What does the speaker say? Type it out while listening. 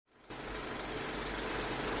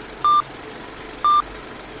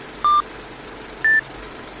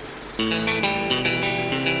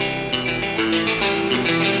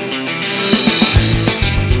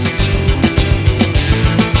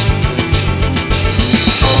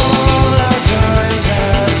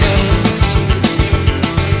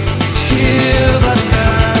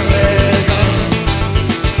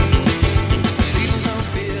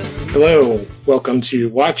Hello, welcome to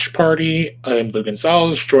Watch Party. I'm Lou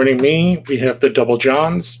Gonzalez. Joining me, we have the Double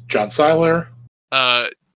Johns, John Seiler.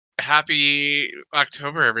 Happy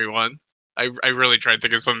October, everyone. I really tried to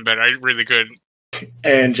think of something better. I really couldn't.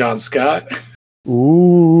 And John Scott.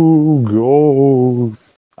 Ooh,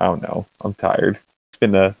 ghost. I don't know. I'm tired. It's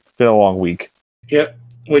been a long week. Yep,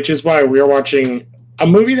 which is why we are watching a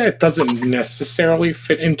movie that doesn't necessarily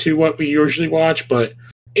fit into what we usually watch, but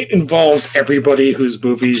it involves everybody whose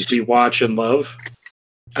movies we watch and love.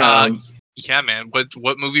 Yeah, man.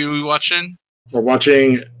 What movie are we watching? We're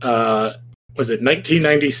watching, was it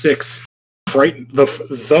 1996,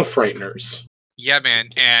 The Frightners. Yeah, man.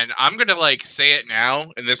 And I'm gonna say it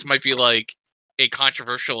now, and this might be a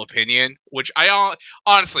controversial opinion, which I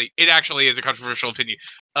honestly, it actually is a controversial opinion.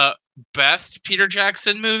 Best Peter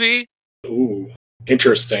Jackson movie? Ooh,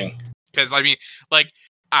 interesting. Because I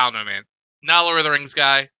don't know, man. Not Lord of the Rings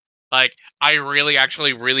guy. I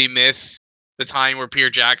really miss the time where Peter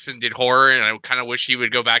Jackson did horror, and I kind of wish he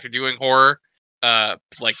would go back to doing horror,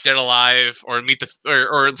 like Dead Alive or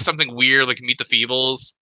or something weird like Meet the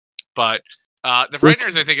Feebles. But the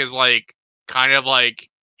Frightners, I think, is kind of like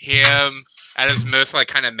him at his most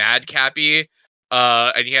kind of madcappy.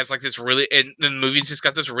 And he has this really, and the movie's just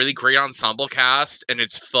got this really great ensemble cast, and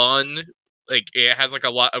it's fun. It has a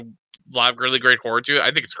lot of really great horror to it. I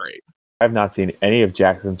think it's great. I've not seen any of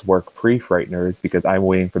Jackson's work pre-Frightners because I'm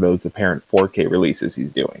waiting for those apparent 4K releases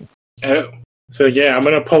he's doing. Oh. So yeah, I'm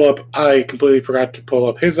going to pull up, I completely forgot to pull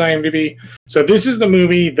up his IMDb. So this is the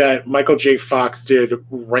movie that Michael J. Fox did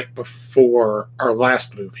right before our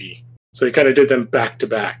last movie. So he kind of did them back to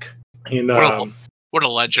back. What a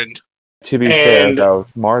legend. To be fair, though,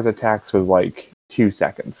 Mars Attacks was 2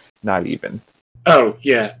 seconds, not even. Oh,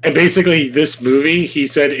 yeah. And basically this movie, he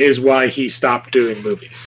said, is why he stopped doing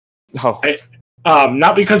movies. Oh.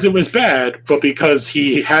 Not because it was bad, but because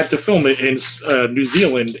he had to film it in New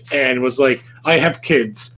Zealand and was like, I have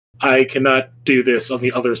kids. I cannot do this on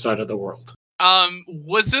the other side of the world.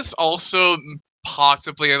 Was this also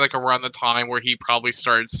possibly around the time where he probably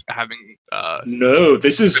starts having... No,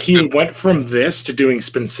 he went from this to doing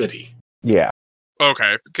Spin City. Yeah.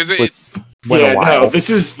 Okay, because this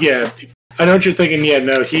is... Yeah, I know what you're thinking. Yeah,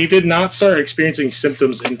 no, he did not start experiencing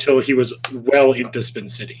symptoms until he was well into Spin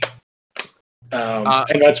City.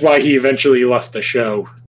 And that's why he eventually left the show.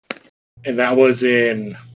 And that was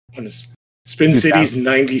in Spin City's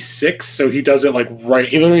 96, so he does it right.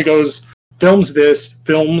 He literally films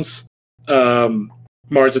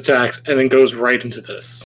Mars Attacks, and then goes right into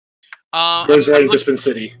this. Into Spin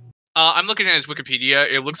City. I'm looking at his Wikipedia.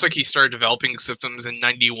 It looks like he started developing symptoms in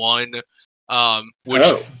 91, which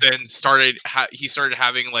then he started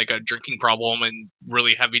having a drinking problem and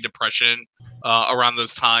really heavy depression around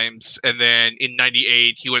those times. And then in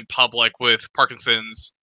 98, he went public with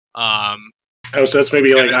Parkinson's. So that's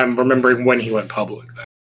maybe I'm remembering when he went public then.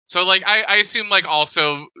 So I assume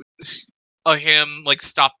also him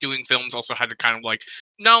stopped doing films also had to kind of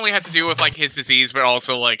not only had to do with his disease, but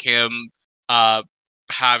also him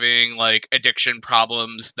having addiction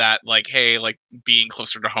problems that being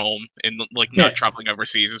closer to home and not traveling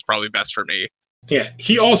overseas is probably best for me. Yeah,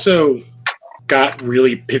 he also got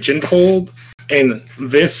really pigeonholed, and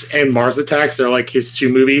this and Mars Attacks are his two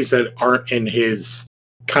movies that aren't in his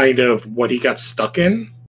kind of what he got stuck in,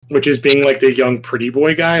 which is being the young pretty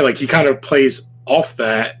boy guy. He kind of plays off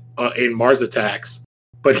that in Mars Attacks,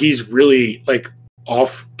 but he's really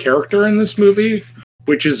off character in this movie,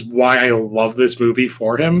 which is why I love this movie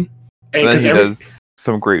for him. And then he does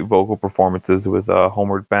some great vocal performances with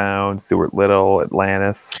Homeward Bound, Stuart Little,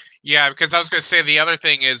 Atlantis. Yeah, because I was going to say the other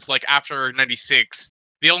thing is after 96,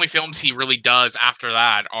 the only films he really does after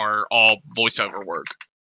that are all voiceover work.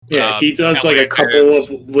 Yeah, he does a couple of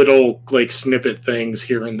little snippet things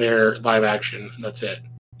here and there, live action, and that's it.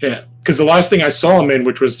 Yeah, because the last thing I saw him in,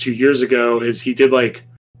 which was 2 years ago, is he did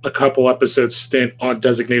a couple episodes stint on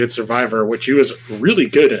Designated Survivor, which he was really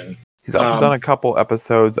good in. He's also done a couple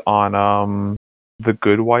episodes on The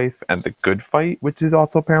Good Wife and The Good Fight, which is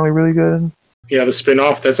also apparently really good. Yeah, the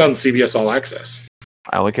spin-off, that's on CBS All Access.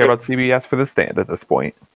 I only care about CBS for The Stand at this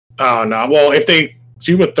point. Oh, no. Well, if they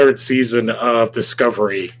do a third season of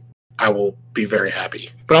Discovery, I will be very happy.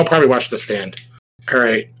 But I'll probably watch The Stand. All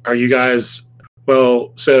right. Are you guys...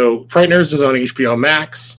 Well, so Frightners is on HBO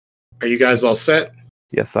Max. Are you guys all set?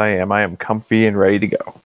 Yes, I am. I am comfy and ready to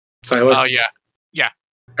go. Silent? Oh, yeah.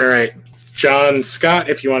 All right. John Scott,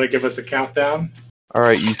 if you want to give us a countdown. All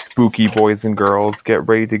right, you spooky boys and girls, get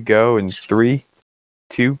ready to go in 3,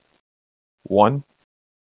 2, 1,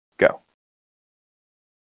 go.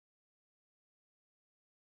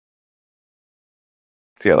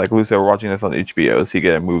 So yeah, like Lou said, we're watching this on HBO, so you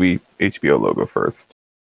get a movie HBO logo first.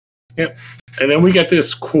 Yep. And then we get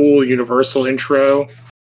this cool Universal intro.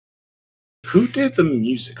 Who did the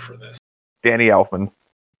music for this? Danny Elfman.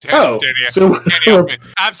 Danny Elfman.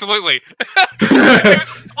 Absolutely.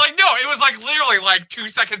 It was like literally like 2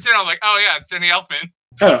 seconds in. I'm like, oh yeah, it's Danny Elfman.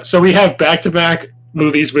 Oh, so we have back-to-back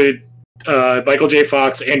movies with Michael J.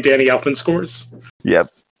 Fox and Danny Elfman scores. Yep.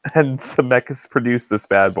 And Zemeckis produced this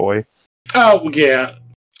bad boy. Oh, yeah.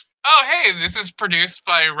 Oh, hey, this is produced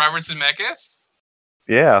by Robert Zemeckis?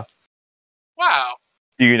 Yeah. Wow.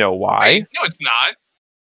 Do you know why? Wait, no, it's not.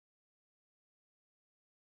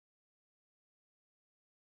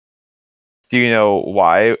 Do you know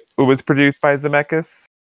why it was produced by Zemeckis?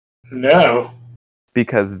 No.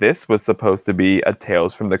 Because this was supposed to be a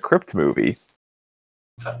Tales from the Crypt movie.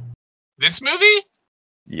 This movie?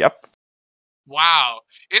 Yep. Wow.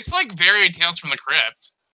 It's like very Tales from the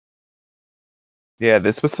Crypt. Yeah,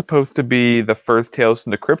 this was supposed to be the first Tales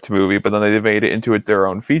from the Crypt movie, but then they made it into their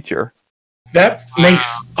own feature. That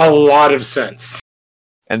makes a lot of sense.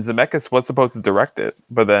 And Zemeckis was supposed to direct it,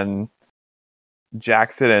 but then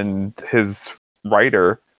Jackson and his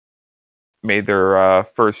writer made their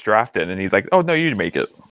first draft in, and he's like, oh, no, you make it.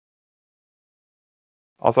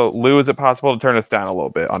 Also, Lou, is it possible to turn us down a little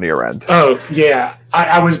bit on your end? Oh, yeah.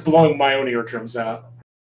 I was blowing my own eardrums out.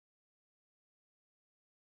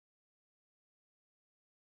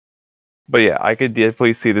 But yeah, I could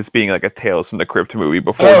definitely see this being like a Tales from the Crypt movie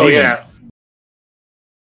before. Oh, yeah.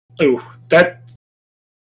 Ooh, that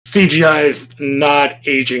CGI is not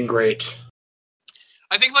aging great.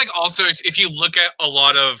 I think, like, also, if you look at a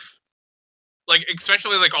lot of, like,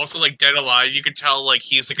 especially, like, also, like, Dead Alive, you could tell, like,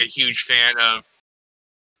 he's, like, a huge fan of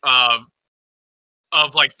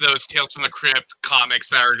like, those Tales from the Crypt comics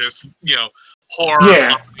that are just, you know,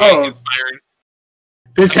 horror inspired.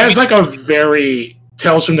 This has, like, a very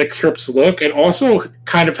Tales from the Crypt's look, and also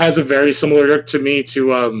kind of has a very similar look to me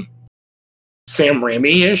to, Sam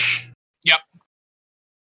Raimi-ish. Yep.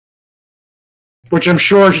 Which I'm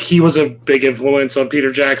sure he was a big influence on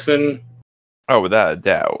Peter Jackson. Oh, without a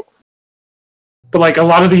doubt. But, like, a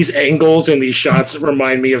lot of these angles and these shots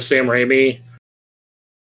remind me of Sam Raimi.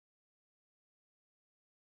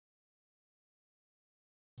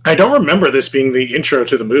 I don't remember this being the intro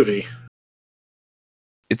to the movie.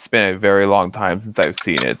 It's been a very long time since I've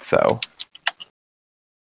seen it, so...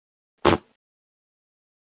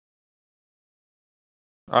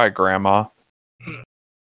 Alright, Grandma.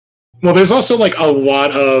 Well, there's also, like, a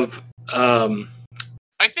lot of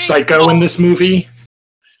Psycho in this movie.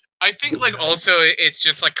 I think, like, also it's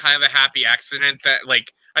just, like, kind of a happy accident that, like,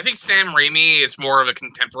 I think Sam Raimi is more of a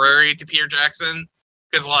contemporary to Peter Jackson.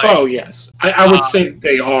 Cause, like, oh, yes. I would say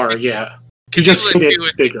they are, yeah. He just hit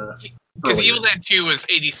it bigger. Because Evil Dead 2 was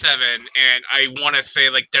 87, and I want to say,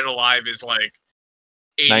 like, Dead Alive is, like,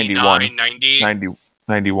 89,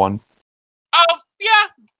 91. Oh, yeah.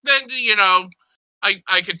 Then, you know,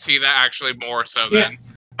 I could see that actually more so then.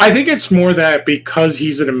 I think it's more that because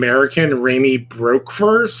he's an American, Raimi broke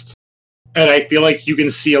first. And I feel like you can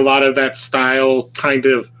see a lot of that style kind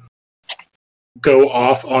of go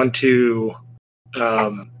off onto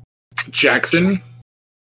Jackson.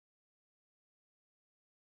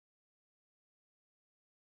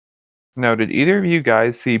 Now, did either of you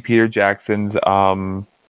guys see Peter Jackson's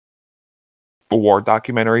war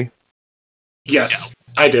documentary? Yes,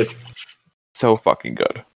 I did. So fucking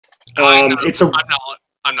good. I'm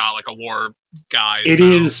not like a war guy. It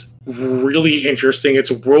is really interesting.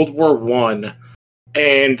 It's World War I,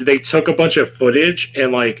 and they took a bunch of footage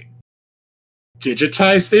and like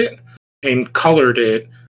digitized it and colored it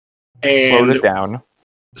and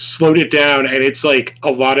slowed it down, and it's like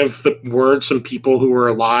a lot of the words from people who were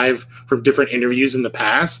alive from different interviews in the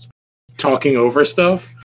past talking over stuff.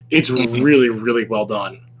 It's really, really well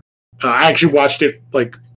done. I actually watched it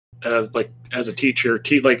as a teacher,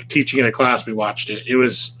 teaching in a class. We watched it. It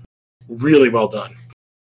was really well done.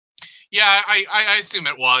 Yeah, I assume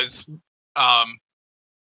it was.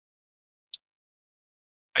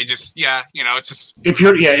 It's just if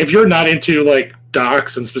you're not into like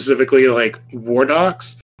docs and specifically like war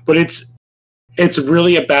docs, but it's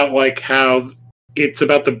really about like how it's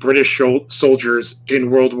about the British soldiers in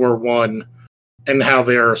World War I and how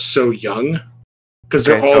they are so young because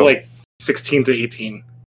they're all like 16 to 18.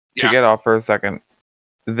 To get off for a second,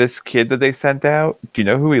 this kid that they sent out, do you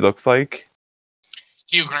know who he looks like?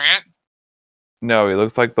 Hugh Grant? No, he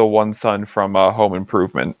looks like the one son from Home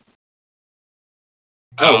Improvement.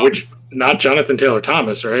 Oh, which not Jonathan Taylor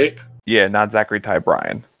Thomas, right? Yeah, not Zachary Ty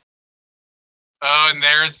Bryan. Oh, and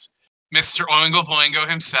there's Mr. Oingo Boingo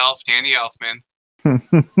himself, Danny Elfman.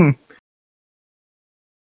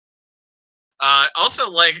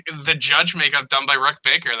 Also, like the judge makeup done by Rick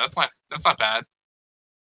Baker. That's not bad.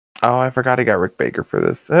 Oh, I forgot he got Rick Baker for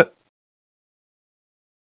this.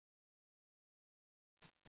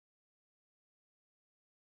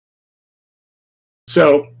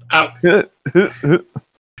 So,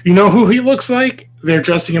 you know who he looks like? They're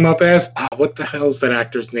dressing him up as. What the hell's that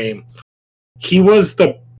actor's name? He was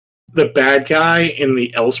the bad guy in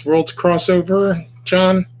the Elseworlds crossover,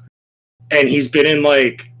 John, and he's been in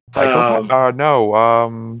like. Deegan,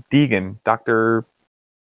 Dr.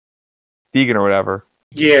 Deegan or whatever.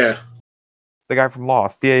 Yeah. The guy from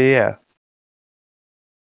Lost. Yeah.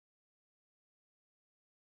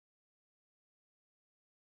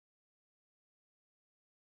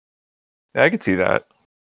 Yeah, I could see that.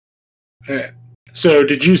 So,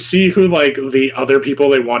 did you see who like the other people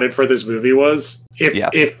they wanted for this movie was?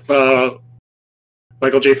 If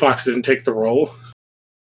Michael J. Fox didn't take the role,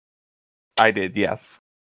 I did. Yes.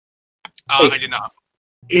 I did not.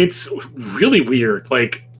 It's really weird.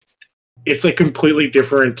 Like, it's like completely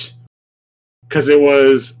different because it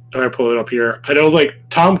was. I pull it up here. I know, like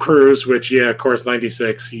Tom Cruise, which of course,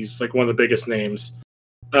 96. He's like one of the biggest names.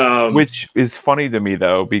 Which is funny to me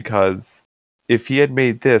though, because if he had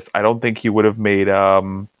made this, I don't think he would have made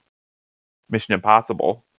Mission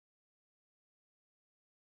Impossible.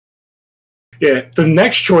 Yeah, the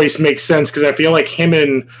next choice makes sense because I feel like him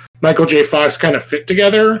and Michael J. Fox kind of fit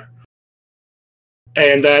together,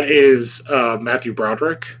 and that is Matthew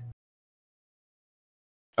Broderick.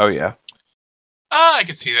 Oh yeah. I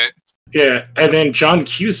could see that. Yeah, and then John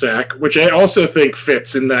Cusack, which I also think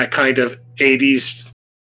fits in that kind of 80s,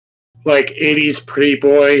 like 80s pretty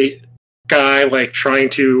boy guy, like trying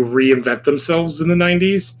to reinvent themselves in the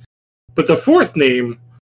 90s. But the fourth name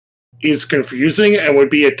is confusing and would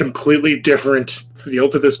be a completely different feel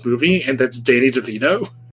to this movie, and that's Danny DeVito.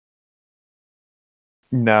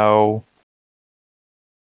 No.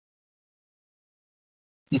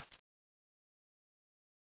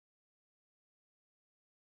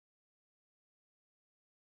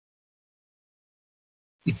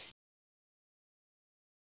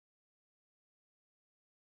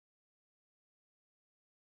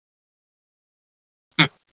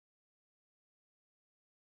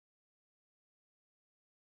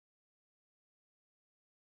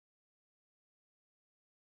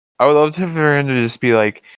 I would love for him to just be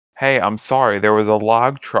like, "Hey, I'm sorry, there was a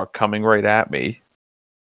log truck coming right at me."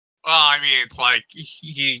 Well, I mean, it's like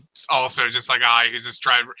he's also just a guy who's just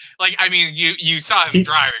driving. Like, I mean, you saw him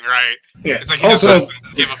driving, right? Yeah. It's like he also,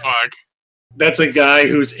 doesn't give a fuck. That's a guy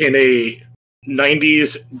who's in a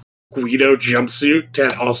 90s Guido jumpsuit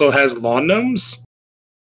that also has lawn gnomes.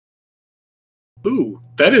 Ooh,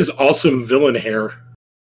 that is awesome villain hair.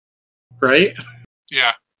 Right?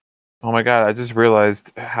 Yeah. Oh my god, I just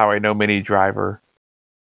realized how I know Minnie Driver.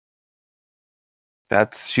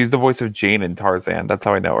 She's the voice of Jane in Tarzan. That's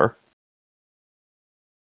how I know her.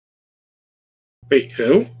 Wait,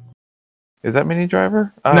 who? Is that Minnie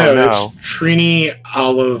Driver? No, it's Trini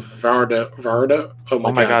Alvarado. Oh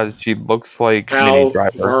my god, she looks like Minnie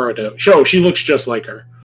Driver. Alvarado. She looks just like her.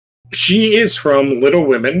 She is from Little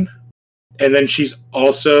Women, and then she's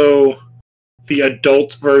also the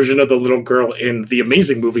adult version of the little girl in the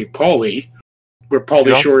amazing movie Pauly, where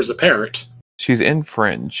Pauly Shore is a parrot. She's in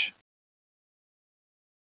Fringe.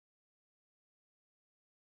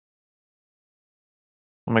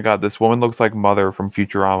 Oh my god, this woman looks like Mother from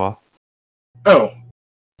Futurama. Oh.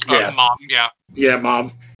 Yeah. Mom, yeah. Yeah,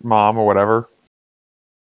 Mom. Mom or whatever.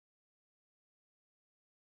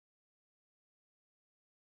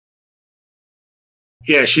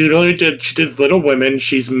 Yeah, she did Little Women.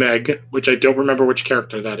 She's Meg, which I don't remember which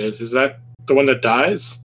character that is. Is that the one that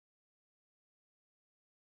dies?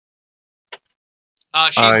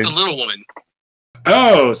 She's the little woman.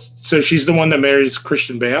 Oh, so she's the one that marries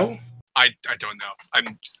Christian Bale? I don't know. I'm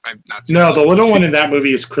not. No, the little one in that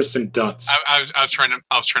movie is Kristen Dunst. I was trying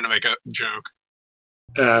to make a joke.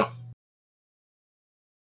 Oh.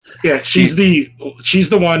 Yeah, she's the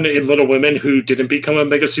one in Little Women who didn't become a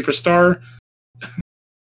mega superstar.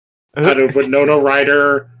 Out of Winona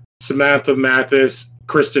Ryder, Samantha Mathis,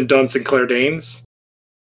 Kristen Dunst, and Claire Danes.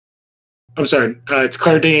 I'm sorry, it's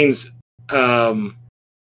Claire Danes. Winona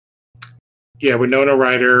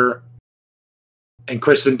Ryder and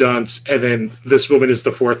Kristen Dunst, and then this woman is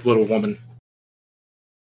the fourth little woman.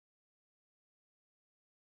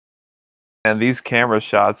 And these camera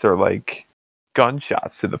shots are like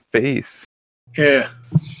gunshots to the face. Yeah.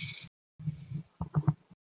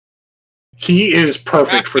 He is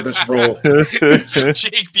perfect for this role.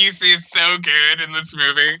 Jake Busey is so good in this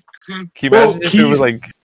movie. Can you imagine if it was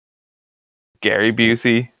like Gary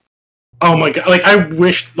Busey? Oh my god! Like I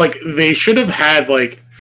wish, like they should have had like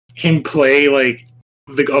him play like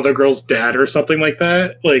the other girl's dad or something like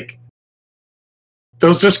that. Like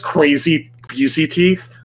those just crazy Busey teeth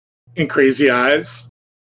and crazy eyes.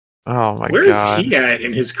 Oh my god! Where is he at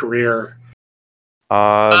in his career?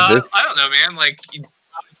 I don't know, man. Like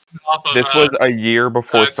off of, this was a year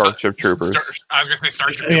before Starship Troopers. I was gonna say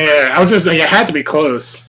Starship Troopers. Yeah, I was just like, it had to be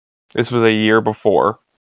close. This was a year before.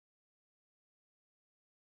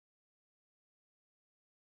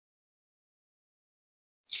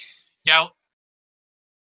 Yeah.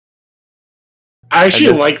 I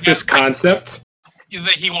actually like this concept.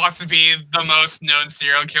 That he wants to be the most known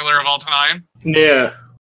serial killer of all time. Yeah.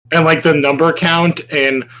 And like the number count,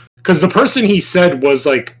 and because the person he said was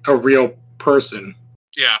like a real person.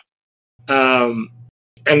 Yeah. And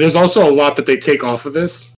there's also a lot that they take off of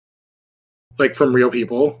this, like from real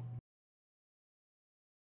people.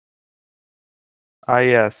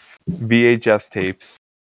 Yes, VHS tapes,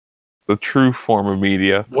 the true form of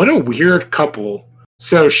media. What a weird couple.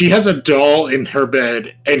 So she has a doll in her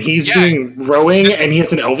bed, and he's doing rowing, and he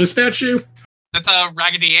has an Elvis statue? That's a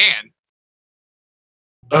Raggedy Ann.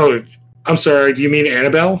 Oh, I'm sorry. Do you mean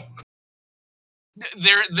Annabelle?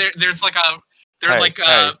 There's like a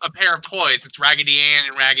a pair of toys. It's Raggedy Ann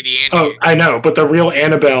and Raggedy Andy. Oh, I know, but the real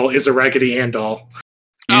Annabelle is a Raggedy Ann doll.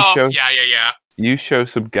 Yeah. You show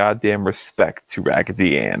some goddamn respect to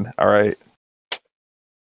Raggedy Ann, all right?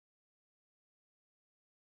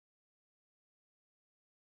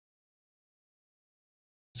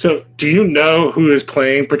 So, do you know who is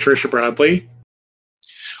playing Patricia Bradley?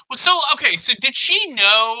 Well, so did she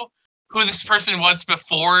know who this person was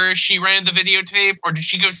before she rented the videotape, or did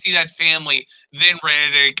she go see that family, then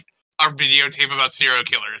rented a videotape about serial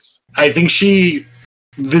killers? I think she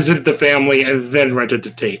visited the family and then rented the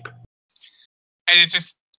tape. And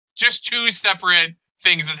it's just two separate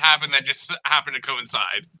things that just happen to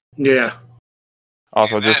coincide. Yeah.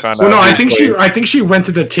 Also, just found out. Well, no, I think she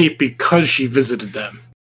rented the tape because she visited them.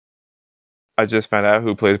 I just found out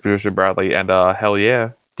who plays Patricia Bradley, and hell yeah,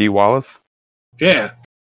 Dee Wallace. Yeah,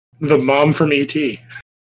 the mom from E.T.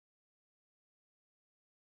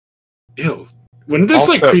 Ew. Wouldn't this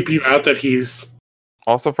creep you out that he's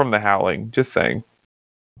also from The Howling? Just saying.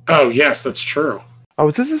 Oh yes, that's true. Oh,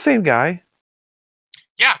 is this the same guy?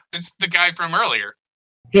 Yeah, this is the guy from earlier.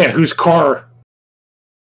 Yeah, whose car?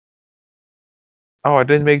 Oh, I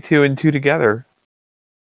didn't make 2 and 2 together.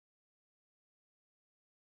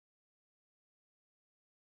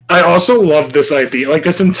 I also love this idea. Like,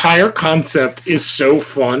 this entire concept is so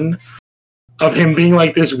fun of him being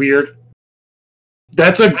like this weird.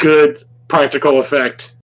 That's a good practical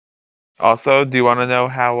effect. Also, do you want to know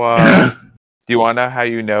how? Do you want to know how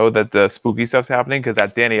you know that the spooky stuff's happening? Because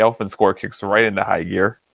that Danny Elfman score kicks right into high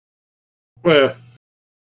gear. Well,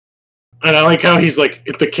 and I like how he's like,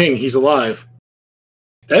 the king. He's alive.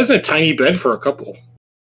 That is a tiny bed for a couple.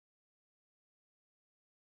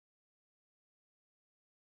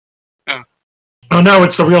 Oh no,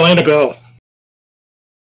 it's the real Annabelle.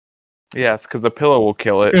 Yes, because the pillow will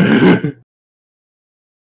kill it.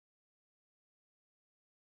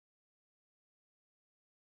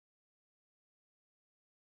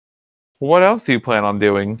 What else do you plan on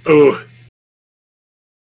doing? Oh.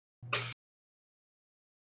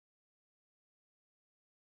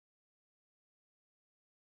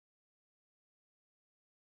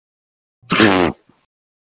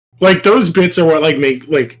 Like, those bits are what, like, make,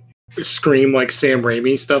 like, scream like Sam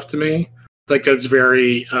Raimi stuff to me. Like, that's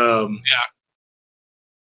very, Yeah.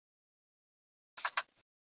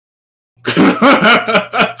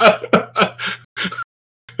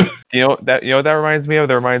 You know what that reminds me of?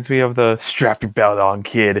 That reminds me of the strap your belt on,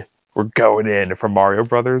 kid. We're going in from Mario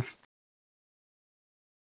Brothers.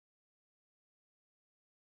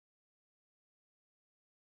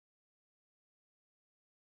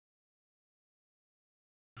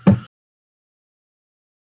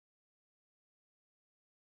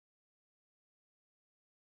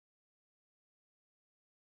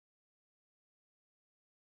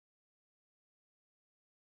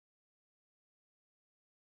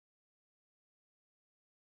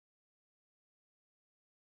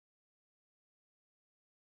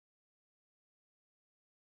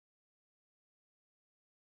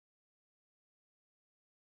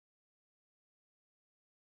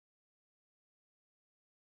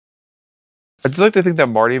 I just like to think that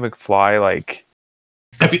Marty McFly, like,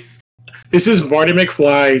 this is Marty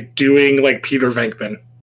McFly doing like Peter Venkman.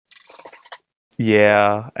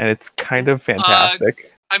 Yeah, and it's kind of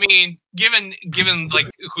fantastic. I mean, given like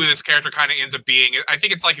who this character kind of ends up being, I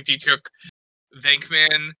think it's like if you took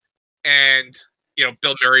Venkman and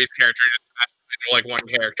Bill Murray's character and just smashed them into like one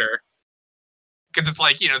character, because it's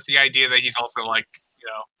like it's the idea that he's also like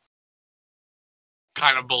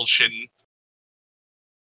kind of bullshitting.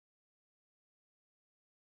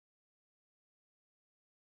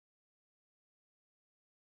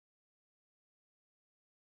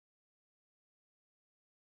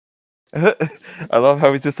 I love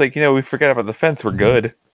how he's just like, we forget about the fence, we're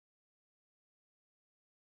good.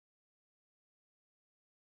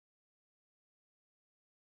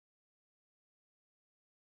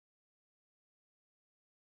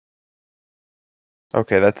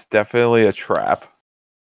 Okay, that's definitely a trap.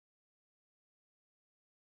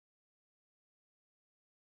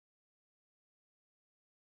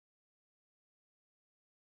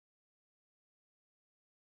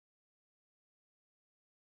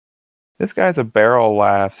 This guy's a barrel of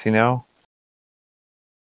laughs,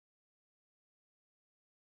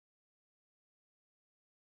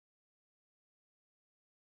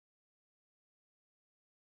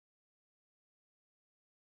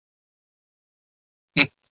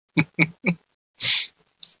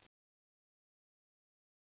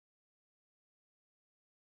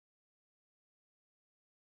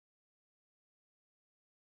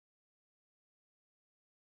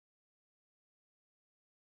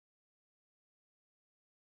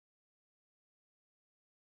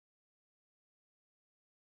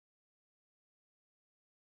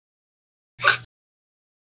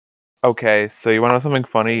 Okay, so you want to know something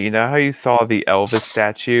funny? You know how you saw the Elvis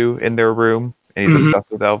statue in their room, and he's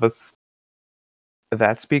obsessed with Elvis?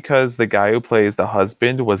 That's because the guy who plays the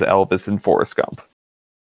husband was Elvis in Forrest Gump.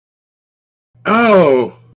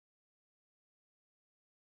 Oh,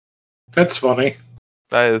 that's funny.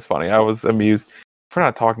 That is funny. I was amused. We're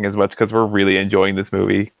not talking as much because we're really enjoying this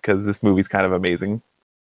movie, because this movie's kind of amazing.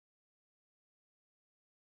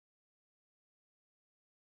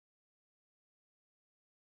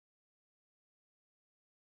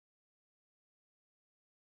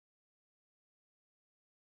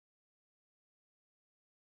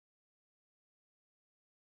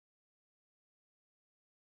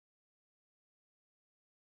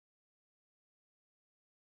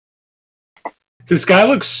 This guy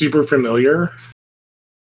looks super familiar.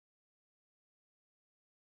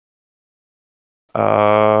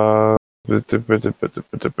 I'm looking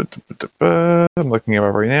him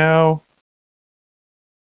up right now.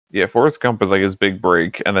 Yeah, Forrest Gump is like his big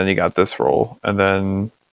break, and then he got this role, and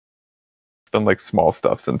then done like small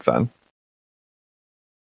stuff since then.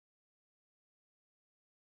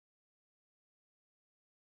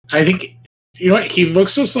 I think what, he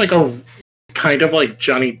looks just like a kind of like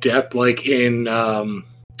Johnny Depp, like in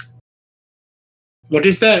what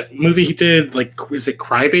is that movie he did? Like, is it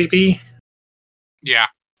Crybaby? Yeah.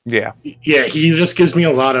 Yeah. Yeah, he just gives me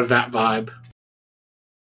a lot of that vibe.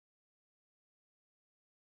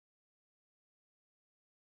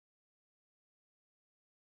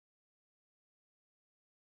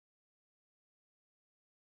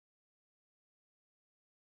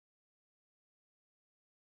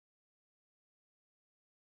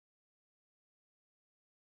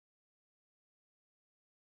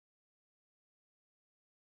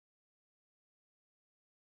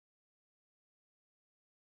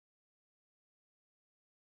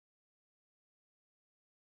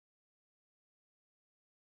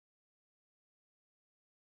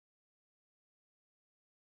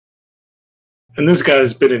 And this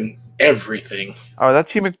guy's been in everything. Oh, is that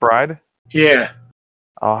Chi McBride? Yeah.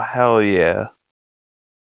 Oh, hell yeah.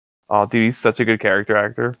 Oh, dude, he's such a good character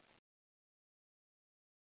actor.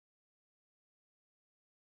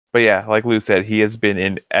 But yeah, like Lou said, he has been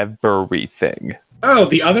in everything. Oh,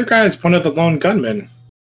 the other guy is one of the lone gunmen.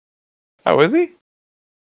 Oh, is he?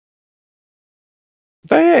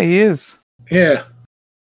 Oh, yeah, he is. Yeah.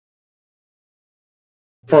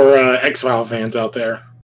 For X-File fans out there.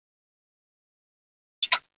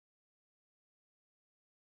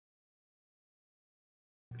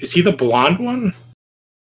 Is he the blonde one?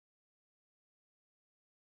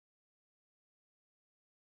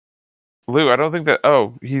 Lou, I don't think that...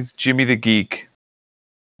 Oh, he's Jimmy the Geek.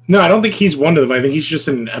 No, I don't think he's one of them. I think he's just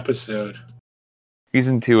in an episode. He's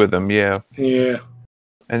in 2 of them, yeah. Yeah.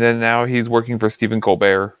 And then now he's working for Stephen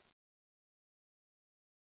Colbert.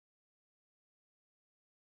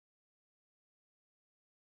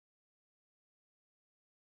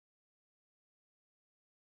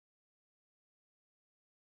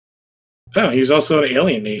 Oh, he was also in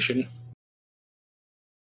Alien Nation.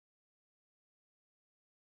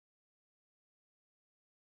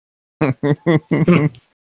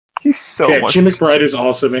 He's so Yeah, much. Jim McBride is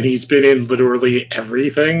awesome, and he's been in literally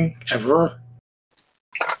everything ever.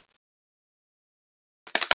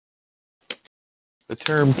 The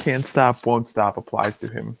term "can't stop, won't stop" applies to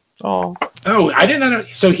him. Oh, I did not know.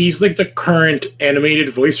 So he's like the current animated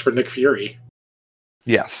voice for Nick Fury.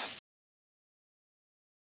 yes.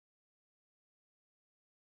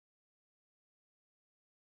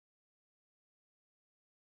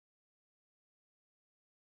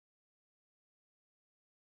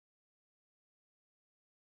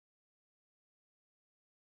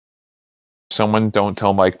 Someone don't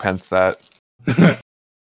tell Mike Pence that.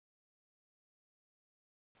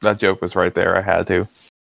 That joke was right there. I had to.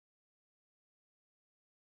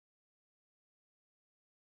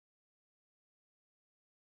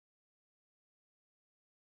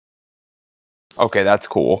 Okay, that's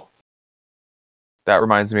cool. That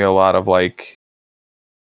reminds me a lot of like.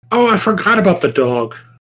 Oh, I forgot about the dog.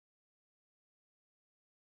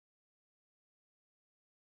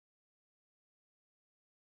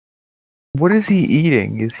 What is he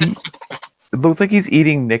eating? Is he? It looks like he's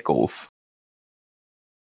eating nickels.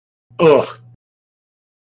 Ugh.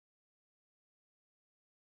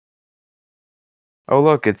 Oh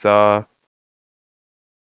look, it's Sean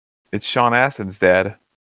Astin's dad.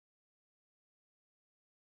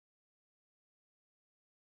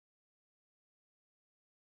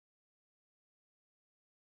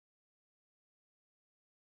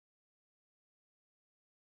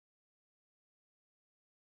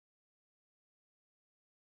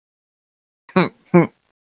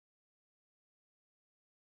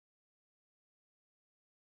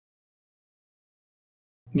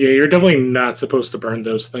 Yeah, you're definitely not supposed to burn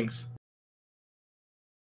those things.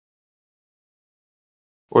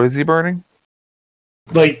 What is he burning?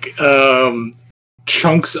 Like,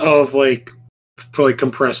 chunks of like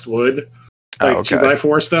compressed wood, like Oh, okay.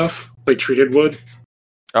 2x4 stuff, like treated wood.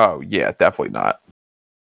 Oh yeah, definitely not.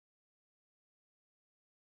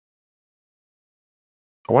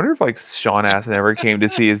 I wonder if like Sean Astin ever came to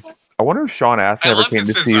see his. I wonder if Sean Astin I ever love came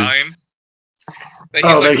his to see. design. That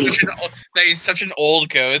he's Oh, like that that he's such an old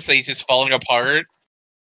ghost that he's just falling apart.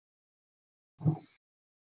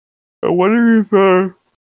 I wonder if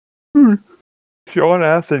Sean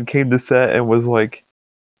Astin came to set and was like,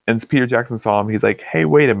 and Peter Jackson saw him. He's like, "Hey,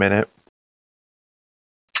 wait a minute."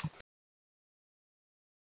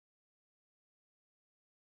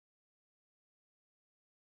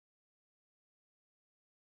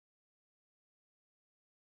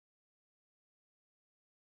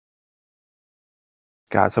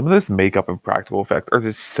 God, some of this makeup and practical effects are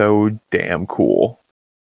just so damn cool.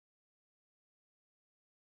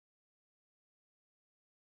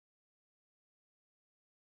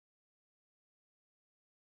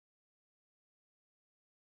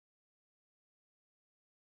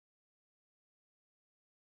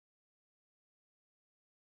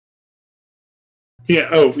 Yeah.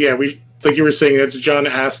 Oh, yeah. We like you were saying. That's John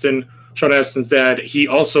Astin, Sean Astin's dad. He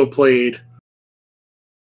also played.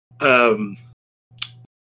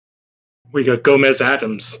 We got Gomez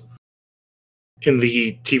Adams in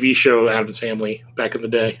the TV show Adams Family back in the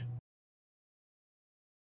day.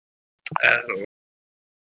 Oh.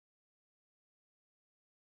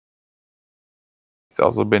 He's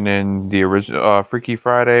also been in the original Freaky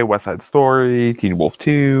Friday, West Side Story, Teen Wolf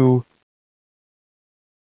 2.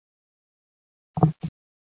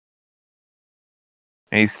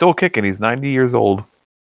 And he's still kicking. He's 90 years old.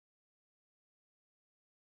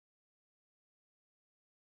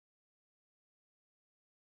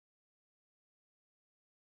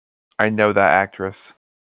 I know that actress.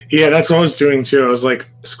 Yeah, that's what I was doing too. I was like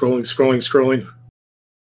scrolling.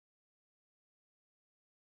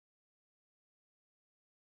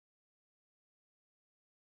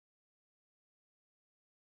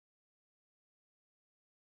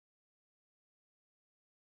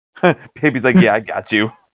 Baby's like, yeah, I got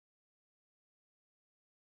you.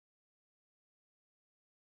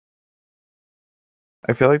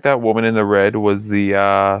 I feel like that woman in the red was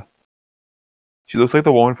the, she looks like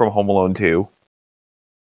the woman from Home Alone 2.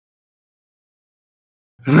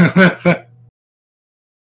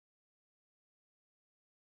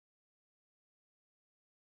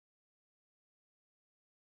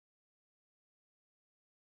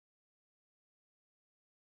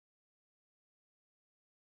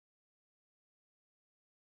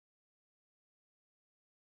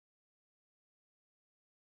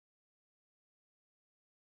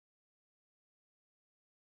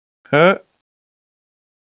 Huh?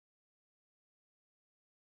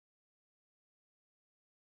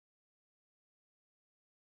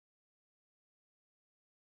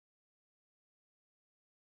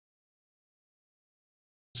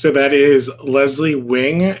 So that is Leslie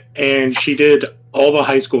Wing, and she did all the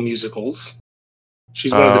High School Musicals.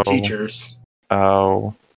 She's one of the teachers.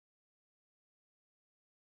 Oh.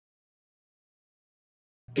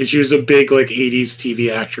 And she was a big 80s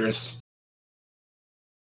TV actress.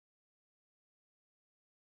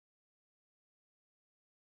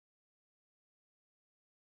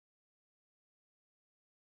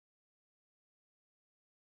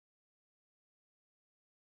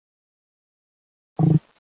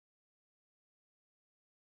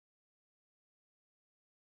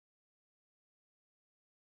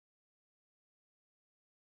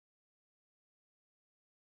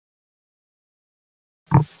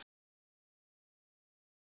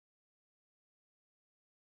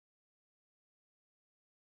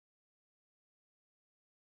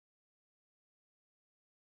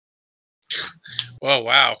 Oh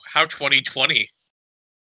wow! How 2020?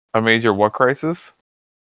 A major what crisis?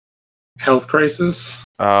 Health crisis.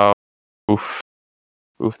 Oh, oof.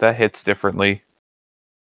 Oof, that hits differently.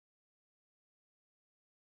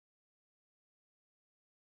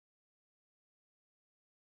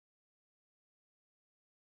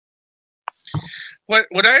 What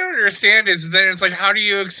I don't understand is then it's like, how do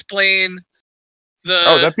you explain the?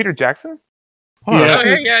 Oh, that Peter Jackson? Yeah. Oh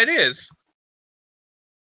yeah, it is.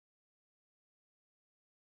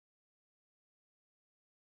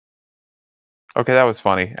 Okay, that was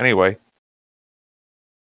funny. Anyway.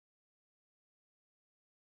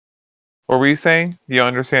 What were you saying? Do you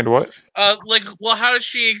understand what? Well, how does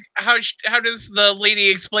she? How does the lady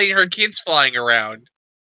explain her kids flying around?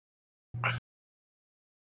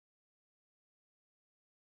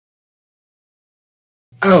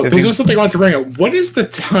 Oh, this is something I want to bring up. What is the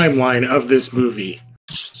timeline of this movie?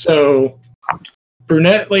 So,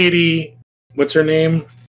 brunette lady, what's her name?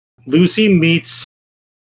 Lucy meets...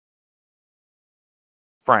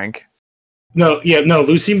 Frank. No,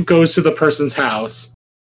 Lucy goes to the person's house.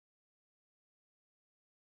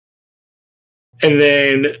 And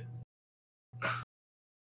then...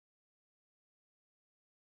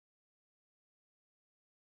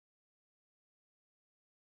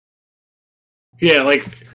 Yeah,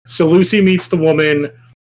 so Lucy meets the woman,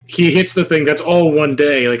 he hits the thing, that's all one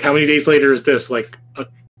day. How many days later is this? The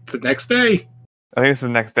next day? I think it's the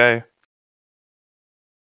next day.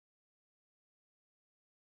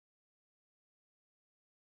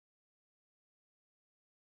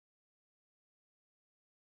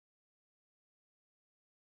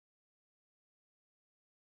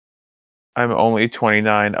 I'm only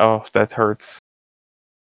 29. Oh, that hurts.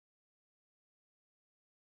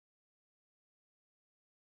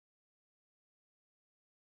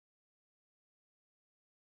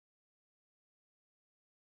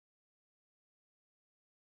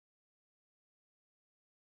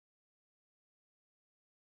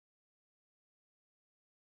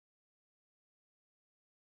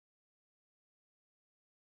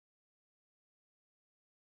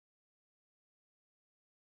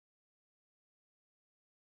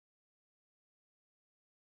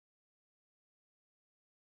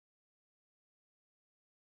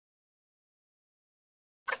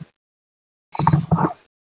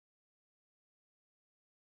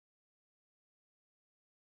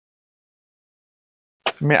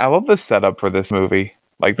 Man, I love the setup for this movie.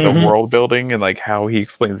 The world building and how he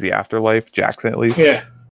explains the afterlife, Jackson at least. Yeah.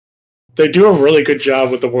 They do a really good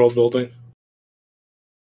job with the world building.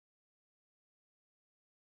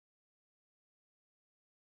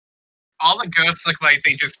 All the ghosts look like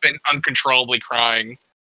they've just been uncontrollably crying.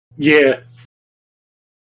 Yeah.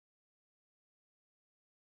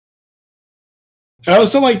 I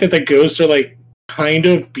also like that the ghosts are kind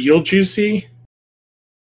of Beetlejuicy.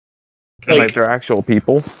 And they're actual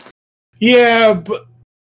people. Yeah, but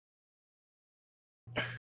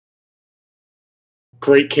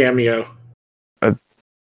great cameo.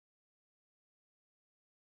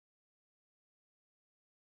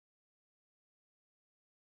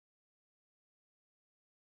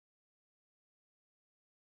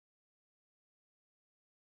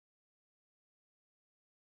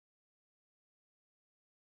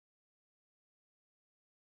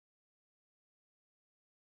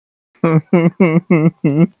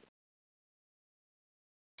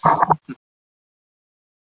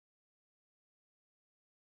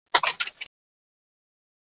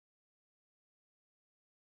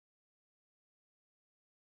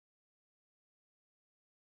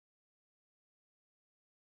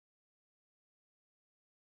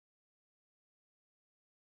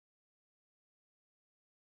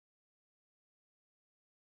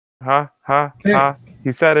 Ha.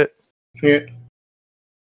 He said it. Yeah.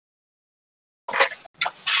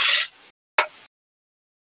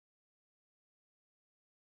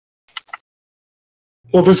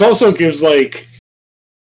 Well, this also gives like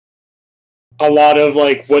a lot of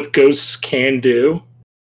like what ghosts can do.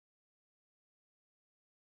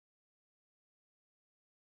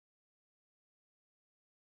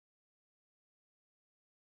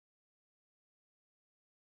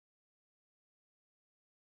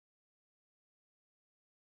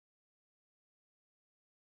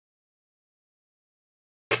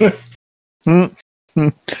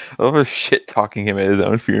 Over shit talking him at his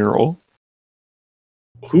own funeral.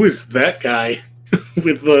 Who is that guy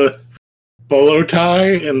with the bolo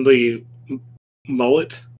tie and the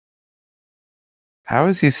mullet? How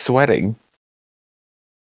is he sweating?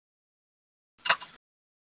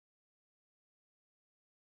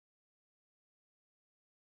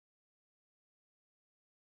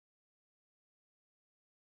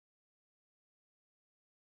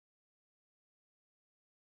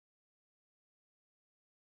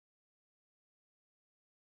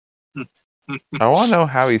 I want to know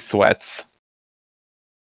how he sweats.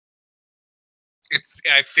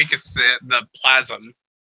 I think it's the plasm.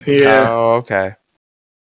 Yeah. Oh, okay.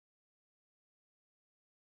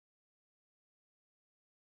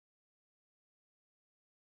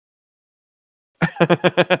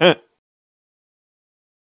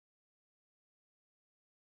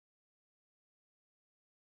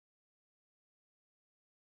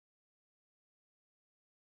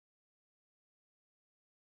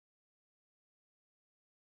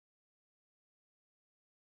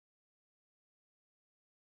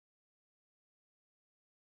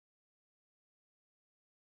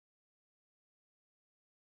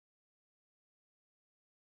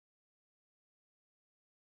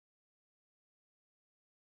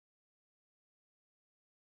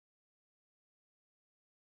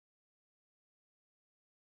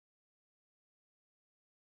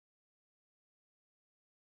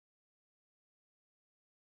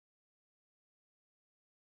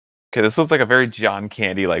 Okay, this looks like a very John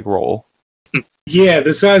Candy like role. Yeah,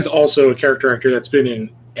 this guy's also a character actor that's been in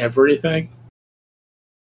everything.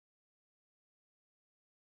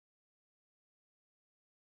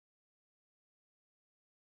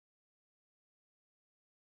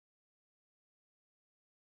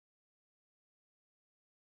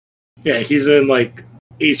 Yeah, he's in like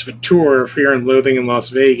Ace Ventura, Fear and Loathing in Las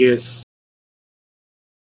Vegas.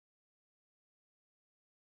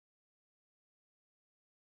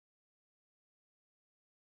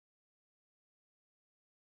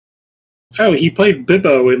 Oh, he played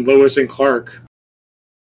Bibbo in Lois and Clark.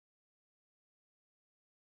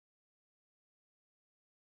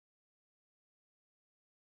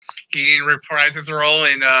 He didn't reprise his role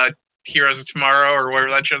in Heroes of Tomorrow or whatever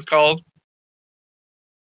that show's called.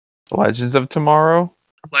 Legends of Tomorrow?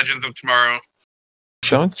 Legends of Tomorrow.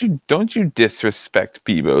 Don't you disrespect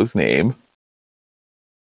Bebo's name.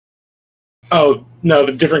 Oh, no,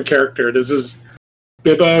 the different character. This is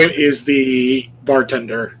Bibbo is the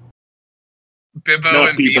bartender. Bibbo Not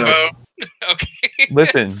and Bebo. Bebo. Okay.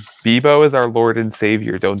 Listen, Bebo is our Lord and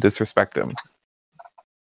Savior. Don't disrespect him.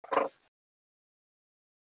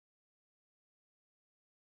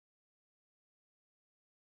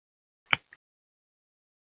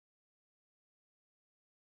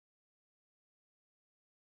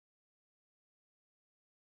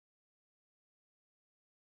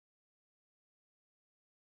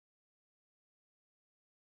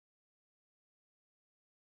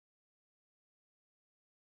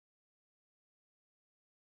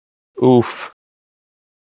 Oof.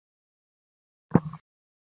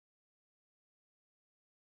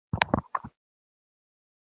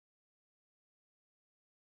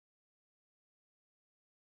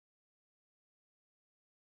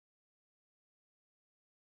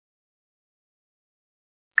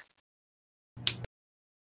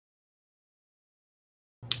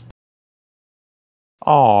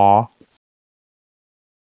 Aww.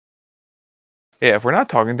 Yeah, if we're not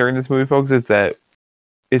talking during this movie, folks, it's that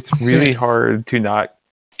it's really hard to not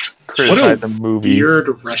criticize the movie.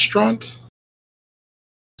 Weird restaurant.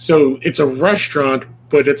 So it's a restaurant,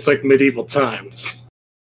 but it's like medieval times.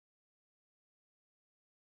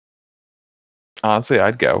 Honestly,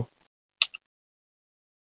 I'd go.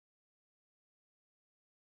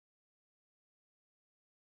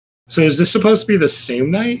 So is this supposed to be the same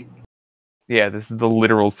night? Yeah, this is the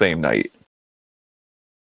literal same night.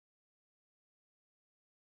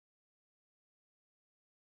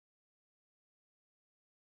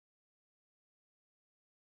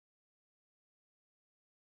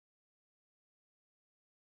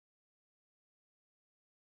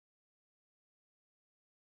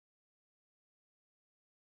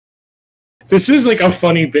 This is like a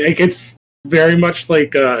funny bit. Like, it's very much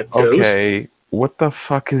like Ghost. Okay, what the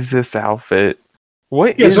fuck is this outfit?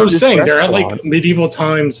 What Yeah, is so I'm this saying they're at restaurant? like medieval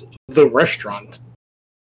times. The restaurant.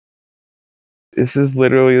 This is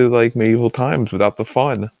literally like medieval times without the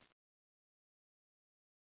fun.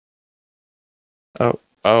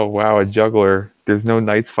 Oh wow, a juggler. There's no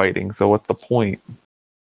knights fighting, so what's the point?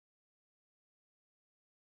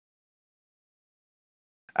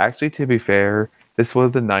 Actually, to be fair, this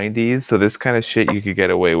was the 90s, so this kind of shit you could get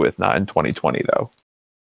away with, not in 2020 though.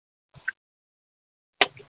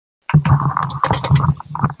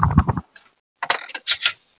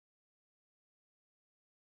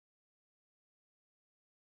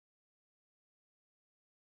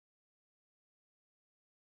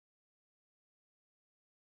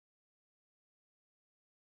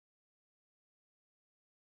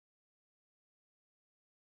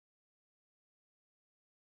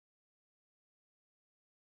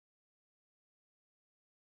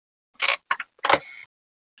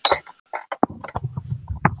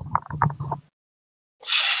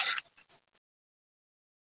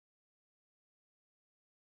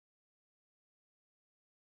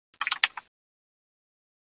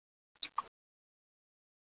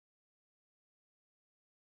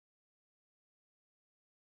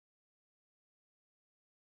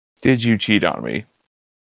 Did you cheat on me?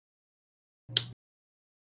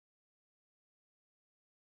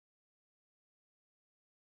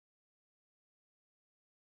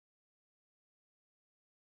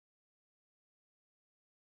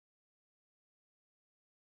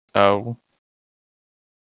 Oh.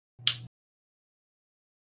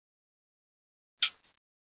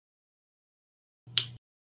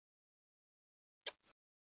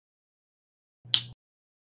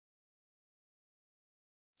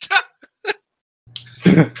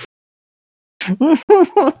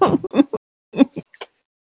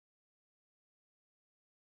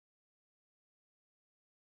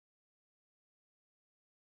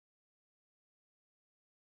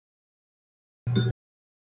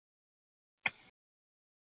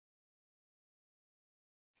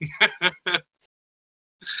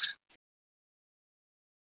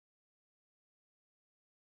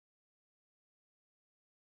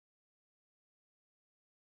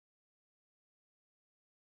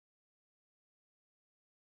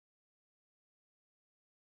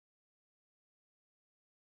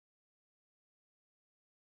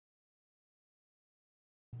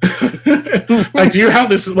 I do have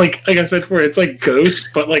this like I said before, it's like Ghost,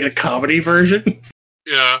 but like a comedy version.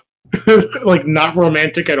 Yeah. Like not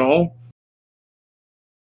romantic at all.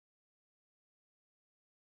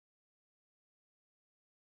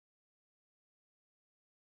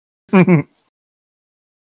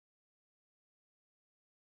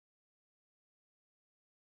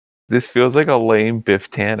 This feels like a lame Biff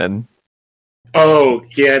Tannen. Oh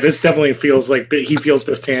yeah, this definitely feels like he feels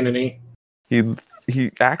Biff Tannen-y.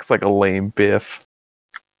 He acts like a lame Biff.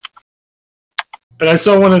 And I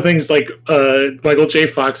saw one of the things like Michael J.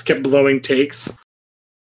 Fox kept blowing takes.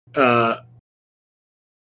 Oh,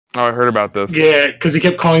 I heard about this. Yeah, because he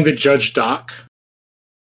kept calling the judge Doc.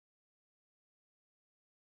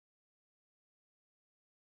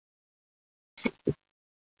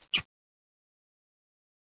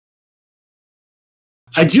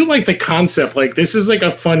 I do like the concept. Like, this is like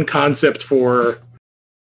a fun concept for.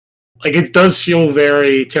 Like, it does feel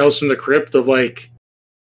very Tales from the Crypt of like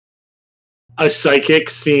a psychic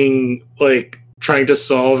seeing, like, trying to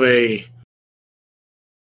solve a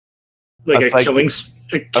killing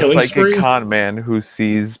psychic spree. con man who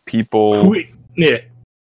sees people Yeah.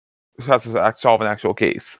 who has to solve an actual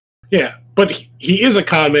case. Yeah, but he is a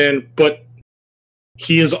con man, but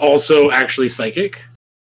he is also actually psychic.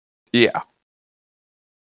 Yeah.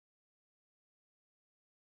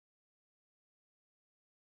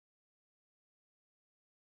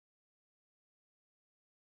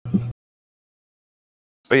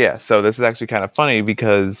 But yeah, so this is actually kind of funny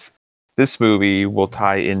because this movie will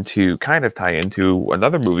tie into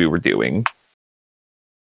another movie we're doing.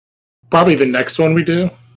 Probably the next one we do.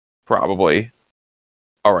 Probably.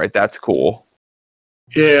 All right, that's cool.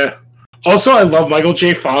 Yeah. Also, I love Michael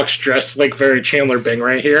J. Fox dressed like very Chandler Bing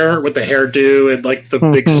right here with the hairdo and like the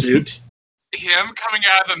big suit. Him coming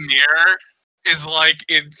out of the mirror is like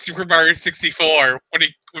in Super Mario 64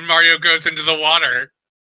 when Mario goes into the water.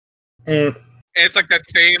 Mm. And it's like that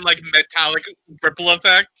same like metallic ripple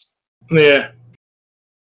effect. Yeah.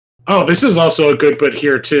 Oh, this is also a good bit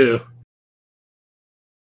here too.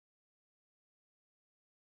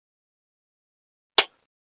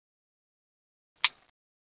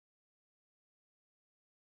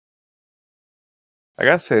 I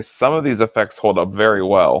gotta say, some of these effects hold up very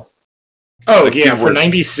well. Oh, like, yeah, for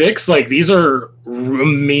 96, like, these are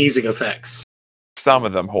amazing effects. Some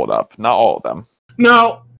of them hold up, not all of them.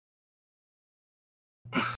 No.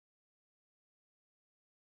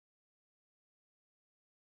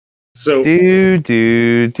 So, way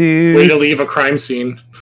to leave a crime scene.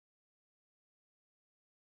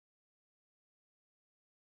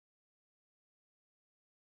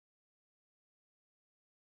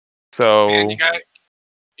 So Man, you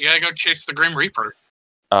gotta go chase the Grim Reaper.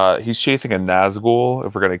 he's chasing a Nazgul.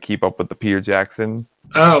 If we're gonna keep up with the Peter Jackson,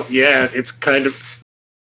 Oh yeah, it's kind of.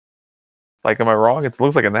 like, am I wrong? It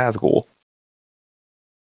looks like a Nazgul.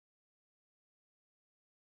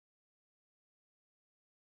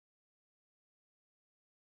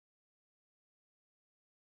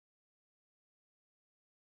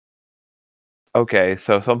 Okay,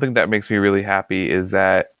 so something that makes me really happy is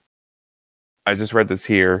that I just read this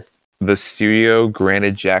here. The studio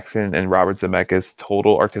granted Jackson and Robert Zemeckis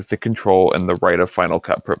total artistic control and the right of final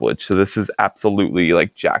cut privilege. So this is absolutely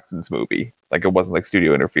like Jackson's movie. Like, it wasn't like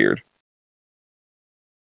studio interfered.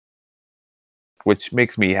 Which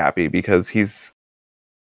makes me happy because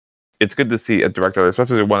it's good to see a director,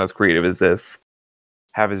 especially one as creative as this,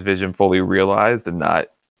 have his vision fully realized and not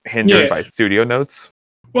hindered by studio notes.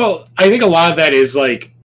 Well, I think a lot of that is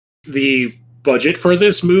like the budget for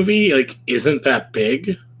this movie like isn't that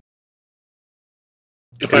big.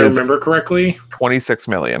 If I remember correctly. 26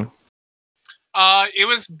 million. It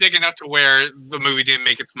was big enough to where the movie didn't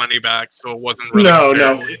make its money back, so it wasn't really.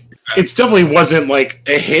 No. It definitely wasn't like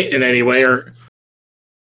a hit in any way or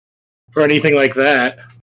anything like that.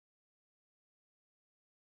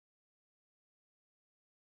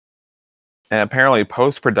 And apparently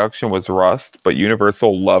post-production was rust, but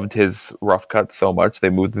Universal loved his rough cut so much they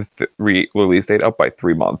moved the release date up by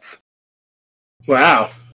 3 months. Wow.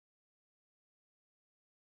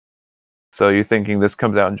 So you're thinking this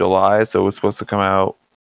comes out in July, so it's supposed to come out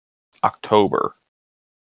October.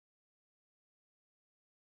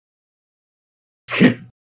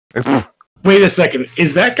 Wait a second.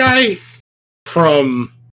 Is that guy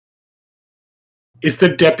from... Is the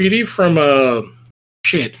deputy from...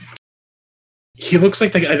 Shit. He looks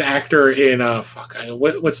like an actor in...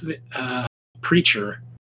 what's the... Preacher.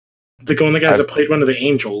 The one of the guys that played one of the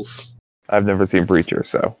angels. I've never seen Preacher,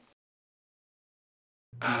 so...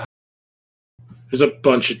 There's a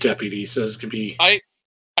bunch of deputies, so it's gonna be... I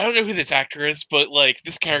don't know who this actor is, but like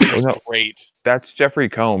this character is great. That's Jeffrey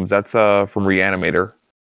Combs. That's from Reanimator.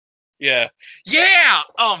 Yeah.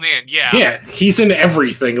 Oh man, yeah. Yeah, he's in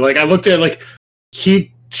everything. Like I looked at like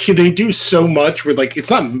they do so much with like it's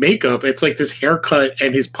not makeup, it's like this haircut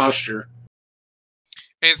and his posture.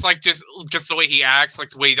 And it's like just the way he acts, like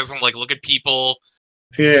the way he doesn't like look at people.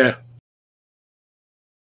 Yeah.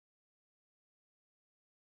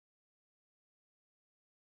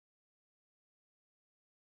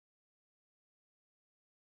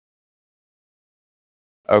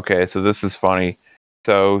 Okay, so this is funny.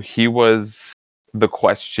 So he was the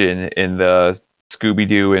Question in the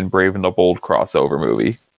Scooby-Doo and Brave and the Bold crossover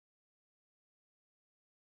movie.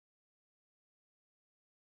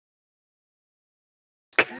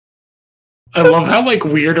 I love how like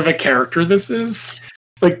weird of a character this is.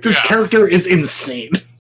 Like this character is insane.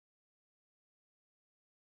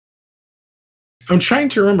 I'm trying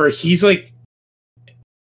to remember. He's like...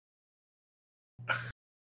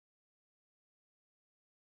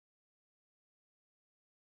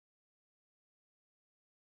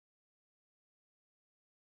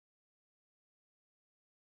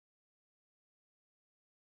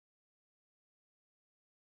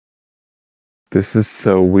 This is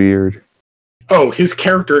so weird. Oh, his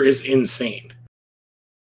character is insane.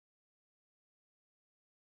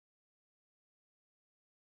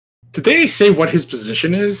 Did they say what his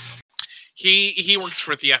position is? He works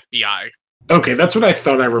for the FBI. Okay, that's what I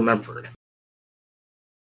thought I remembered.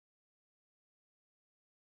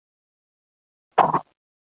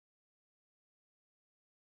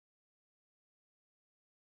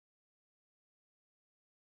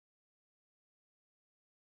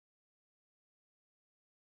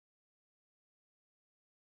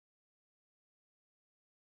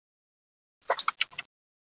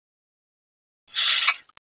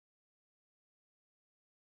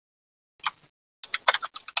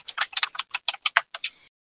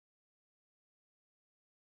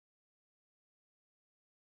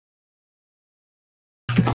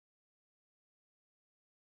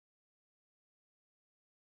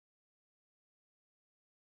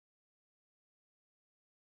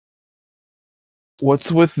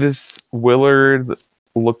 What's with this Willard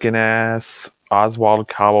looking ass Oswald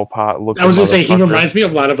Cobblepot looking? I was gonna say he reminds me a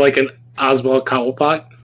lot of like an Oswald Cobblepot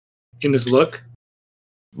in his look.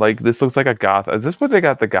 Like this looks like a Gotham. Is this where they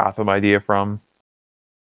got the Gotham idea from?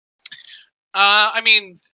 I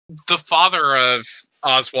mean, the father of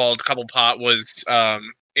Oswald Cobblepot was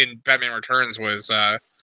in Batman Returns was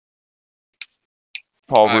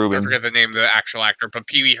Paul I Rubin. forget the name of the actual actor, but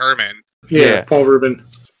Pee Wee Herman. Yeah, Paul Rubin.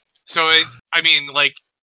 So I mean, like,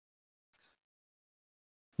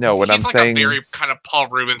 no, what he's I'm like saying, a very kind of Paul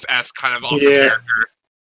Rubens-esque kind of also character.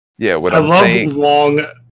 Yeah, what I I'm love saying. long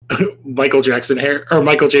Michael Jackson hair or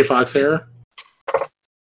Michael J. Fox hair.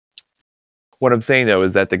 What I'm saying though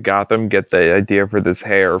is that the Gotham get the idea for this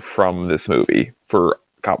hair from this movie for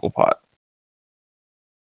Cobblepot.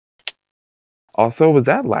 Also, was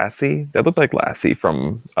that Lassie? That looked like Lassie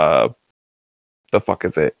from the fuck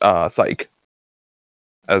is it? Psych.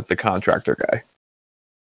 As the contractor guy.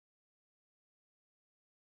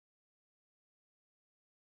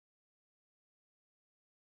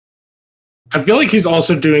 I feel like he's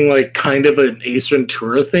also doing like kind of an Ace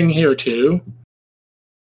Ventura thing here too.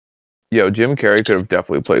 Yo, Jim Carrey could have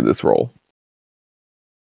definitely played this role.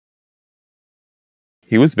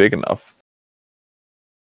 He was big enough.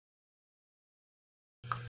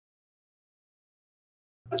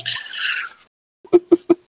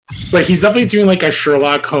 Like he's definitely doing like a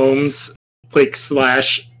Sherlock Holmes like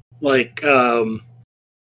slash like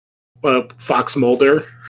Fox Mulder.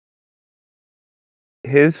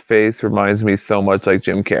 His face reminds me so much like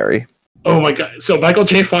Jim Carrey. Oh my god! So Michael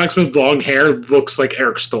J. Fox with long hair looks like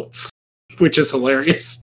Eric Stoltz, which is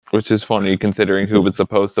hilarious. Which is funny considering who was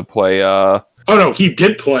supposed to play Oh no, he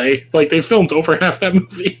did play. Like they filmed over half that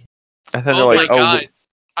movie. and then Oh they're my like, god!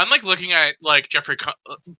 I'm like looking at like Jeffrey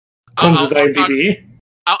Combs' IMDb.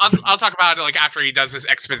 I'll talk about it like after he does his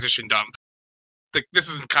exposition dump. Like this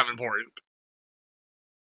isn't kind of important.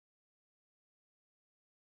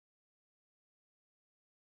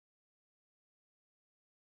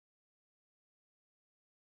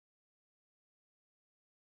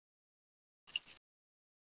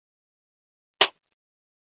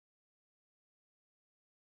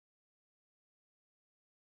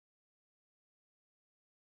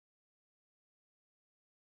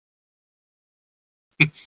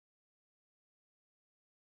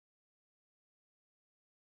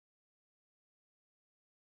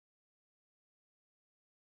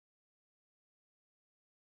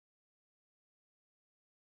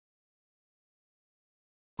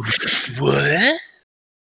 What?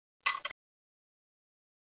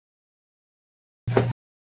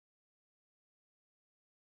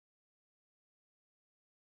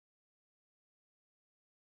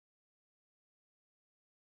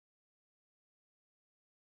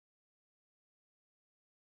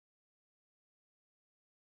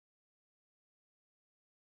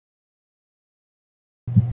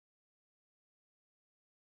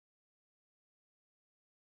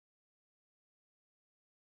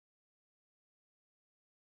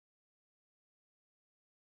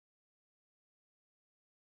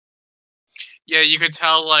 Yeah, you could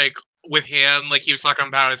tell like with him, like he was talking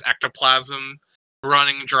about his ectoplasm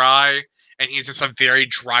running dry, and he's just a very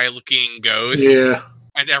dry-looking ghost. Yeah,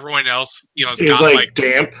 and everyone else, you know, has he's got like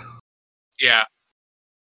damp. yeah.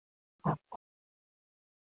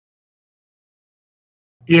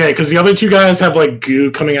 Yeah, because the other two guys have like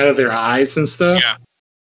goo coming out of their eyes and stuff. Yeah.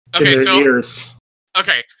 In Okay, their so ears.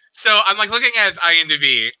 okay, so I'm like looking at his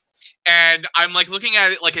IMDb, and I'm like looking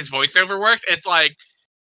at it like his voiceover worked. It's like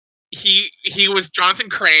he was Jonathan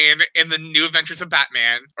Crane in the New Adventures of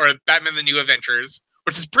Batman, or Batman: The New Adventures,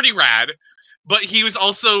 which is pretty rad. But he was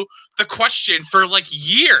also the Question for like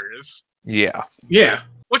years. yeah. Yeah.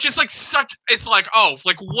 Which is like such. It's like, oh,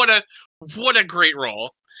 like what a great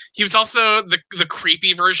role. He was also the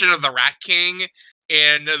creepy version of the Rat King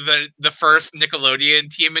in the first Nickelodeon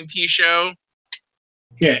TMNT show.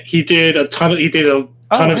 Yeah, he did a ton of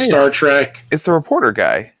Oh, hey, Star Trek. It's the reporter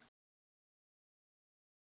guy.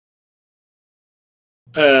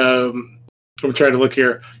 I'm trying to look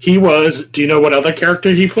here. He was. Do you know what other character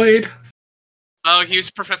he played? Oh, he was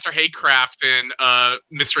Professor Haycraft in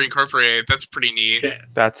Mystery Incorporated. That's pretty neat. Yeah.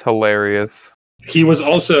 That's hilarious. He was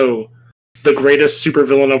also the greatest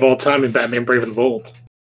supervillain of all time in Batman: Brave and the Bold.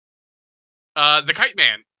 The Kite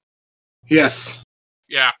Man. Yes.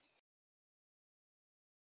 Yeah.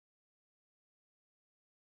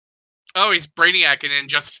 Oh, he's Brainiac in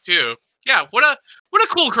Injustice 2. Yeah, what a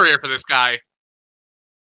cool career for this guy.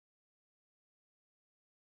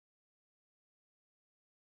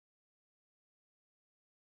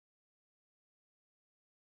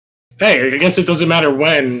 Hey, I guess it doesn't matter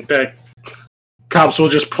when that cops will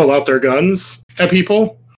just pull out their guns at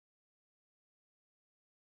people.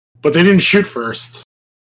 But they didn't shoot first.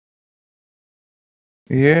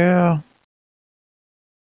 Yeah.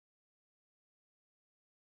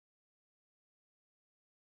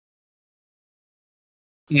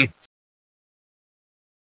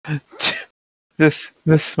 This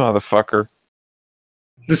motherfucker.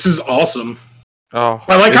 This is awesome. Oh,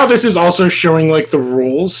 I like how this is also showing like the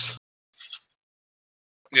rules.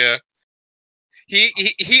 Yeah.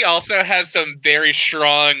 He also has some very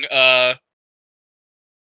strong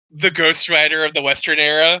the Ghost Rider of the Western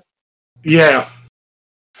era. Yeah.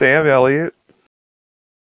 Sam Elliott.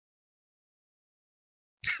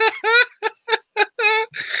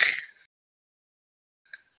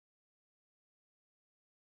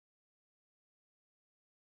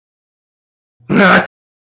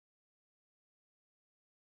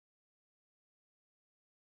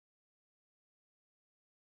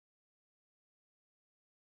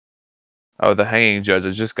 Oh, the hanging judge.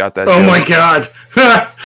 I just got that. Oh joke. my god.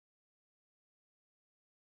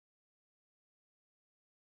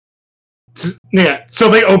 Yeah, so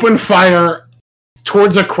they open fire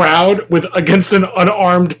towards a crowd against an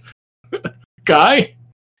unarmed guy,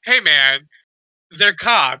 Hey man, they're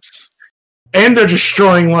cops. and they're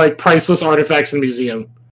destroying like priceless artifacts in the museum.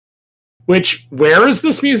 Where is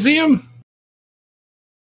this museum?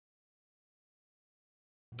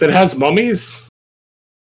 That has mummies?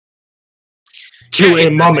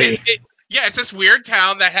 Mummy. It's this weird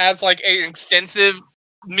town that has like an extensive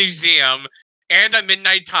museum and a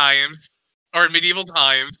midnight times or medieval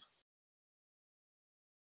times.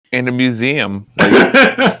 And a museum. Like,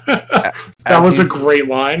 that was a great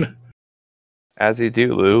line. As you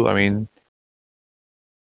do, Lou. I mean...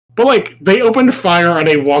 But, like, they opened fire on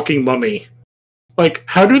a walking mummy. Like,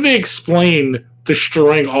 how do they explain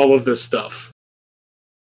destroying all of this stuff?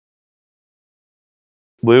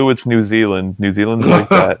 Lou, it's New Zealand. New Zealand's like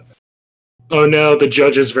that. Oh no, the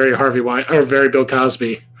judge is very very Bill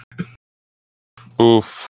Cosby.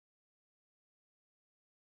 Oof.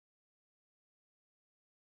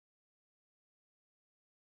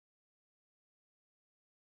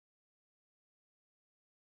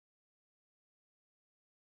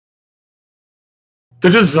 The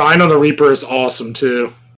design on the Reaper is awesome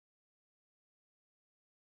too.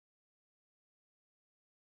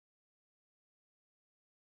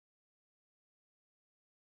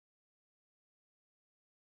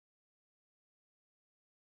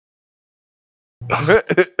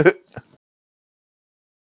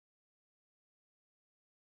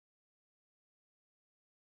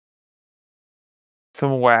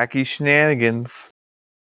 Some wacky shenanigans.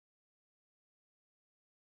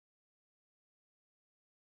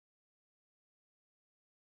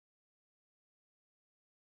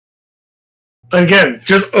 Again,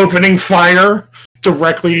 just opening fire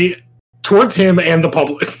directly towards him and the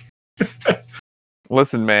public.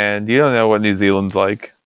 Listen, man, you don't know what New Zealand's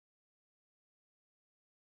like.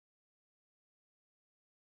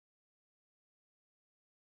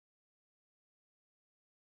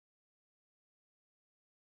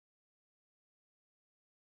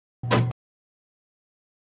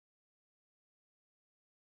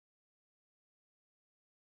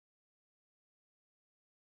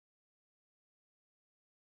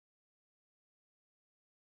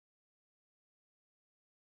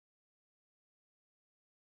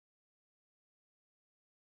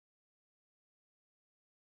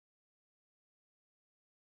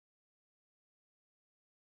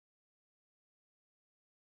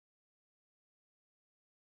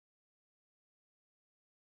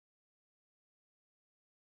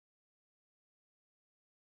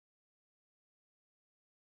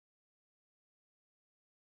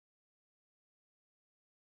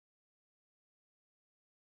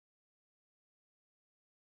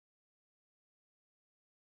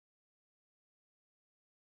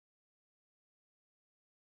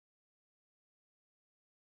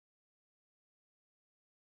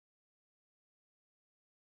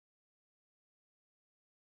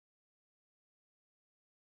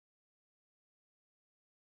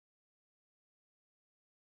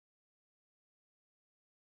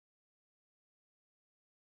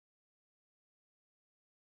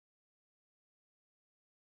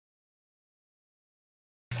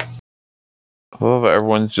 I love how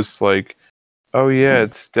everyone's just like, oh yeah,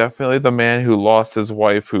 it's definitely the man who lost his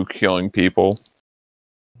wife who killing people.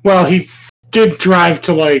 Well, he did drive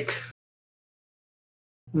to, like,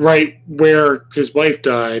 right where his wife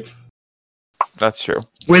died. That's true.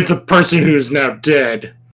 With the person who's now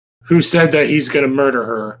dead, who said that he's going to murder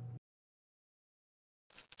her.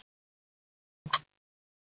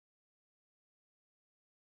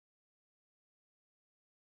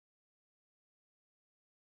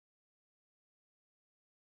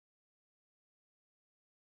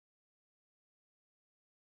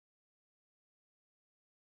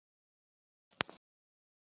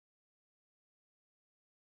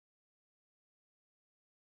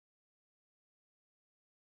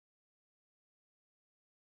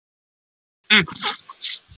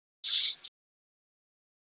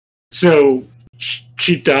 So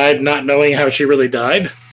she died not knowing how she really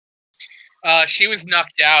died? She was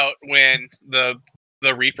knocked out when the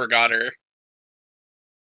Reaper got her.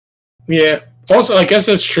 Yeah. Also, I guess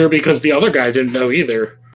that's true because the other guy didn't know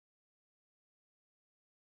either.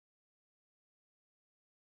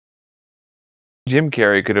 Jim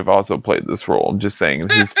Carrey could have also played this role. I'm just saying,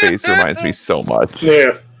 his face reminds me so much.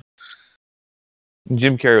 Yeah.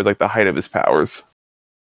 Jim Carrey was like the height of his powers.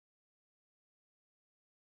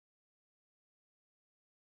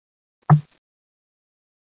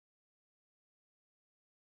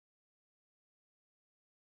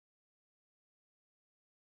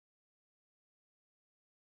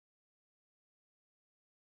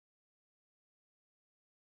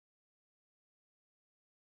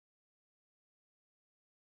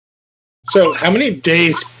 So, how many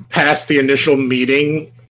days past the initial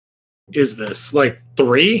meeting is this? Like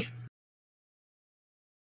 3?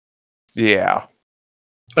 Yeah.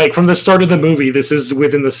 Like from the start of the movie, this is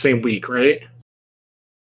within the same week, right?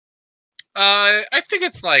 I think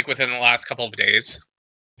it's like within the last couple of days.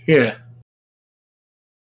 Yeah.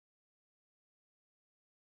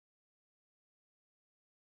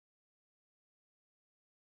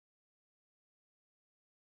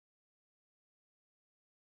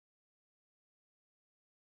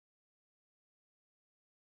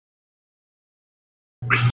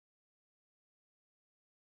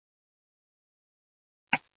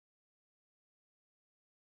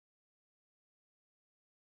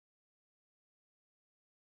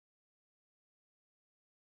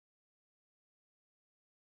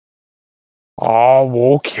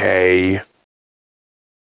 Oh, okay.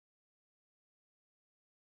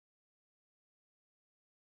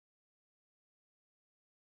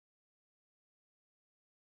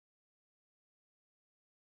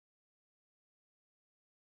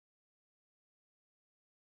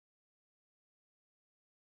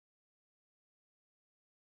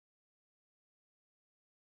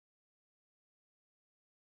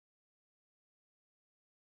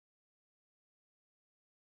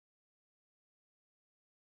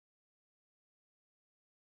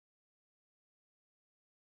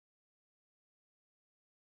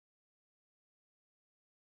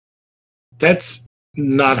 That's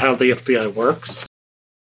not how the FBI works.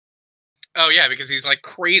 Oh yeah, because he's like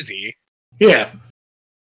crazy. Yeah.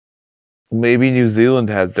 Maybe New Zealand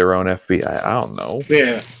has their own FBI. I don't know.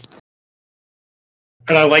 Yeah.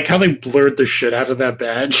 And I like how they blurred the shit out of that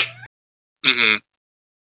badge. Mm-hmm.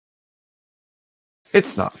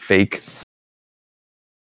 It's not fake.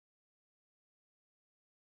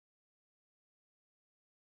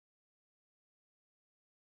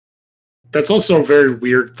 That's also a very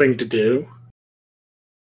weird thing to do.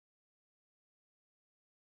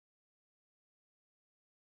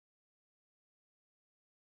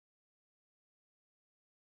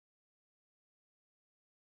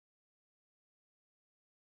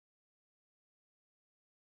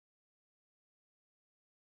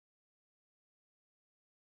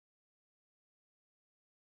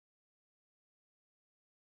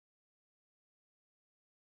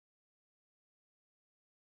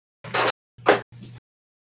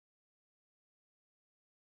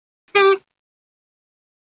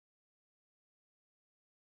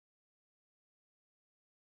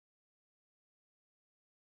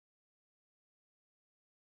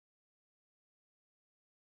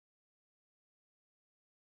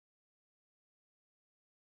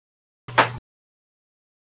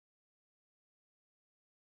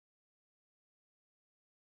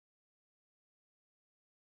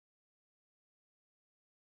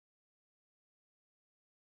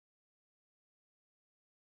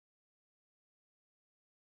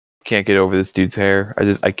 Can't get over this dude's hair.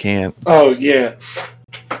 I can't. Oh, yeah.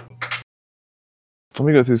 Let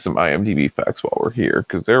me go through some IMDb facts while we're here,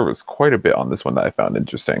 because there was quite a bit on this one that I found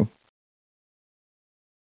interesting.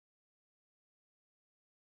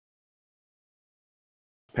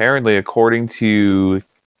 Apparently, according to,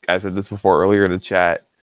 I said this before earlier in the chat,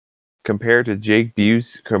 compared to Jake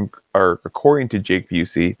Busey, or according to Jake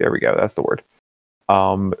Busey, there we go, that's the word.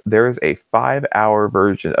 There is a 5-hour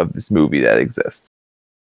version of this movie that exists.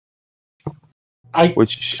 I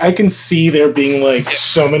can see there being like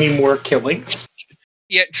so many more killings.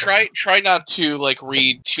 Yeah, try not to like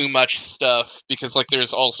read too much stuff because like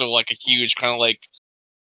there's also like a huge kind of like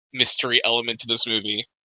mystery element to this movie.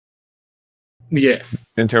 Yeah.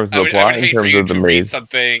 In terms of I the plot, would in hate for terms you of the to read maze.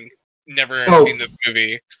 something never Oh. seen this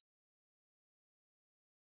movie.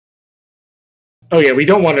 Oh yeah, we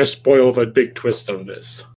don't want to spoil the big twist of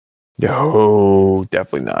this. No,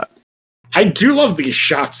 definitely not. I do love these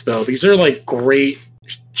shots though. These are like great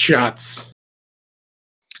shots.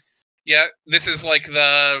 Yeah, this is like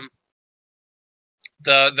the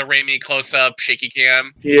Raimi close up shaky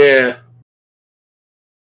cam. Yeah.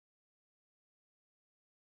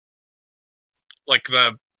 Like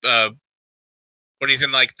the when he's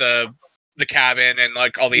in like the cabin and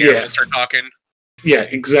like all the Yeah. animals start talking. Yeah,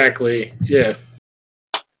 exactly. Yeah.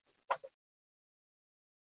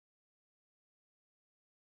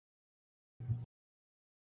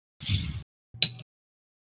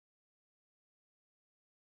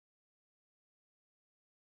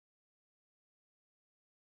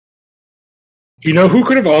 You know who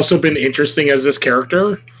could have also been interesting as this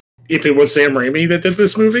character if it was Sam Raimi that did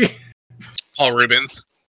this movie? Paul Rubens.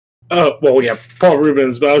 Oh, well, yeah, Paul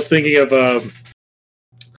Rubens, but I was thinking of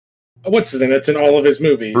what's his name? That's in all of his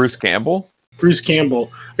movies. Bruce Campbell. Bruce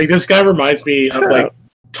Campbell. Like, this guy reminds me of like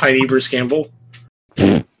tiny Bruce Campbell.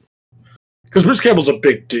 Because Bruce Campbell's a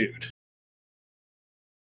big dude.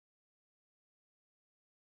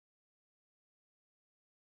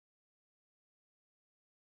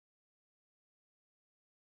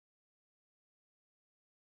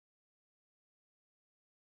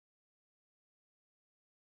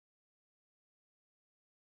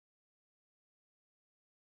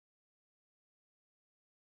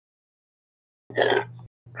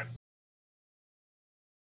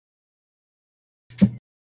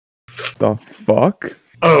 The fuck?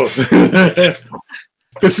 Oh.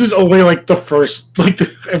 This is only like the first. I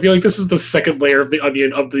feel like this is the second layer of the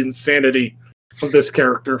onion of the insanity of this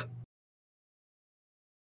character.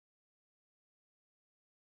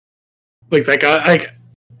 Like, that guy,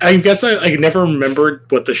 I guess I never remembered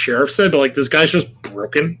what the sheriff said, but like, this guy's just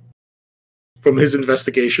broken from his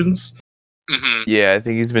investigations. Mm-hmm. Yeah, I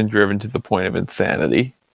think he's been driven to the point of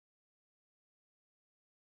insanity.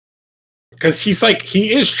 Because he's like,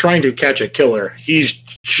 he is trying to catch a killer. He's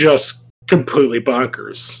just completely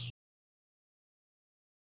bonkers.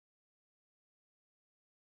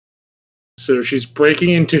 So she's breaking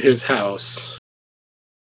into his house.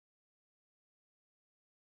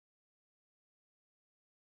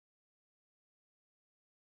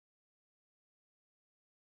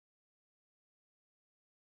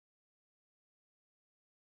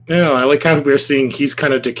 Yeah, I like how we're seeing he's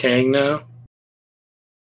kind of decaying now.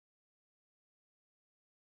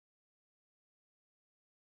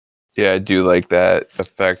 Yeah, I do like that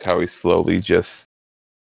effect, how he slowly just...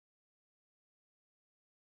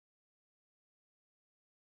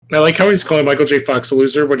 I like how he's calling Michael J. Fox a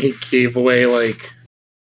loser when he gave away, like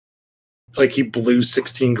he blew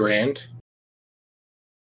 16 grand.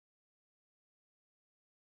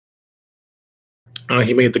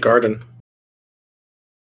 He made the garden.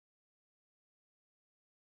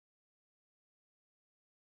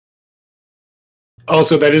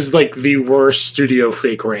 Also, that is like the worst studio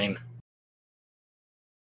fake rain.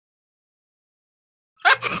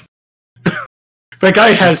 That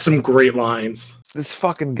guy has some great lines. This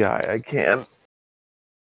fucking guy, I can't.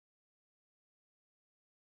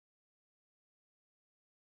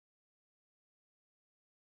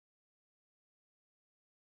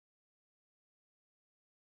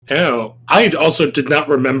 Oh, I also did not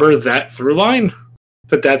remember that through line.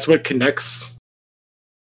 That's what connects.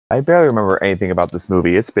 I barely remember anything about this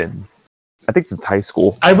movie. It's been, I think, since high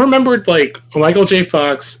school. I remembered like Michael J.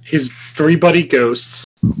 Fox, his three buddy ghosts,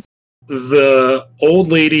 the old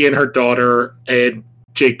lady and her daughter, and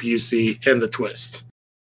Jake Busey, and the twist.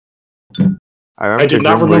 I did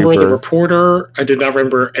not remember the reporter. I did not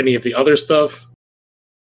remember any of the other stuff.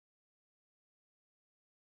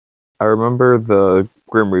 I remember the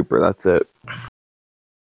Grim Reaper, that's it.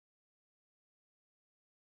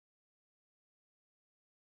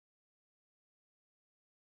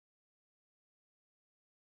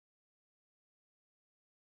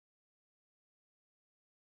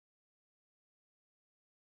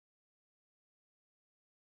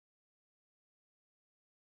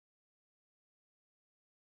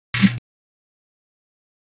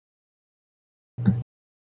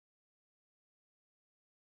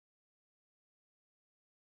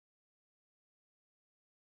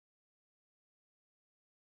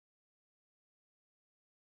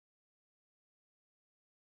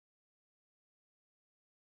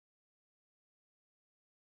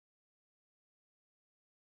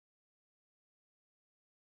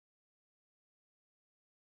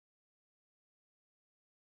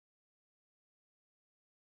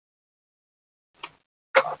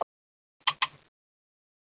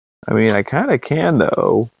 I mean, I kind of can,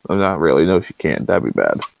 though. I'm not really. No, she can't. That'd be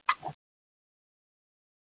bad.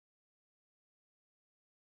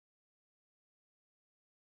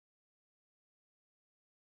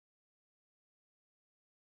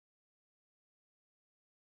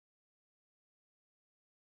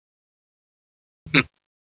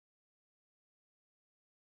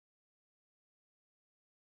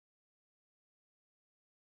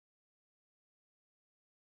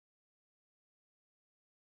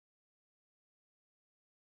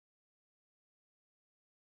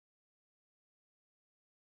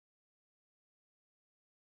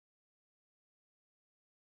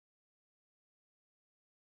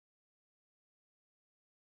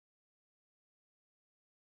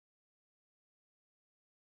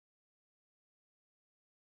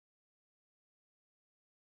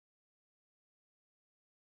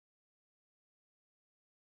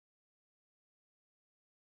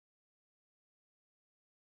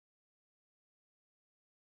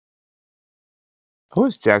 I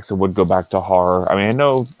wish Jackson would go back to horror. I mean, I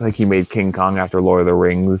know like he made King Kong after Lord of the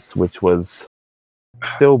Rings, which was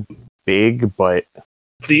still big, but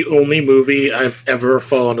The only movie I've ever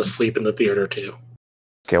fallen asleep in the theater to.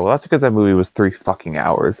 okay, well that's because that movie was 3 fucking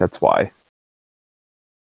hours. That's why.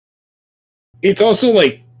 It's also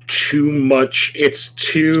like too much. It's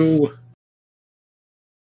too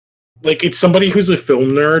like it's somebody who's a film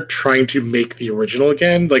nerd trying to make the original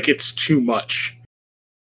again. Like it's too much.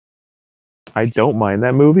 I don't mind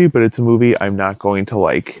that movie, but it's a movie I'm not going to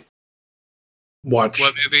like. Watch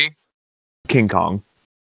What movie? King Kong.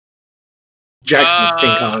 Jackson's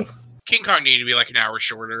King Kong. King Kong needed to be like an hour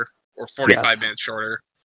shorter or 45 minutes shorter.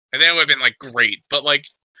 And then it would have been like great. But like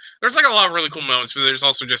there's like a lot of really cool moments, but there's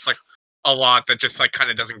also just like a lot that just like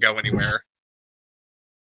kind of doesn't go anywhere.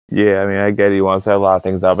 Yeah, I mean, I get it. You want to set a lot of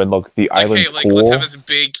things up, and look, the Like, island's hey, like cool. let's have this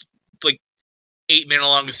big, like 8-minute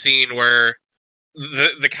long scene where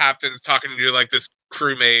the captain's talking to like this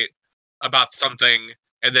crewmate about something,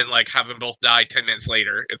 and then like have them both die 10 minutes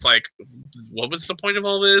later. It's like, what was the point of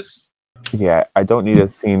all this? Yeah, I don't need a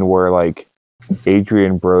scene where like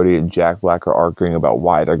Adrian Brody and Jack Black are arguing about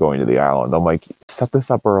why they're going to the island. I'm like, set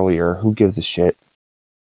this up earlier. Who gives a shit?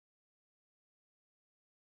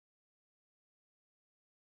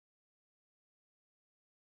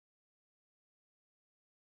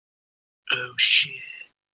 Oh shit!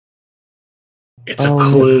 It's a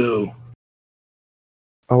clue.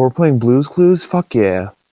 Oh, we're playing Blue's Clues? Fuck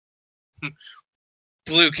yeah.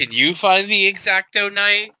 Blue, can you find the Exacto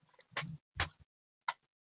knife?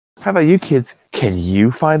 How about you kids? Can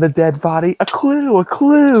you find the dead body? A clue, a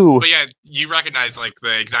clue! But yeah, you recognize like the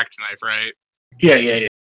Exacto knife, right? Yeah.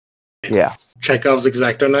 Yeah. Chekhov's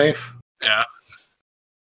Exacto knife. Yeah.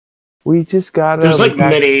 We just gotta... There's like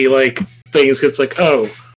many like things. It's like, oh,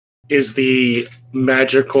 is the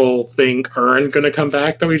magical thing urn going to come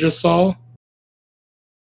back that we just saw?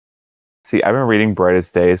 See, I've been reading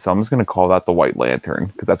Brightest Day, so I'm just gonna call that the White Lantern,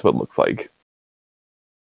 because that's what it looks like.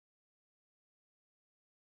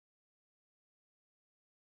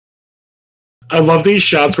 I love these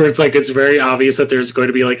shots where it's like it's very obvious that there's going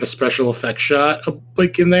to be like a special effects shot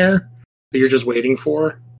like in there that you're just waiting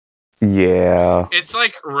for. Yeah. It's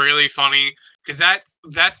like really funny because that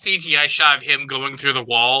CGI shot of him going through the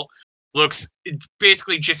wall looks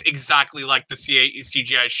basically just exactly like the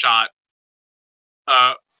CGI shot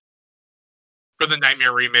for the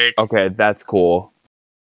Nightmare remake. Okay, that's cool.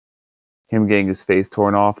 Him getting his face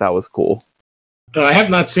torn off, that was cool. I have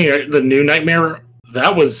not seen the new Nightmare.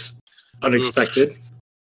 That was unexpected.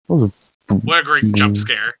 What a great jump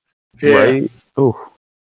scare. Yeah. Right? Ooh.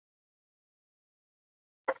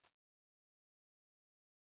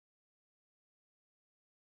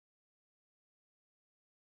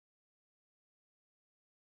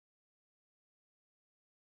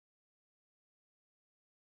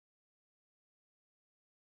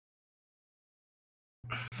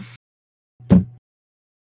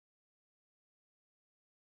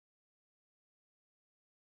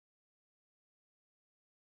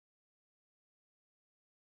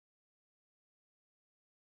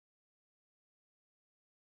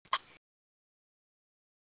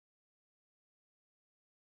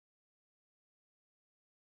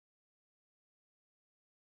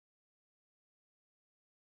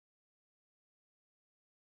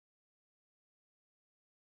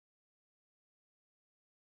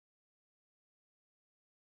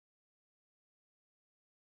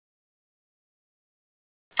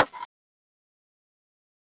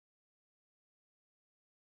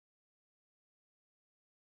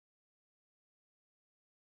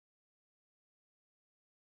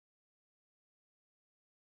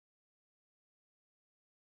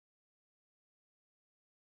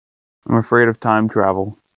 I'm afraid of time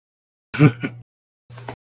travel.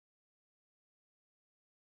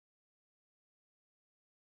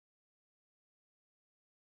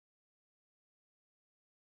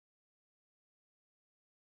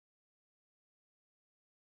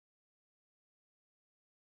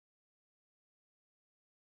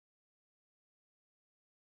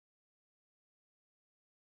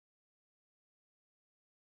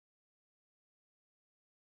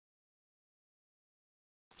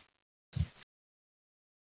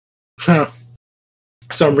 Huh.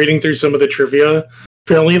 So I'm reading through some of the trivia.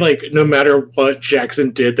 Apparently, like no matter what Jackson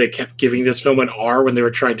did, they kept giving this film an R when they were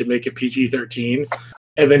trying to make it PG-13,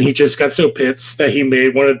 and then he just got so pissed that he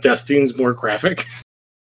made one of the death scenes more graphic.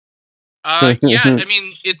 Yeah, I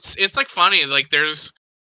mean it's like funny. Like there's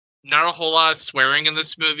not a whole lot of swearing in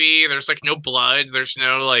this movie. There's like no blood. There's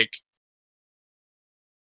no like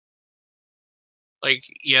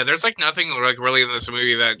yeah. There's like nothing like really in this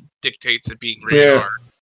movie that dictates it being rated R.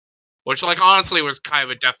 which, like, honestly was kind of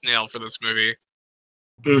a death nail for this movie.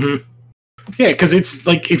 Mm-hmm. Yeah, because it's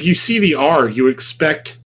like if you see the R, you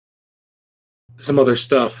expect some other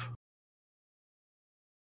stuff.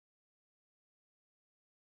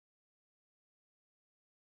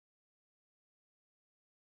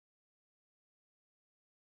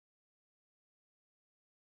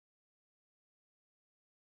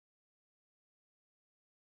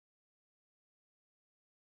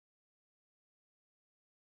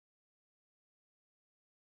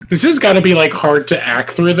 This has got to be like hard to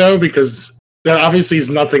act through though, because there obviously is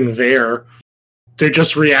nothing there. They're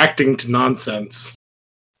just reacting to nonsense.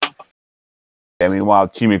 I mean, meanwhile,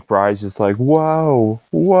 G. McBride's just like, whoa,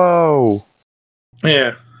 whoa.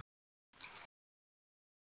 Yeah.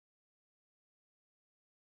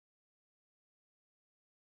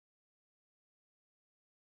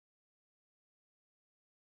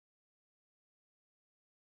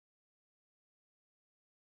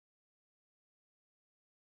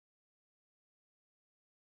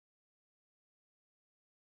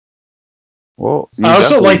 Well, I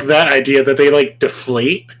also like that idea that they like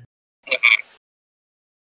deflate.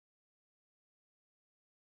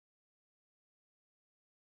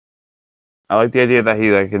 I like the idea that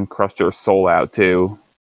he like can crush their soul out too.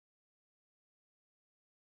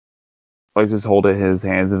 Like just hold it in his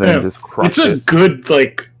hands and then just crush it. It's a good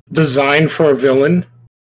like design for a villain.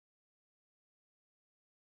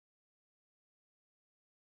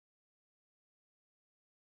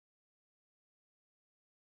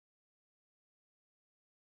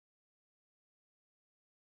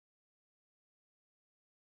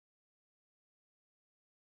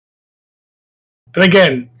 And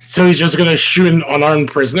again, so he's just gonna shoot an unarmed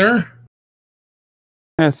prisoner?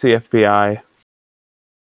 It's the FBI.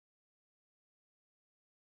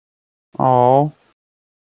 Oh.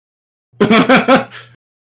 I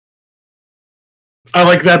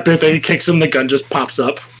like that bit that he kicks him, the gun just pops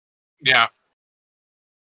up. Yeah.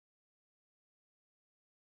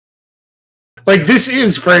 Like, this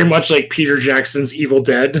is very much like Peter Jackson's Evil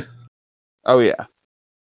Dead. Oh, yeah.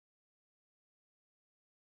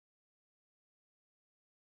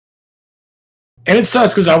 And it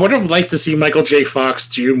sucks, because I would have liked to see Michael J. Fox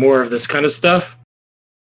do more of this kind of stuff.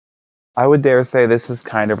 I would dare say this is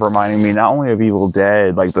kind of reminding me not only of Evil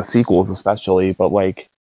Dead, like the sequels especially, but like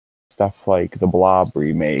stuff like the Blob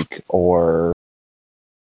remake or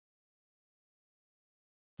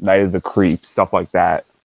Night of the Creeps, stuff like that.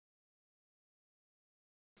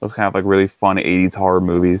 Those kind of like really fun 80s horror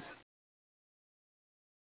movies.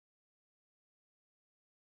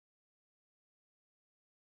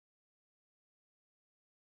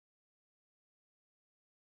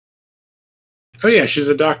 Oh yeah, she's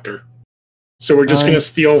a doctor. So we're just gonna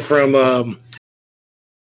steal from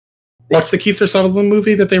what's the Kiefer Sutherland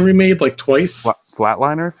movie that they remade like twice?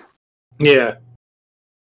 Flatliners? Yeah.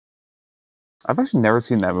 I've actually never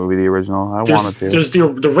seen that movie, the original. I wanted to. There's the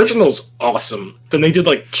original's awesome. Then they did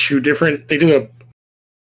like two different. They did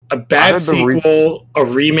a bad sequel, a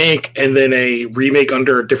remake, and then a remake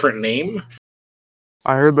under a different name.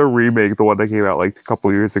 I heard the remake, the one that came out like a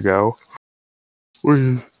couple years ago,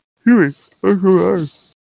 was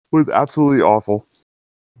absolutely awful.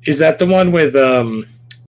 Is that the one with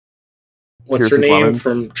what's her name Clemens?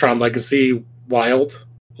 from Tron Legacy? Wilde,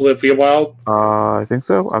 Olivia Wilde. I think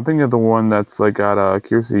so. I'm thinking of the one that's like got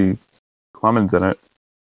Kiersey Clemens in it.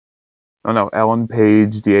 Oh no, Ellen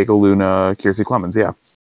Page, Diego Luna, Kiersey Clemens. Yeah.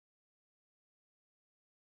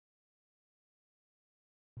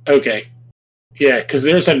 Okay. Yeah, because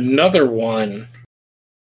there's another one.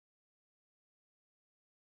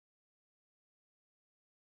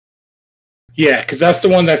 Yeah, because that's the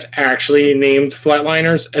one that's actually named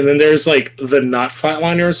Flatliners, and then there's like the not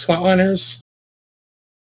Flatliners.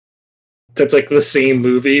 That's like the same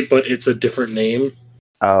movie, but it's a different name.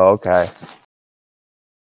 Oh, okay.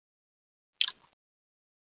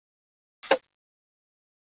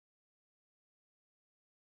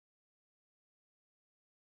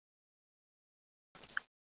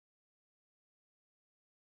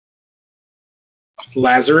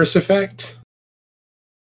 Lazarus Effect.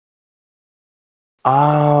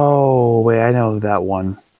 Oh, wait, I know that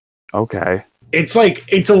one. Okay. It's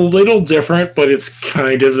a little different, but it's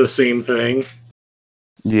kind of the same thing.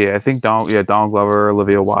 Yeah, I think Donald Glover,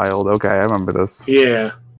 Olivia Wilde. Okay, I remember this.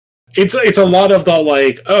 Yeah. It's a lot of the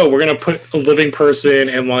like, oh, we're gonna put a living person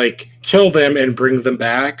and like kill them and bring them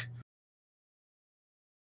back.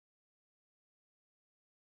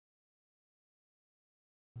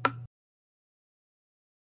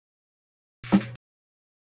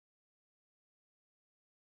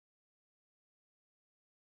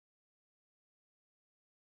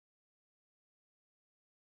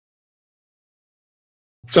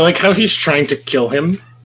 So like how he's trying to kill him,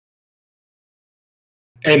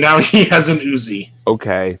 and now he has an Uzi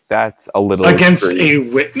Okay, that's a little against extreme.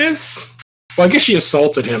 a witness. Well, I guess she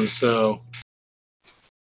assaulted him, so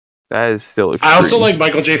That is still extreme. I also like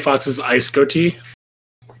Michael J. Fox's ice goatee.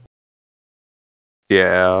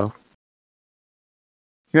 Yeah.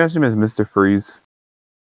 You asked him as Mr. Freeze.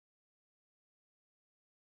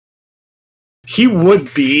 He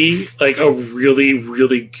would be like a really,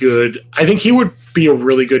 really good. I think he would be a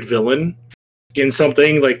really good villain in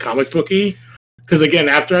something like comic booky. Because again,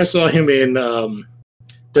 after I saw him in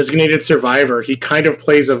Designated Survivor, he kind of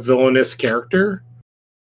plays a villainous character.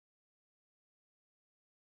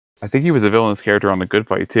 I think he was a villainous character on The Good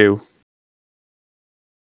Fight, too.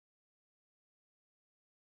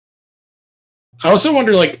 I also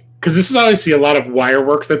wonder, like, because this is obviously a lot of wire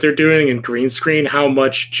work that they're doing in green screen, how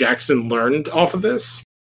much Jackson learned off of this.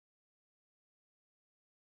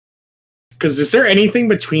 Because is there anything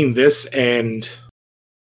between this and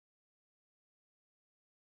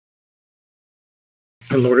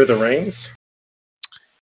Lord of the Rings?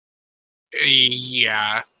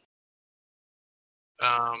 Yeah.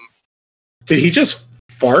 Did he just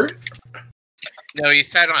fart? No, he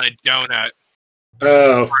sat on a donut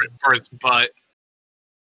Oh. for his butt.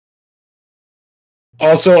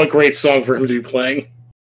 Also a great song for him to be playing.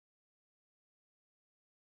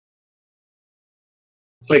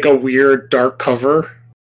 Like a weird dark cover.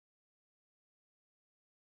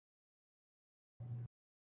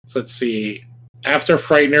 So let's see. After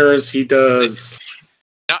Frightners, he does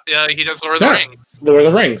He does Lord of the Rings. Lord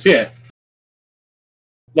of the Rings, yeah.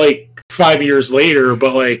 Like 5 years later,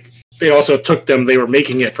 but like they also took them, they were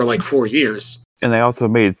making it for like 4 years. And they also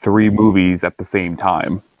made 3 movies at the same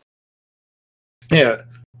time. Yeah.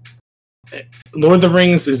 Lord of the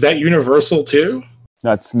Rings, is that Universal too?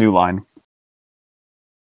 That's New Line.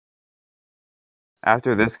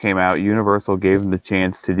 After this came out, Universal gave him the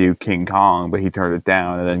chance to do King Kong, but he turned it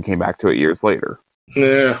down and then came back to it years later.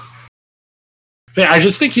 Yeah. Yeah, I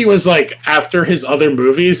just think he was like, after his other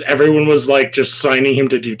movies, everyone was like just signing him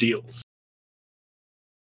to do deals.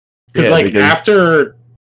 Because after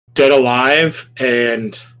Dead Alive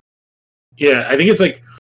and yeah, I think it's like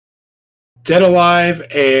Dead Alive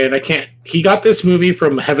and he got this movie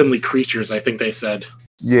from Heavenly Creatures, I think they said.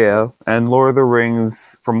 Yeah, and Lord of the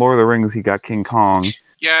Rings, from Lord of the Rings he got King Kong.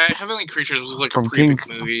 Yeah, Heavenly Creatures was like from a pretty big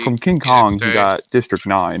movie. From King Kong he got District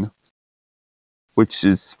 9, which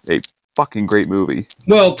is a fucking great movie.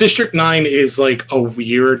 Well, District 9 is like a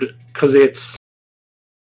weird, because it's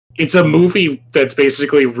a movie that's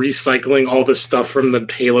basically recycling all the stuff from the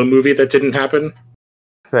Halo movie that didn't happen.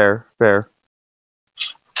 Fair.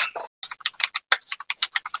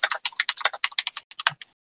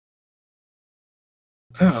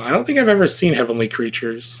 Oh, I don't think I've ever seen Heavenly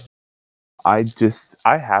Creatures. I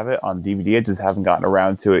have it on DVD, I just haven't gotten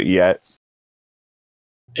around to it yet.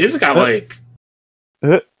 It's got like...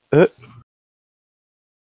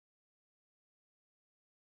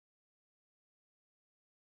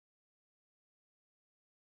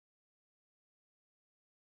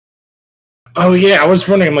 Oh yeah, I was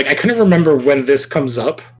wondering, I couldn't remember when this comes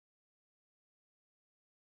up.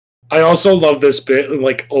 I also love this bit,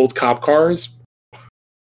 like old cop cars.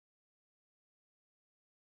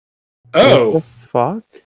 Oh. What the fuck?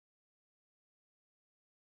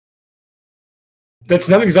 That's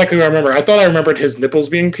not exactly what I remember. I thought I remembered his nipples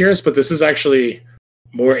being pierced, but this is actually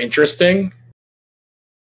more interesting.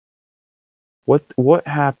 What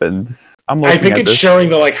happens? I think it's showing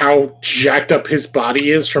the how jacked up his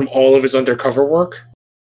body is from all of his undercover work.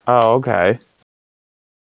 Oh, okay.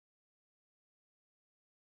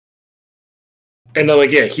 And they're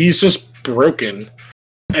yeah, he's just broken.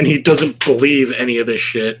 And he doesn't believe any of this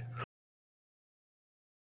shit.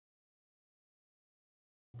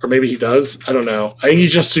 Or maybe he does? I don't know. I think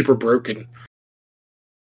he's just super broken.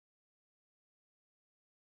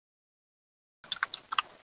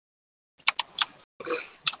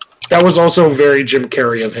 That was also very Jim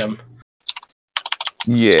Carrey of him.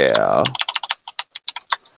 Yeah.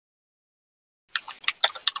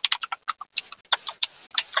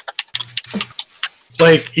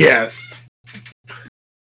 Yeah.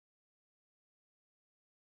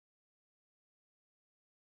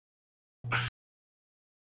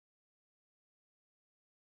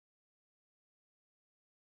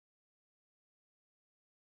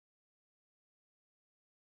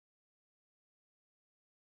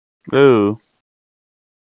 Ooh.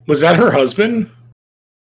 Was that her husband?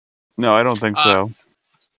 No, I don't think so.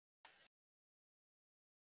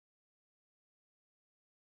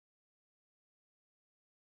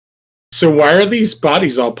 So why are these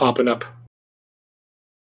bodies all popping up?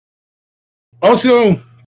 Also,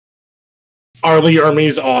 Arlie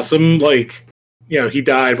Ermey's awesome. Like, he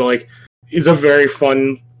died, but like, he's a very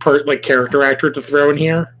fun character actor to throw in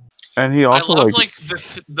here. And he also I love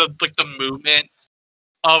the movement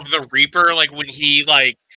of the Reaper, like when he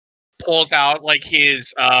like pulls out like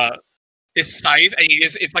his scythe and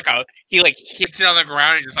he like hits it on the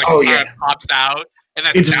ground and just like kind of pops out, and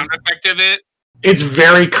that sound effect of it. It's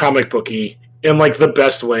very comic booky in like the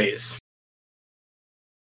best ways.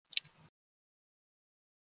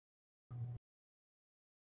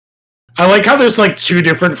 I like how there's like two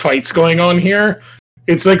different fights going on here.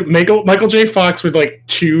 It's like Michael J. Fox with like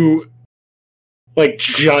two like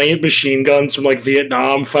giant machine guns from like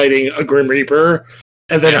Vietnam fighting a Grim Reaper,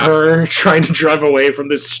 and then her trying to drive away from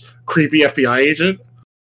this creepy FBI agent.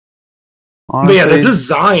 Honestly, but yeah, the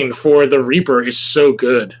design for the Reaper is so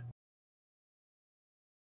good.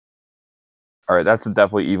 Alright, that's a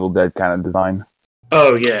definitely Evil Dead kind of design.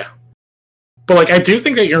 Oh yeah. But like I do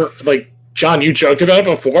think that you're like John, you joked about it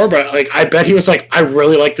before, but like I bet he was like, I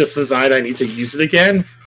really like this design, I need to use it again.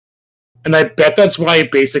 And I bet that's why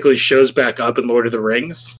it basically shows back up in Lord of the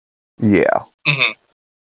Rings. Yeah. Mm-hmm.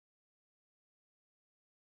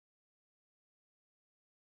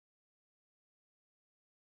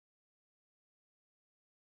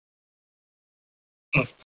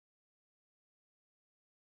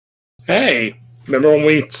 Hey, remember when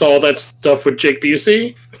we saw that stuff with Jake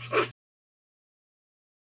Busey?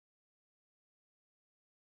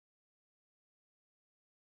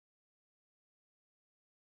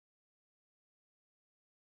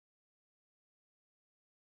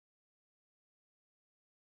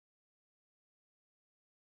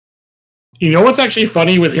 You know what's actually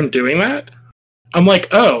funny with him doing that? I'm like,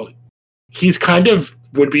 oh, he's kind of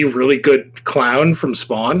would be really good clown from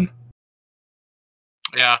Spawn.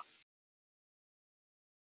 Yeah.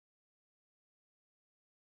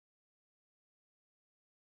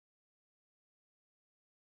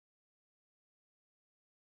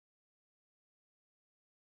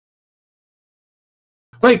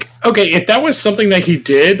 Like, okay, if that was something that he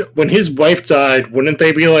did when his wife died, wouldn't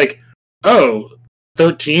they be like, oh,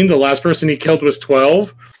 13, the last person he killed was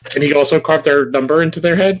 12, and he also carved their number into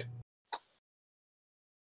their head?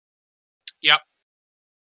 Yep.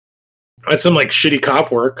 That's some, like, shitty cop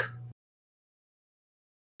work.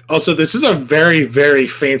 Also, this is a very, very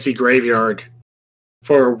fancy graveyard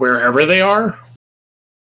for wherever they are.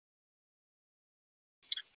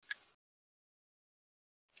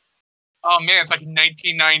 Oh man, it's like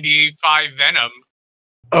 1995 Venom.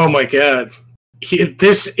 Oh my god.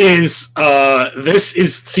 This is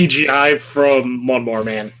CGI from One More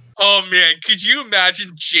Man. Oh man, could you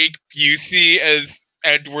imagine Jake Busey as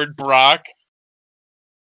Edward Brock?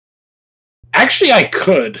 Actually, I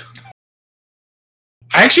could.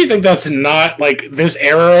 I actually think that's not, like, this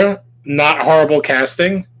era, not horrible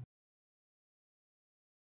casting.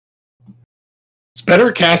 It's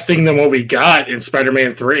better casting than what we got in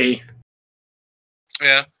Spider-Man 3.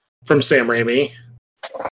 Yeah. From Sam Raimi.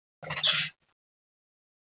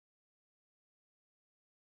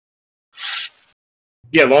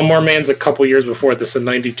 Yeah, One More Man's a couple years before this in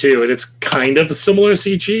 92, and it's kind of a similar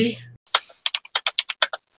CG.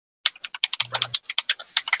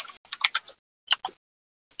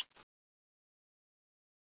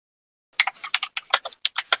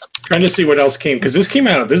 Trying to see what else came, because this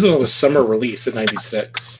was a summer release in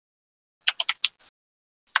 96.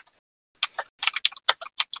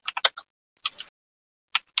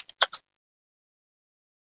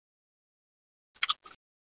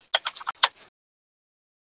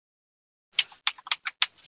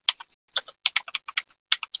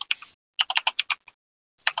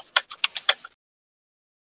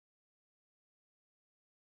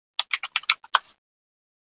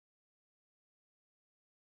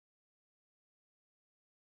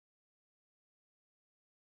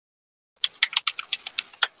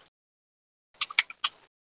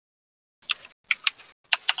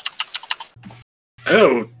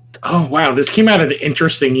 Oh wow, this came out in an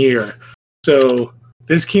interesting year. So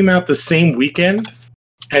this came out the same weekend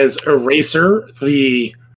as Eraser,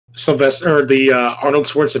 the Arnold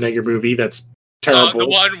Schwarzenegger movie that's terrible. The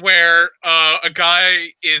one where a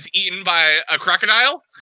guy is eaten by a crocodile?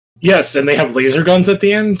 Yes, and they have laser guns at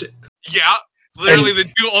the end. Yeah, it's literally the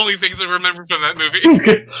two only things I remember from that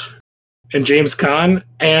movie. And James Caan.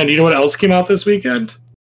 And you know what else came out this weekend?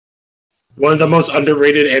 One of the most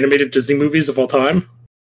underrated animated Disney movies of all time.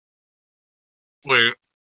 Wait.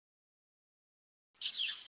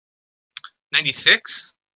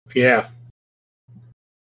 96? Yeah.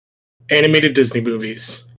 Animated Disney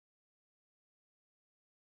movies.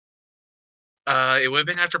 It would have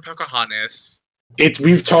been after Pocahontas.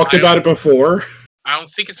 We've talked about it before. I don't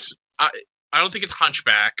think it's... I don't think it's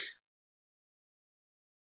Hunchback.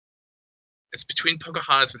 It's between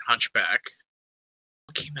Pocahontas and Hunchback.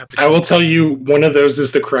 What came out I will tell you, one of those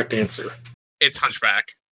is the correct answer. It's Hunchback.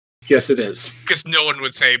 Yes, it is. Because no one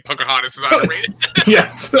would say Pocahontas is underrated.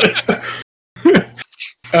 Yes.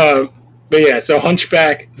 But yeah, so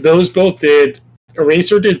Hunchback, those both did.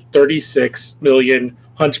 Eraser did 36 million.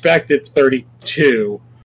 Hunchback did 32.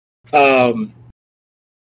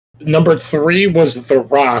 Number 3 was The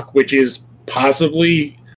Rock, which is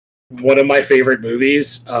possibly one of my favorite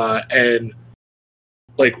movies, and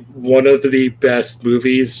like one of the best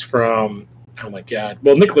movies from, oh my god,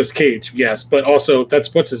 well, Nicolas Cage, yes, but also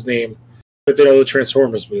that's what's his name that did all the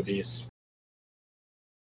Transformers movies.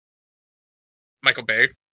 Michael Bay.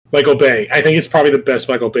 Michael Bay. I think it's probably the best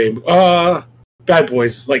Michael Bay. Bad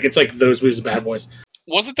Boys. Like, it's like those movies of Bad Boys.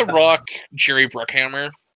 Wasn't The Rock Jerry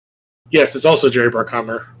Bruckheimer? Yes, it's also Jerry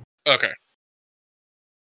Bruckheimer. Okay.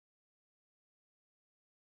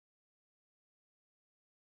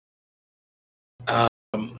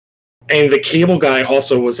 And The Cable Guy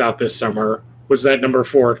also was out this summer. Was that number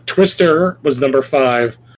 4? Twister was number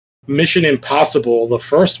 5. Mission Impossible, the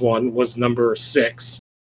first one, was number 6.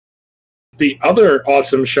 The other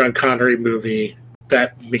awesome Sean Connery movie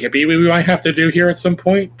that maybe we might have to do here at some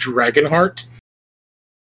point, Dragonheart.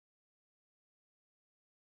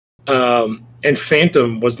 And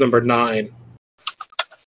Phantom was number 9.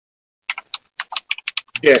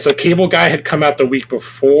 Yeah, so Cable Guy had come out the week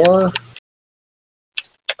before.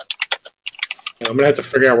 I'm gonna have to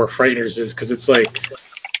figure out where Frightners is, because it's like...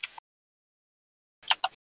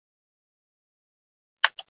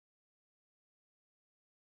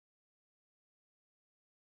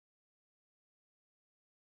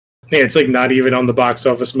 Yeah, it's like not even on the Box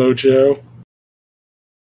Office Mojo.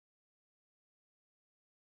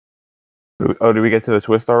 Oh, did we get to the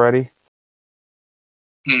twist already?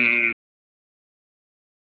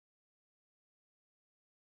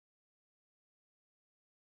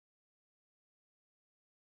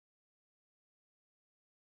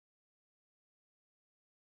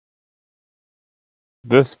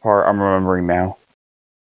 This part I'm remembering now.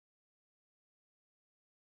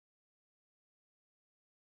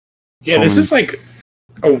 Yeah, this is like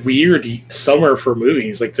a weird summer for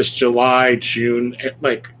movies, like this July, June,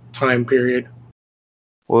 like time period.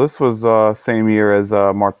 Well, this was same year as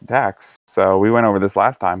Mars Attacks, so we went over this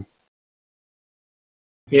last time.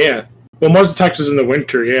 Yeah. Well, Mars Attacks was in the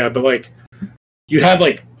winter, yeah, but like you had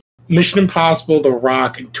like Mission Impossible, The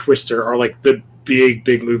Rock, and Twister are like the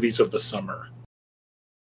big movies of the summer.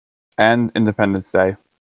 And Independence Day.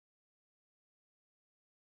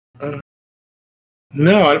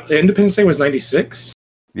 No, Independence Day was 96?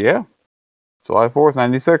 Yeah. July 4th,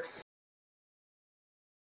 96.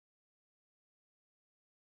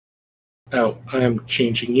 Oh, I am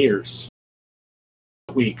changing years.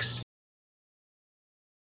 Weeks.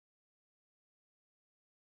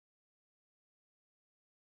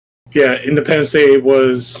 Yeah, Independence Day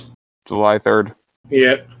was... July 3rd.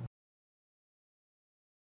 Yeah.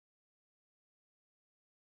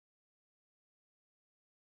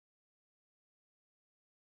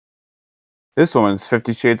 This one's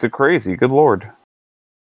 50 Shades of Crazy. Good lord.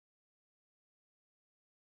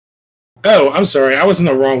 Oh, I'm sorry. I was in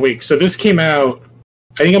the wrong week. So this came out...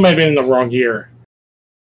 I think I might have been in the wrong year.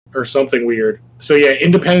 Or something weird. So yeah,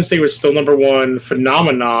 Independence Day was still number 1.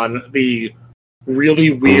 Phenomenon, the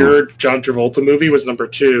really weird John Travolta movie, was number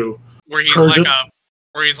 2. Where he's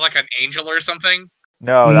like an angel or something?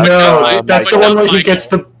 No, that's the one where he gets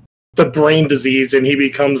the brain disease and he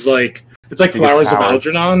becomes like... It's like Flowers of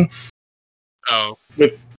Algernon. Oh.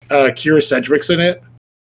 With Kira Sedgwick's in it.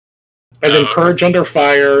 And then Courage Under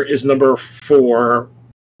Fire is number 4.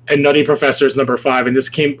 And Nutty Professor is number 5. And this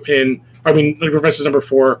came in... Nutty Professor is number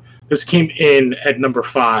 4. This came in at number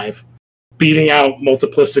 5. Beating out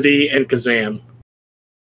Multiplicity and Kazam.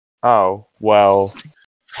 Oh, well.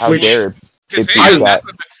 How dare Kazam,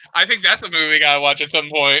 I think that's a movie we gotta watch at some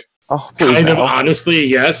point. Oh, kind of, honestly,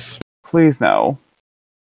 yes. Please no.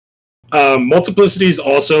 Multiplicity is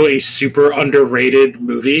also a super underrated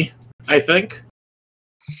movie, I think.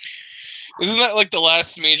 Isn't that like the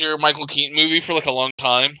last major Michael Keaton movie for like a long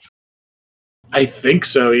time? I think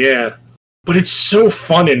so, yeah. But it's so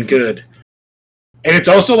fun and good. And it's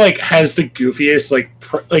also like has the goofiest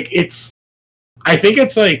it's I think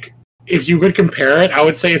it's like if you could compare it, I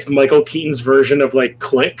would say it's Michael Keaton's version of like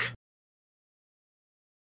Click.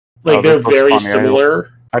 Like they're very similar.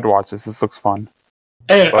 I'd watch this. This looks fun.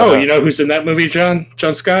 And, you know who's in that movie, John?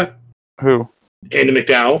 John Scott? Who? Anna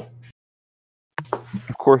McDowell.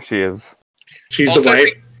 Of course she is. She's also, the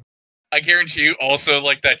wife. I guarantee you also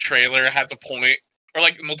like that trailer has a point or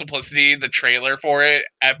like Multiplicity, the trailer for it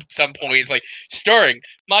at some point is like starring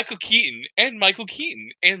Michael Keaton and Michael Keaton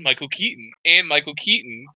and Michael Keaton and Michael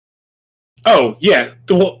Keaton. Oh, yeah.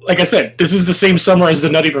 Well, like I said, this is the same summer as The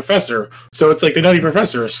Nutty Professor. So it's like The Nutty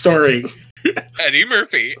Professor starring Eddie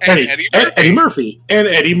Murphy and Eddie Murphy and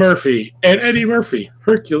Eddie Murphy and Eddie Murphy.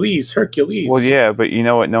 Hercules. Well, yeah, but you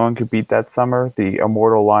know what? No one could beat that summer. The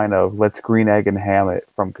immortal line of "Let's green egg and ham it"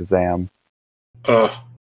 from Kazam.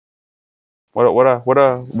 What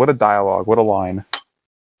a dialogue! What a line!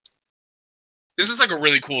 This is like a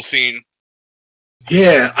really cool scene.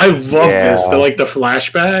 Yeah, I love this. The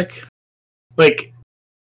flashback. Like,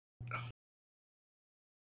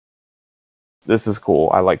 this is cool.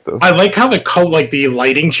 I like this. I like how the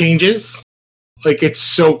lighting changes. Like, it's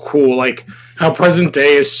so cool. Like how present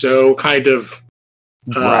day is so kind of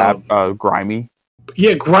grimy.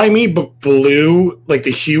 Yeah, grimy but blue. Like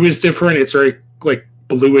the hue is different. It's very like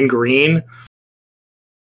blue and green,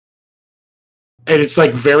 and it's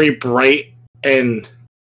like very bright and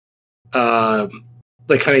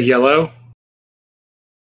like kind of yellow.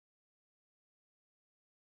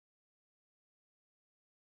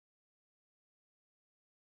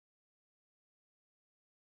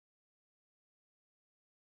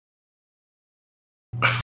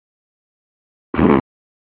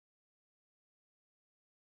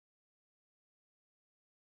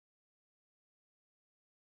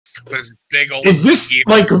 This big old is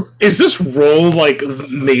this role like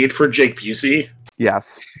made for Jake Busey?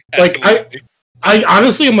 Yes. Like I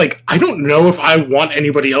honestly am like, I don't know if I want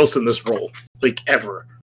anybody else in this role, like ever.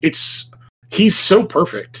 He's so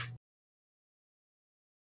perfect.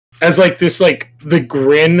 As like this, like the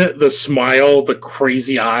grin, the smile, the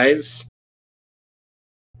crazy eyes.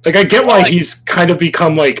 Like I get why he's kind of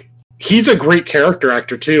become like, he's a great character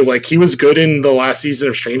actor too. Like he was good in the last season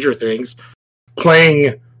of Stranger Things,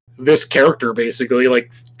 playing this character basically. Like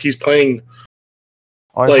he's playing.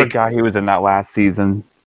 Oh, I forgot he was in that last season.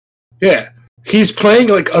 Yeah. He's playing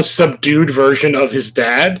like a subdued version of his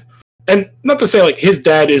dad. And not to say like his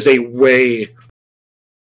dad is a way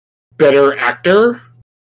better actor,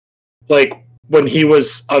 like when he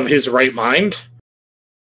was of his right mind.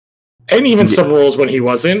 And even some roles when he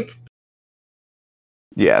wasn't.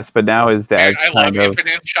 Yes, but now his dad's I love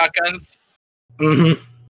infinite shotguns. Mm-hmm.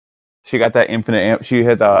 She got that infinite. She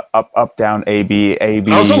hit the up, down, A, B. I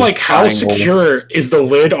also like how secure is the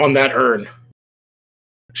lid on that urn.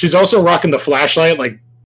 She's also rocking the flashlight, like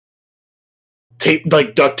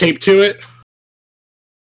duct tape to it.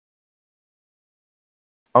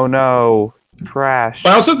 Oh no, trash!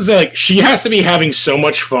 But I also have to say, like, she has to be having so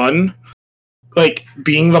much fun, like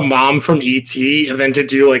being the mom from E.T. and then to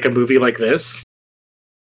do like a movie like this.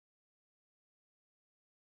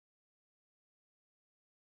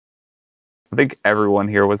 I think everyone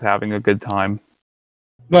here was having a good time.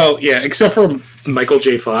 Well, yeah, except for Michael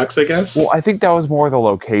J. Fox, I guess. Well, I think that was more the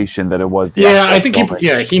location than it was. Yeah, I think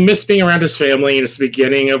he missed being around his family, and it's the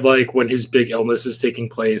beginning of like when his big illness is taking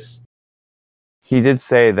place. He did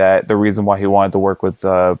say that the reason why he wanted to work with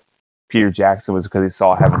Peter Jackson was because he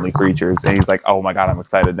saw Heavenly Creatures, and he's like, "Oh my god, I'm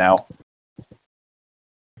excited now."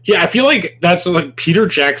 Yeah, I feel like that's like Peter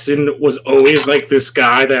Jackson was always like this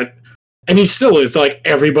guy that, and he still is like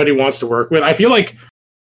everybody wants to work with. I feel like.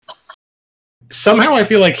 Somehow I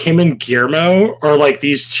feel like him and Guillermo are like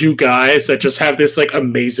these two guys that just have this like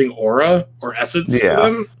amazing aura or essence to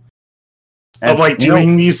them. And of like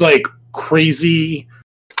doing these like crazy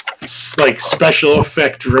like special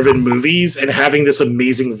effect driven movies and having this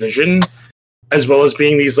amazing vision, as well as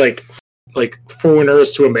being these like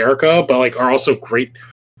foreigners to America, but like are also great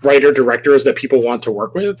writer directors that people want to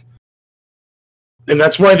work with. And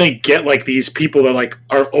that's why they get like these people that like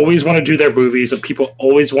are always want to do their movies and people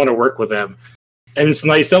always want to work with them. And it's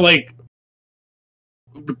nice that, like,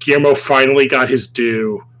 Guillermo finally got his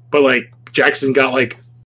due, but, like, Jackson got, like,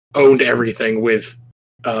 owned everything with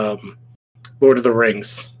Lord of the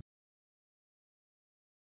Rings.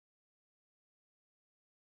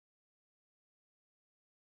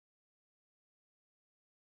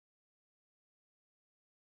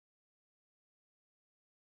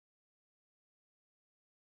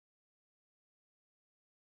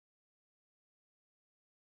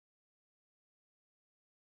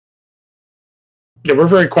 Yeah, we're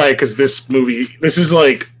very quiet because this is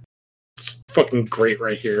like fucking great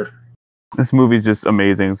right here. This movie's just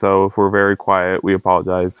amazing, so if we're very quiet, we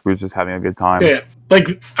apologize. We're just having a good time. Yeah,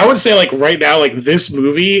 like, I would say, like, right now, like, this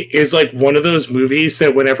movie is, like, one of those movies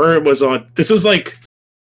that whenever it was on... This is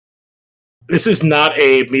not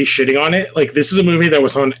me shitting on it. Like, this is a movie that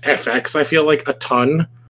was on FX, I feel like, a ton.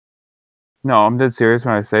 No, I'm dead serious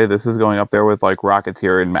when I say this is going up there with like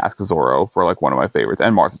Rocketeer and Mask of Zorro for like one of my favorites,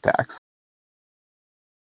 and Mars Attacks.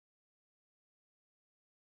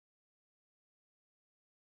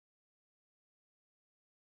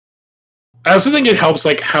 I also think it helps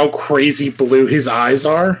like how crazy blue his eyes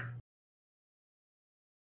are.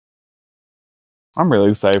 I'm really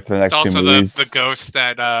excited for the It's next two also movies. the ghost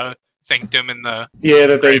that thanked him in the Yeah,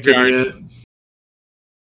 that thing graveyard. did.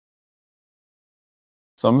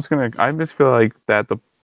 So I just feel like that the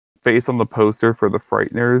face on the poster for the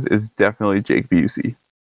Frightners is definitely Jake Busey.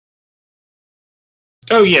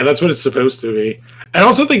 Oh yeah, that's what it's supposed to be. I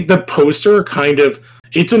also think the poster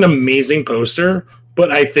it's an amazing poster,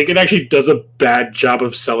 but I think it actually does a bad job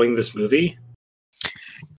of selling this movie.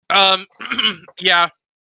 Yeah.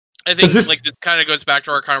 I think this kind of goes back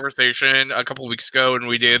to our conversation a couple weeks ago when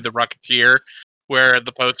we did the Rocketeer, where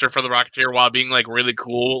the poster for the Rocketeer, while being like really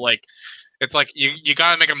cool, like it's like you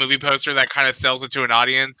gotta make a movie poster that kind of sells it to an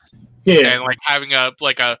audience. Yeah. And like having a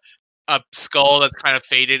skull that's kind of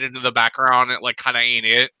faded into the background, it like kind of ain't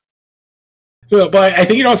it. Well, but I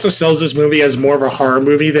think it also sells this movie as more of a horror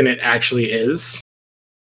movie than it actually is.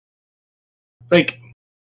 Like,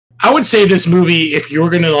 I would say this movie, if you were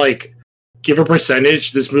gonna like give a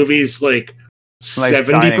percentage, this movie's like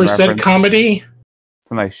 70% comedy.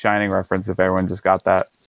 It's a nice Shining reference if everyone just got that.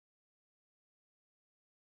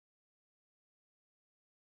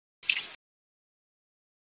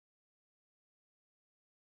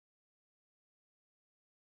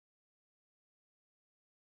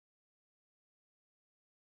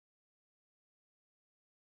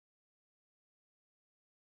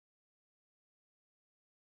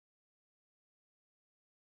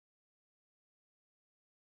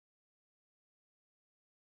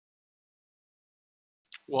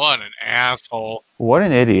 What an asshole. What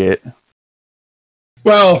an idiot.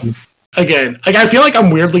 Well, again, like I feel like I'm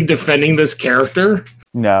weirdly defending this character.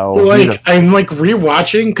 No. Like I'm like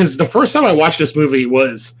rewatching because the first time I watched this movie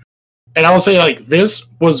was, and I will say like this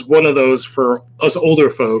was one of those for us older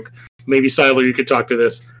folk. Maybe Siler, you could talk to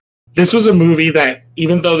this. This was a movie that,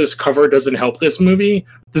 even though this cover doesn't help this movie,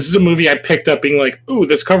 this is a movie I picked up being like, ooh,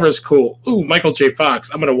 this cover is cool. Ooh, Michael J. Fox.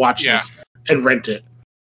 I'm going to watch this and rent it.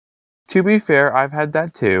 To be fair, I've had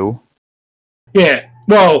that too. Yeah.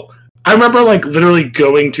 Well, I remember like literally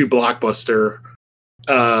going to Blockbuster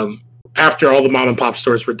after all the mom and pop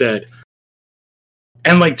stores were dead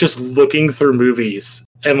and like just looking through movies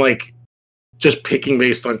and like just picking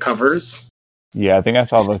based on covers. Yeah, I think I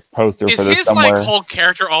saw the poster for this somewhere. His like whole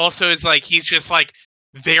character also is like he's just like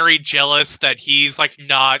very jealous that he's like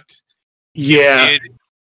not. Yeah,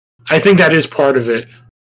 I think that is part of it.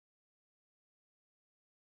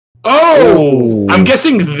 Oh, I'm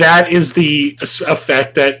guessing that is the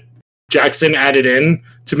effect that Jackson added in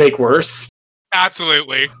to make worse.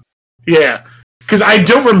 Absolutely. Yeah, because I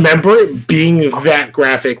don't remember it being that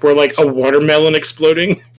graphic, where like a watermelon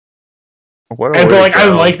exploding. But like, I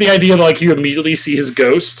like the idea that like you immediately see his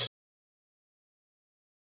ghost.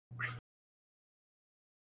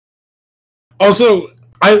 Also,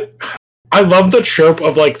 I love the trope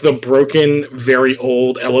of like the broken, very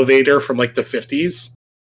old elevator from like the 50s.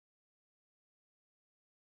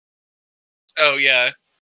 Oh yeah,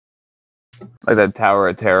 like that Tower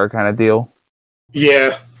of Terror kind of deal.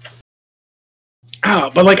 Yeah.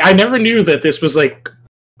 But like I never knew that this was like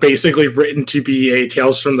basically written to be a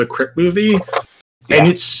Tales from the Crypt movie. Yeah. And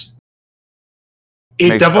it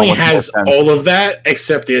definitely has all of that,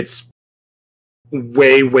 except it's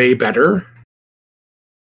way, way better.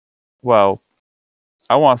 Well,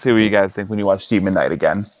 I want to see what you guys think when you watch Demon Knight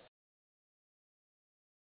again.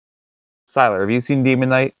 Siler, have you seen Demon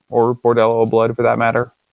Knight or Bordello of Blood for that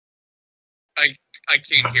matter? I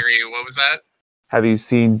can't hear you. What was that? Have you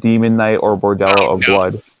seen Demon Knight or Bordello of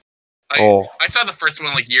Blood? I saw the first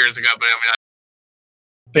one like years ago, but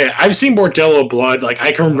I mean, yeah, I've seen Bordello of Blood. Like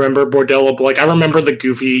I can remember Bordello of Blood. Like, I remember the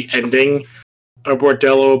goofy ending of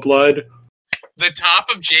Bordello of Blood. The top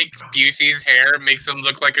of Jake Busey's hair makes him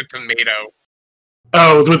look like a tomato.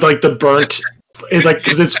 Oh, with like the burnt, it's like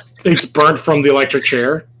because it's burnt from the electric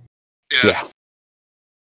chair. Yeah.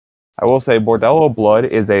 I will say Bordello of Blood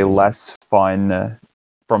is a less fun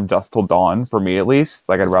From Dusk Till Dawn for me, at least.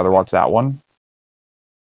 Like I'd rather watch that one.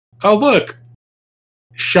 Oh look,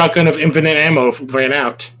 Shotgun of Infinite Ammo ran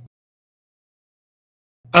out.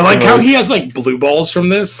 I like how he has like blue balls from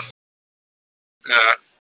this. Yeah.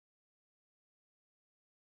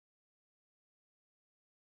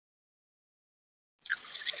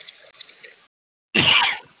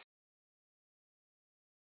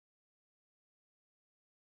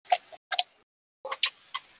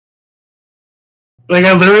 Like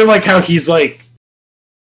I literally like how he's like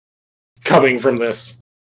coming from this.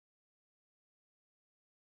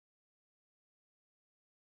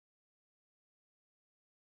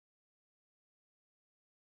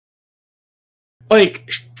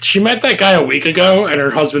 Like, she met that guy a week ago, and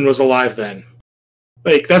her husband was alive then.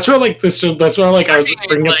 Like, that's where, like, that's where, like, I was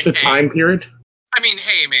bringing up the time period. I mean,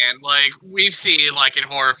 hey, man, like, we've seen, like, in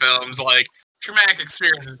horror films, like, traumatic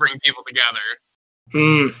experiences bring people together.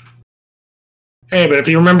 Hey, but if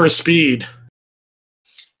you remember Speed...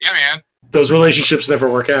 Yeah, man. Those relationships never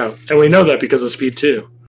work out. And we know that because of Speed 2.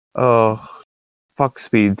 Oh, fuck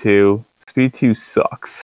Speed 2. Speed 2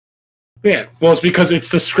 sucks. Yeah, well, it's because it's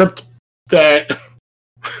the script that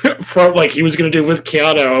like he was going to do with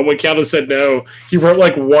Keanu, and when Keanu said no, he wrote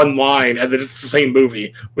like one line, and then it's the same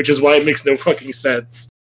movie, which is why it makes no fucking sense.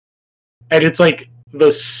 And it's like the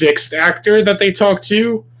 6th actor that they talked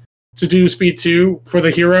to do Speed 2 for the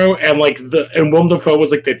hero, and like and Willem Dafoe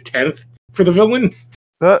was like the 10th for the villain.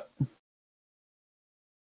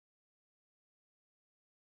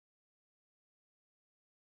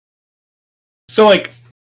 So like,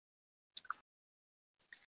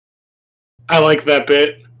 I like that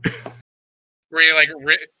bit. Where he, like,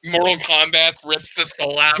 Mortal Kombat rips the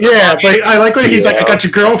soul out. Yeah, but I like when he's like, I got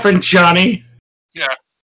your girlfriend, Johnny. Yeah.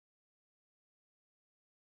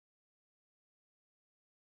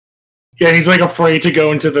 Yeah, he's like afraid to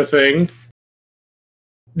go into the thing.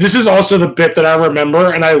 This is also the bit that I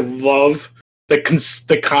remember, and I love the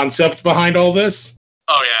concept behind all this.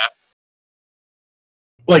 Oh, yeah.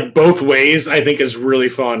 Like, both ways, I think is really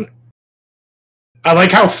fun. I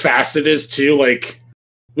like how fast it is, too, like,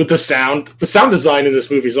 with the sound. The sound design in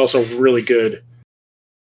this movie is also really good.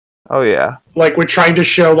 Oh, yeah. Like, we're trying to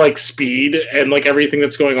show, like, speed and, like, everything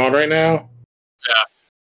that's going on right now.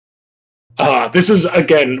 Yeah. This is,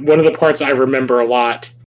 again, one of the parts I remember a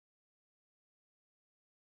lot.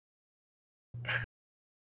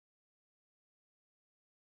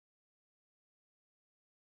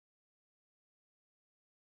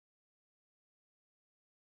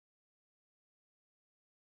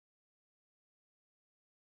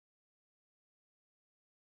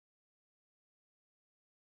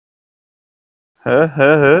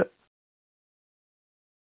 Hell,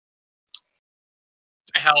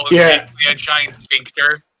 Yeah. A giant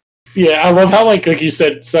sphincter. Yeah, I love how, like you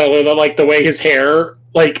said, Silo, that, like, the way his hair,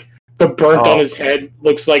 like, the burnt on his head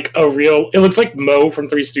looks like it looks like Mo from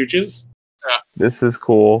Three Stooges. Yeah. This is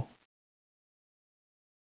cool.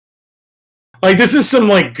 Like, this is some,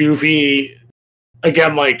 like, goofy,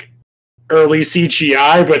 again, like, early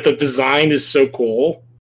CGI, but the design is so cool.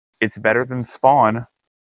 It's better than Spawn.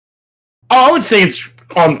 Oh, I would say it's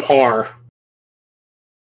on par.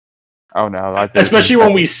 Oh, no. That's Especially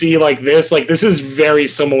when we see, like, this. Like, this is very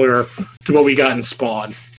similar to what we got in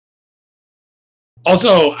Spawn.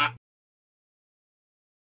 Also, I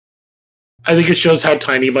think it shows how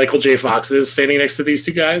tiny Michael J. Fox is standing next to these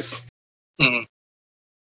two guys. Mm.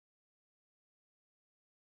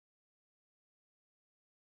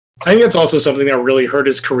 I think that's also something that really hurt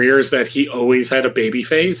his career, is that he always had a baby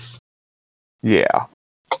face. Yeah.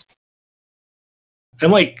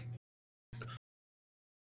 And, like,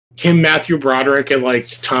 him, Matthew Broderick, and, like,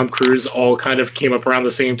 Tom Cruise all kind of came up around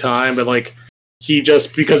the same time, but, like, he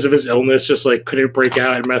just, because of his illness, just, like, couldn't break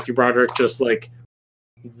out, and Matthew Broderick just, like,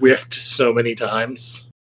 whiffed so many times.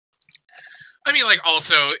 I mean, like,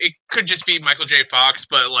 also, it could just be Michael J. Fox,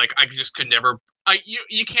 but, like, I just could never...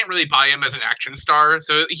 You can't really buy him as an action star,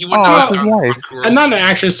 so he wouldn't have his done wife. And not an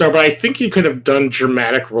action star, but I think he could have done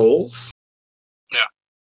dramatic roles. Yeah.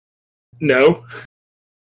 No?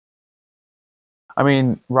 I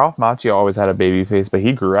mean, Ralph Macchio always had a baby face, but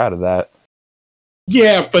he grew out of that.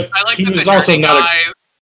 Yeah, but I like he that was the also nerdy not guy...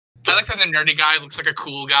 I like that the nerdy guy looks like a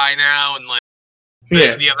cool guy now, and, like,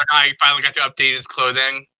 Yeah. the other guy finally got to update his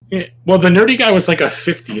clothing. Yeah. Well, the nerdy guy was like a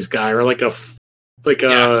 50s guy, or like a...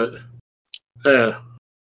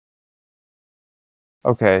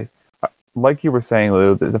 Okay. Like you were saying,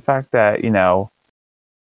 Lou, the fact that,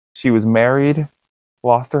 she was married,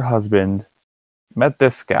 lost her husband, met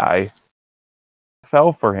this guy,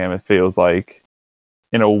 fell for him, it feels like,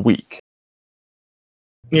 in a week.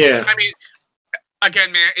 Yeah. I mean,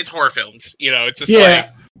 again, man, it's horror films. It's just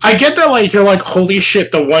I get that, like, you're like, holy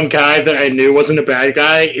shit, the one guy that I knew wasn't a bad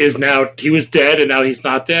guy he was dead, and now he's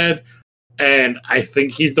not dead. And I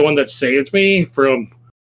think he's the one that saved me from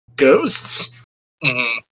ghosts.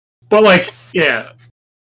 Mm-hmm. But, like, yeah.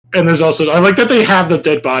 And there's also, I like that they have the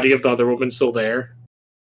dead body of the other woman still there.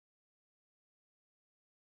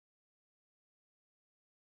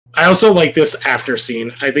 I also like this after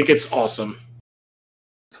scene. I think it's awesome.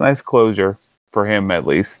 It's nice closure for him, at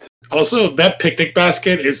least. Also, that picnic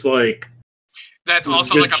basket is, like, that's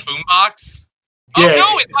also like a boombox. Yeah. Oh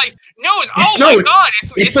no, it's like my god,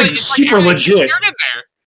 it's like super legit. In there.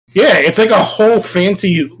 Yeah, it's like a whole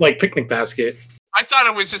fancy like picnic basket. I thought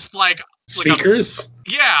it was just like speakers.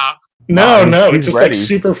 Yeah. No, it's just ready. Like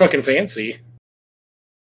super fucking fancy.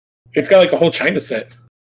 It's got like a whole China set.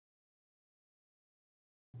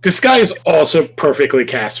 This guy is also perfectly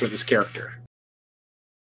cast for this character.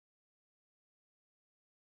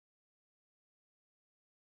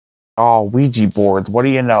 Oh, Ouija boards. What do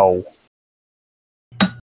you know?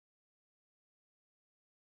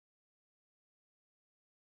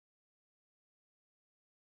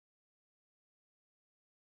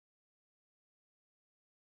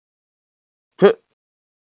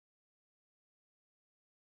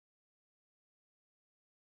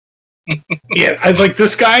 Yeah, I like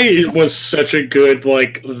this guy was such a good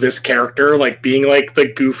like this character, like being like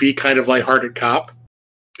the goofy kind of lighthearted cop.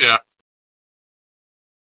 Yeah.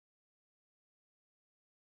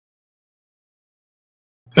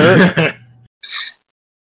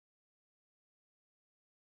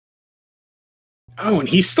 Oh, and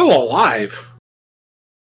he's still alive.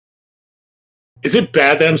 Is it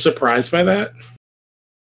bad that I'm surprised by that?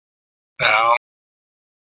 No.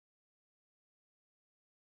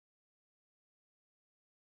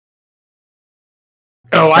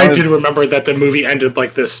 Oh, I did remember that the movie ended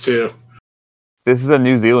like this, too. This is a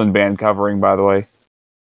New Zealand band covering, by the way.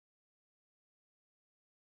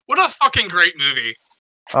 What a fucking great movie.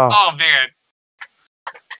 Oh man.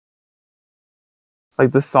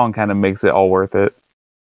 Like, this song kind of makes it all worth it.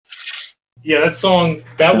 Yeah, that song,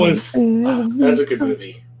 that was a good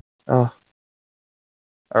movie. Oh.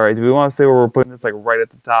 Alright, do we want to say where we're putting this, like, right at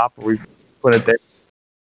the top? Or we put it there?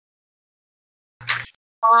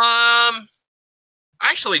 I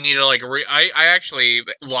actually need to like I actually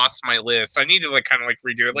lost my list. I need to like kind of like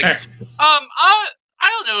redo it. Like I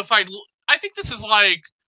don't know if I think this is like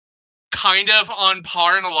kind of on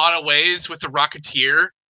par in a lot of ways with The Rocketeer.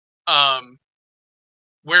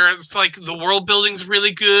 Where it's like the world building's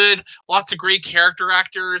really good, lots of great character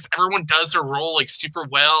actors, everyone does their role like super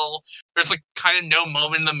well. There's like kind of no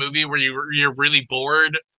moment in the movie where you're really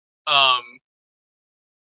bored.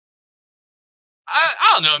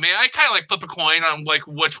 I don't know, man. I kind of like flip a coin on like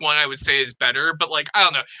which one I would say is better, but like I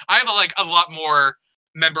don't know. I have like a lot more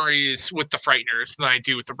memories with the Frightners than I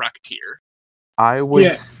do with the Rocketeer. I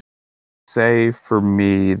would say for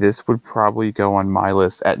me, this would probably go on my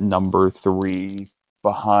list at number 3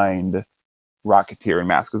 behind Rocketeer and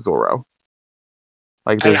Mask of Zorro.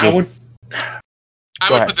 Like I would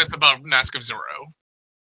put this above Mask of Zorro.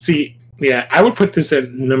 See, yeah, I would put this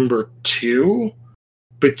at number 2.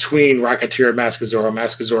 Between Rocketeer and Mask of Zorro.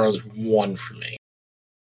 Mask of Zorro is 1 for me.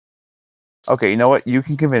 Okay, you know what? You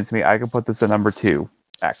can convince me. I can put this at number 2,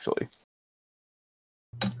 actually.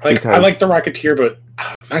 Like, I like the Rocketeer, but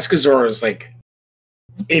Mask of Zorro is like...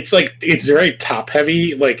 It's very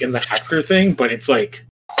top-heavy, like, in the actor thing, but it's like...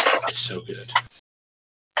 It's so good.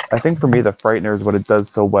 I think for me, the Frightners, what it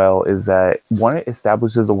does so well is that, one, it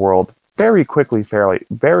establishes the world very quickly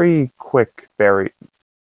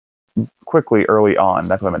early on.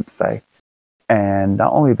 That's what I meant to say. And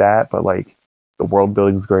not only that, but like the world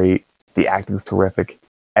building's great, the acting's terrific.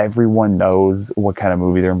 Everyone knows what kind of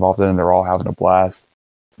movie they're involved in, and they're all having a blast.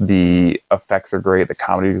 The effects are great, the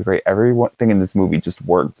comedy is great. Everything in this movie just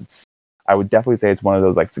works. I would definitely say it's one of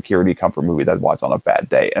those like security comfort movies I'd watch on a bad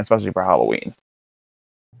day, and especially for Halloween.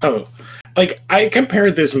 Oh, like I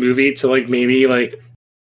compared this movie to like maybe like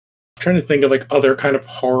I'm trying to think of like other kind of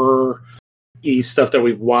horror stuff that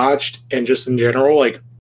we've watched, and just in general, like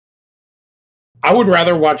I would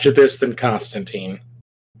rather watch this than Constantine.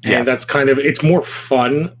 And yes. That's kind of, it's more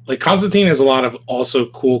fun. Like Constantine has a lot of also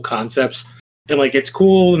cool concepts, and like it's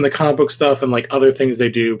cool in the comic book stuff and like other things they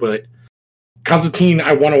do, but Constantine,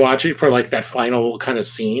 I want to watch it for like that final kind of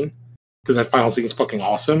scene, because that final scene is fucking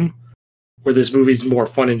awesome, where this movie's more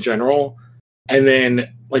fun in general. And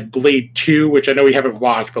then like Blade 2, which I know we haven't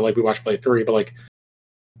watched, but like we watched Blade 3, but like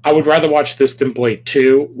I would rather watch this than Blade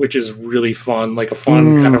 2, which is really fun, like a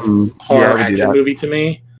fun kind of horror action movie to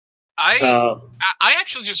me. I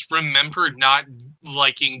actually just remembered not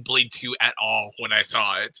liking Blade 2 at all when I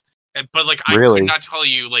saw it. But like I could not tell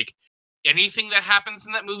you like anything that happens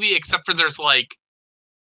in that movie except for there's like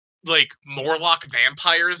Morlock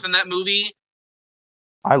vampires in that movie.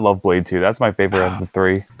 I love Blade 2. That's my favorite of the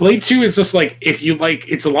 3. Blade 2 is just like, if you like,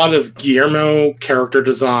 it's a lot of Guillermo character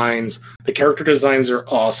designs. The character designs are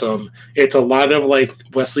awesome. It's a lot of like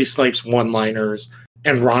Wesley Snipes one-liners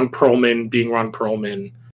and Ron Perlman being Ron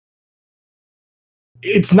Perlman.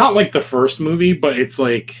 It's not like the first movie, but it's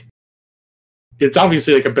like, it's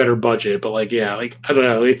obviously like a better budget, but like, yeah, like, I don't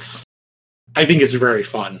know. I think it's very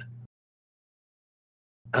fun.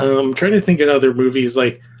 I'm trying to think of other movies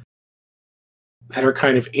like that are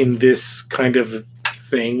kind of in this kind of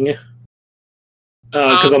thing.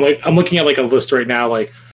 Because I'm looking at like a list right now,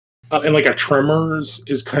 like and like a Tremors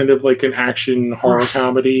is kind of like an action horror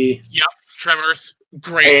comedy. Yep, Tremors,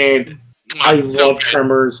 great. And I love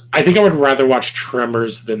Tremors. I think I would rather watch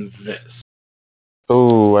Tremors than this.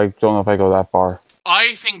 Oh, I don't know if I go that far.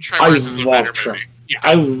 I think Tremors is a better movie. Yeah.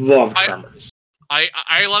 I love Tremors. I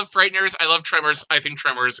love Frightners. I love Tremors. I think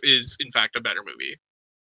Tremors is in fact a better movie.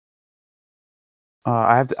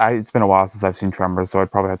 It's been a while since I've seen Tremors, so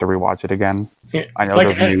I'd probably have to rewatch it again. Yeah, I know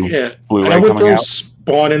there's a new Blu-ray and I would coming throw out.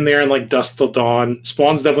 Spawn in there and like Dusk Till Dawn.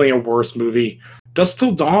 Spawn's definitely a worse movie. Dusk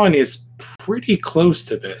Till Dawn is pretty close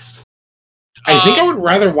to this. I think I would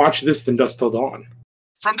rather watch this than Dusk Till Dawn.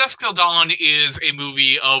 From Dusk Till Dawn is a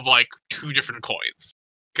movie of like two different coins.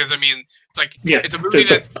 Because I mean, it's like it's a movie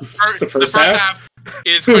that's the first half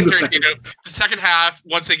is Quentin Tarantino. The second half,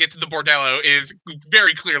 once they get to the bordello, is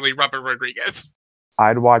very clearly Robert Rodriguez.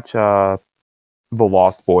 I'd watch The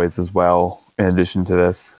Lost Boys as well, in addition to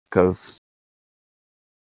this, because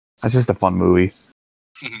that's just a fun movie.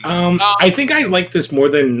 I think I like this more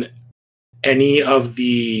than any of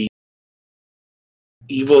the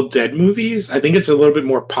Evil Dead movies. I think it's a little bit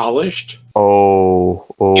more polished. Evil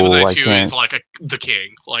Dead 2 is like the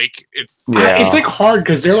king. Like it's like hard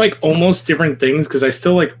because they're like almost different things. Because I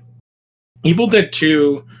still like Evil Dead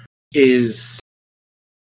 2 is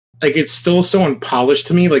like it's still so unpolished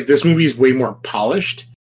to me. Like this movie is way more polished.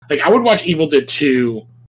 Like I would watch Evil Dead 2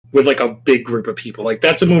 with like a big group of people. Like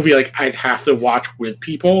that's a movie like I'd have to watch with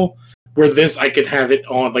people. Where this I could have it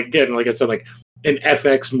on like again, like I said, like an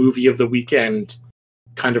FX movie of the weekend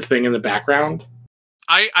kind of thing in the background.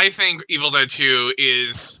 I think Evil Dead 2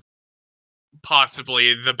 is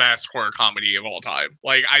possibly the best horror comedy of all time.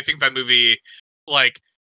 Like I think that movie like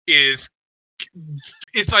it's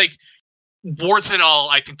like warts and all.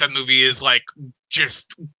 I think that movie is like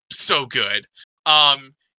just so good.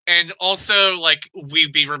 And also like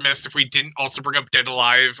we'd be remiss if we didn't also bring up Dead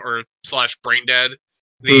Alive or / Brain Dead.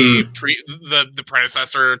 The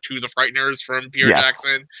predecessor to the Frightners from Peter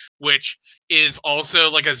Jackson, which is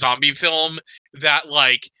also like a zombie film that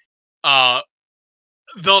like the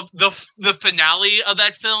finale of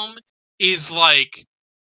that film is like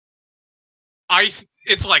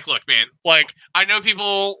it's like, look, man, like I know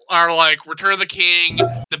people are like Return of the King,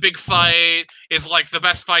 the big fight is like the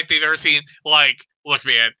best fight they've ever seen. Like, look,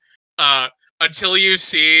 man, until you've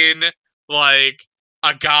seen like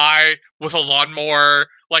a guy with a lawnmower,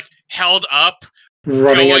 like held up,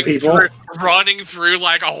 running through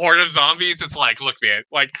like a horde of zombies. It's like, look, man,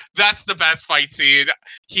 like that's the best fight scene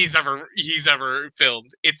he's ever filmed.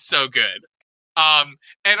 It's so good. And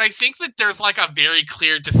I think that there's like a very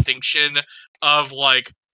clear distinction of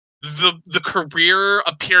like the career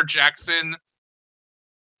of Peter Jackson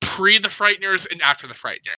pre the Frightners and after the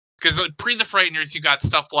Frightners. Because pre the Frightners, you got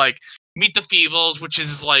stuff like Meet the Feebles, which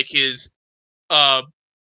is like his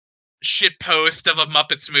shit post of a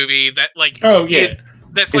Muppets movie that like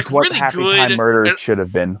that's like what really Happy good. Time Murder should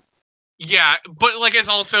have been. Yeah, but like it's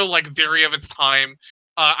also like very of its time.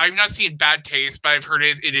 I've not seen Bad Taste, but I've heard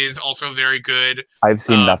it is also very good. I've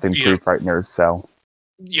seen nothing pre-Frighteners, so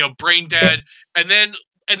Brain Dead, and then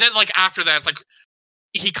like after that, it's like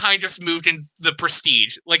he kind of just moved in the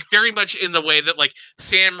Prestige, like very much in the way that like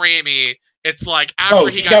Sam Raimi. It's like after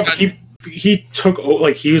he took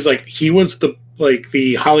like he was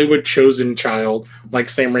the Hollywood chosen child, like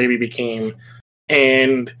Sam Raimi became,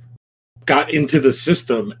 and got into the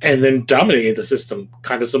system and then dominated the system,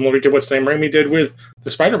 kind of similar to what Sam Raimi did with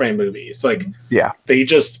the Spider-Man movies. Like, they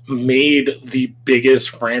just made the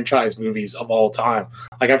biggest franchise movies of all time.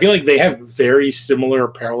 Like, I feel like they have very similar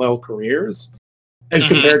parallel careers as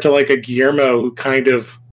compared to like a Guillermo who kind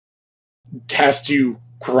of has to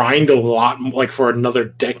grind a lot, like for another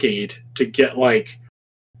decade to get like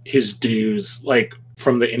his dues, like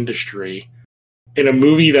from the industry in a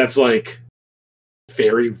movie that's like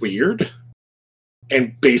very weird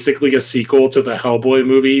and basically a sequel to the Hellboy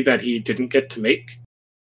movie that he didn't get to make.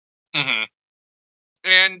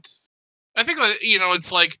 And I think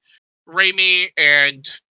it's like Raimi and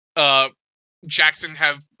Jackson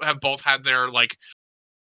have both had their like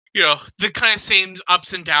the kind of same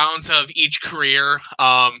ups and downs of each career.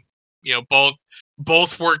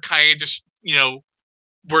 Both were kind of just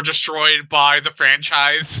were destroyed by the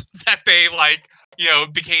franchise that they like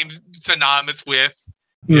became synonymous with.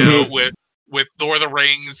 With Lord of the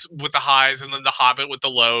Rings with the highs and then The Hobbit with the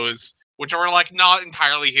lows, which are like not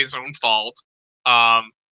entirely his own fault.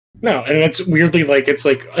 No, and it's weirdly like it's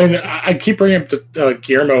like, and I keep bringing up to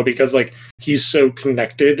Guillermo because like he's so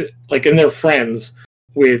connected, like, and they're friends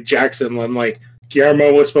with Jackson. I'm like,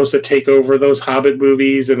 Guillermo was supposed to take over those Hobbit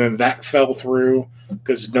movies, and then that fell through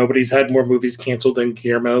because nobody's had more movies canceled than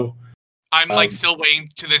Guillermo. I'm like still waiting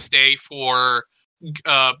to this day for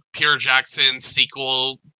Peter Jackson's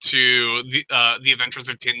sequel to the Adventures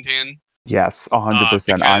of Tintin. Yes,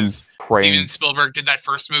 100%. I'm praying. Steven Spielberg did that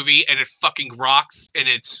first movie, and it fucking rocks, and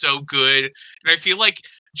it's so good. And I feel like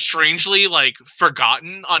strangely like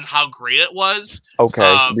forgotten on how great it was.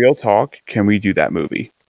 Okay, real talk. Can we do that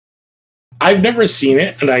movie? I've never seen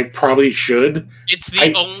it, and I probably should. It's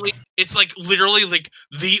it's like literally like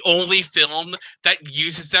the only film that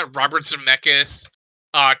uses that Robert Zemeckis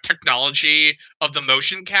technology of the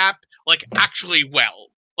motion cap like actually well.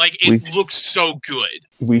 Like it looks so good.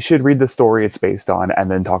 We should read the story it's based on and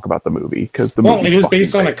then talk about the movie because the it is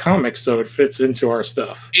based on a comic, so it fits into our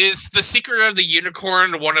stuff. Is The Secret of the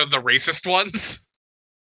Unicorn one of the racist ones?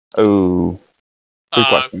 Oh, good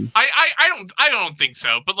question. I don't think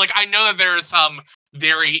so, but like I know that there are some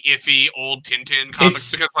very iffy old Tintin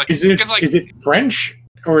comics because like is it French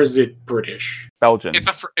or is it British? Belgian. It's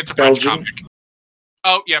a French comic.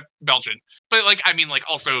 Oh yeah, Belgian. But like I mean like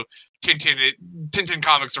also Tintin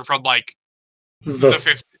comics are from like the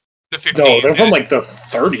 50s. No, they're from like the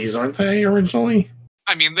 30s, aren't they originally?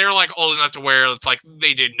 I mean, they're like old enough to where it's like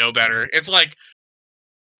they did know better. It's like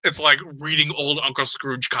reading old Uncle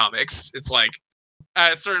Scrooge comics. It's like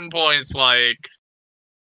at a certain point, it's like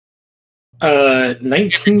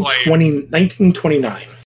 1929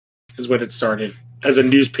 is when it started as a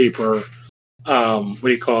newspaper. What do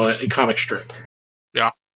you call it? A comic strip. Yeah.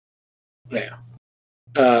 Yeah.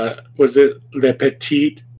 Was it Le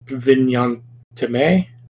Petit Vignetteme?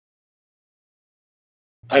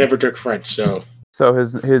 I never took French, so. So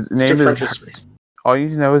his name is. All you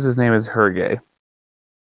know is his name is Hergé.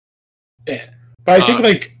 Yeah, but I think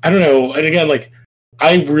like I don't know, and again like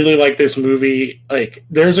I really like this movie. Like,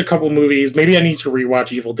 there's a couple movies. Maybe I need to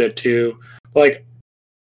rewatch Evil Dead 2. Like,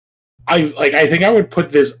 I think I would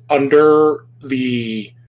put this under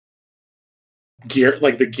the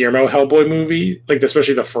Guillermo Hellboy movie, like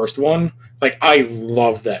especially the first one. Like, I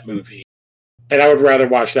love that movie, and I would rather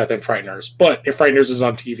watch that than Frightners. But if Frightners is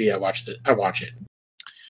on TV, I watch it.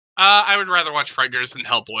 I would rather watch Frightners than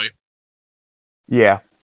Hellboy. Yeah.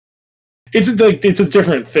 It's a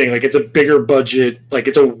different thing. Like, it's a bigger budget. Like,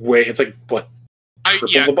 it's like what?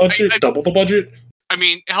 Triple the budget? Double the budget? I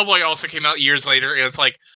mean, Hellboy also came out years later, and it's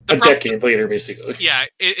like a decade later, basically. Yeah,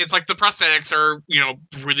 it's like the prosthetics are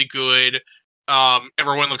really good.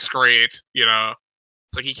 Everyone looks great. It's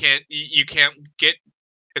like you can't get.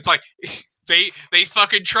 It's like they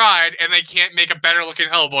fucking tried, and they can't make a better looking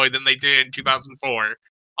Hellboy than they did in 2004.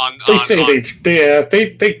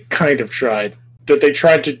 They kind of tried. That they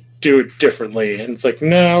tried to do it differently, and it's like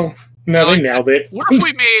no, they nailed it. What if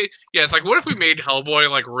we made? Yeah, it's like what if we made Hellboy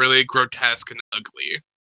like really grotesque and ugly,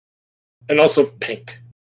 and also pink?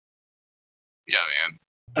 Yeah,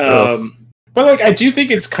 man. But like I do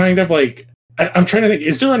think it's kind of like I'm trying to think.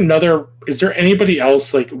 Is there anybody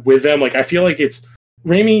else like with them? Like I feel like it's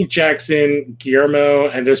Raimi, Jackson, Guillermo,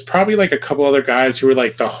 and there's probably like a couple other guys who were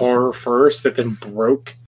like the horror first that then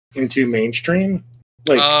broke into mainstream.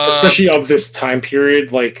 Like especially of this time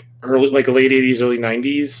period, like late 80s, early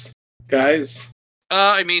 90s guys.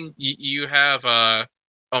 I mean, you have oh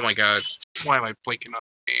my god, why am I blanking on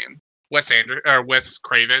the name? Wes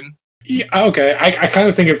Craven. Yeah, okay. I kind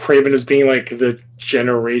of think of Craven as being like the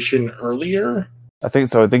generation earlier. I think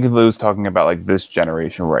so. I think Lou's talking about like this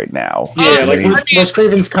generation right now. Yeah, Wes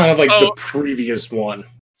Craven's kind of like the previous one.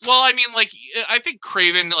 Well, I mean, like, I think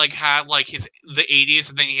Craven like had like the 80s,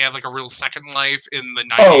 and then he had like a real second life in the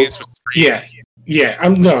 90s. Yeah.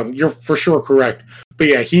 You're for sure correct. But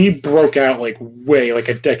yeah, he broke out like way like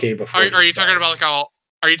a decade before. Are you talking about like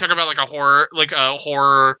a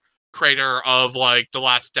horror creator of like the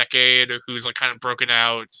last decade who's like kind of broken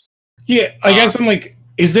out? Yeah, I guess I'm like,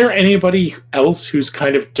 is there anybody else who's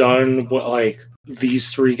kind of done what like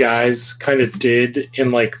these three guys kind of did in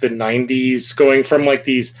like the 90s, going from like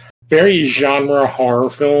these very genre horror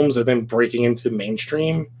films and then breaking into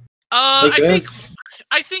mainstream? I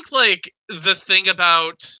think like the thing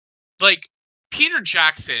about like Peter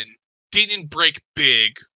Jackson didn't break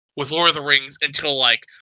big with Lord of the Rings until like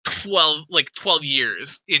 12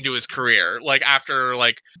 years into his career, like after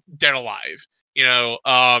like Dead Alive,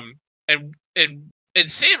 and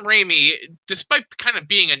Sam Raimi, despite kind of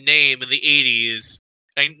being a name in the 80s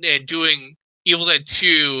and doing Evil Dead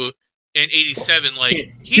 2 in '87,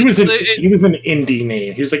 like he was an indie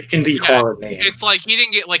name. He was like indie horror name. It's like he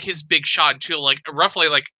didn't get like his big shot until like roughly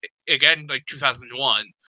like again like 2001,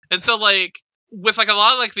 and so like with like a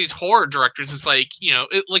lot of like these horror directors, it's like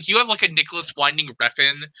like you have like a Nicholas Winding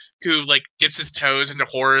Refn who like dips his toes into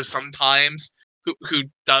horror sometimes, who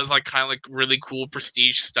does like kind of like really cool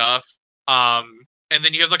prestige stuff. And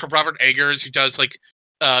then you have like a Robert Eggers who does like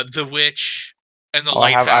The Witch and The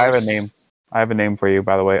Lighthouse. I have a name. I have a name for you,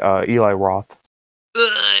 by the way. Eli Roth.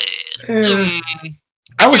 I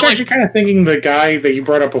was actually kind of thinking the guy that you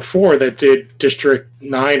brought up before that did District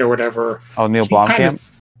 9 or whatever. Oh, Neil Blomkamp?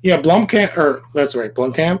 Blomkamp, or that's right,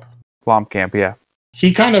 Blomkamp? Blomkamp, yeah.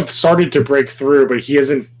 He kind of started to break through, but he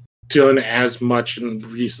hasn't done as much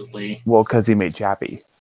recently. Well, because he made Chappie.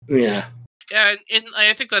 Yeah. Yeah, and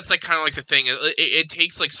I think that's like kind of like the thing. It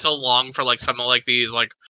takes like so long for like some of like these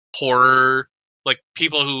like horror like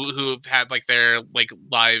people who've had like their like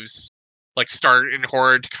lives like start in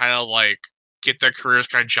horror to kind of like get their careers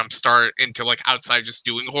kind of jumpstart into like outside just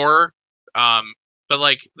doing horror. But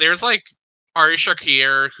like there's like Ari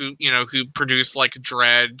Shakir who produced like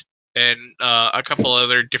Dread and a couple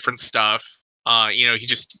other different stuff. He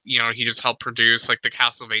just helped produce like the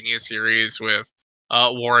Castlevania series with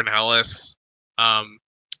Warren Ellis. And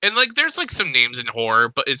like there's like some names in horror,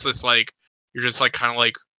 but it's just like you're just like kind of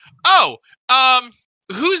like,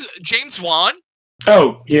 who's James Wan?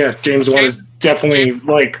 Oh yeah, James Wan is definitely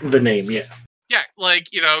like the name. Yeah. Yeah, like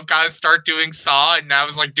guys start doing Saw, and now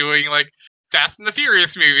is like doing like Fast and the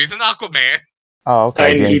Furious movies and Aquaman. Oh,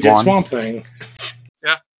 okay. And James he did Wan. Swamp Thing.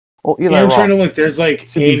 Yeah. Well, Eli I'm Roth. trying to look. There's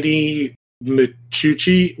like Andy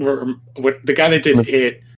Michucci, or what the guy that did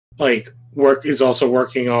it, like is also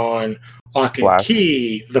working on Lock and Flash.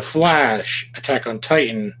 Key, The Flash, Attack on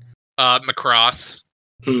Titan. Macross.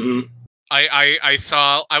 Mm-hmm.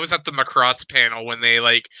 I was at the Macross panel when they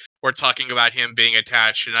like were talking about him being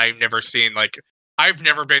attached, and I've never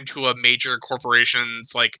been to a major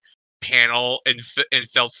corporation's like panel and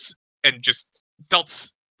felt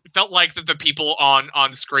like that the people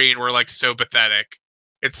on screen were like so pathetic.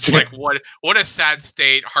 It's like what a sad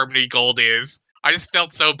state Harmony Gold is. I just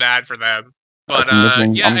felt so bad for them. But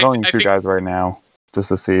I'm going through guys right now just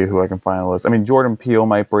to see who I can find on the list. I mean, Jordan Peele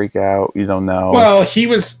might break out. You don't know. Well, he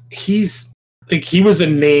was a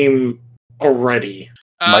name already.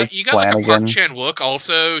 You got like a Park Chan-wook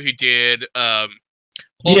also who did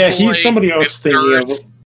he's somebody else thinking of.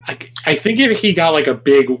 I think he got like a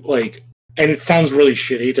big like, and it sounds really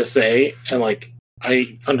shitty to say, and like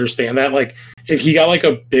I understand that. Like, if he got like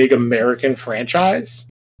a big American franchise,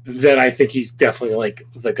 then I think he's definitely like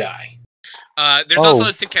the guy. There's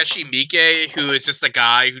also Takeshi Miike, who is just the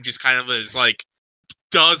guy who just kind of is like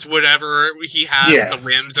does whatever he has at the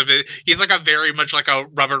whims of it. He's like a very much like a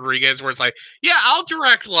Robert Rodriguez, where it's like, yeah, I'll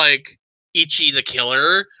direct like Ichi the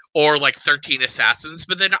Killer or like 13 Assassins,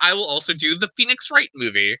 but then I will also do the Phoenix Wright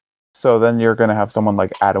movie. So then you're going to have someone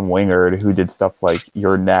like Adam Wingard who did stuff like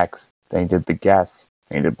You're Next, then he did The Guest,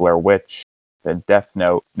 then he did Blair Witch, then Death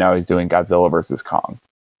Note, now he's doing Godzilla vs. Kong.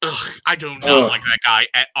 Ugh, I do not like that guy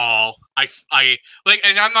at all. I like,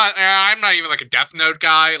 and I'm not even like a Death Note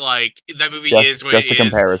guy. Like that movie is what it is.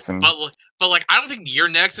 Comparison. But like, I don't think You're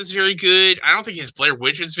Next is very good. I don't think his Blair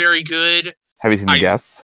Witch is very good. Have you seen The Guest?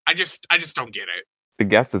 I just don't get it. The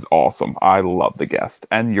Guest is awesome. I love The Guest,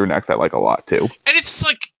 and You're Next I like a lot too. And it's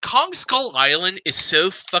like Kong Skull Island is so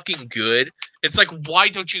fucking good. It's like, why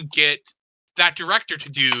don't you get that director to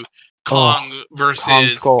do Kong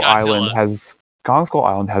versus Godzilla? Kong Skull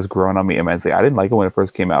Island has grown on me immensely. I didn't like it when it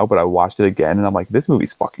first came out, but I watched it again, and I'm like, this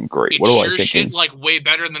movie's fucking great. It's sure shit like way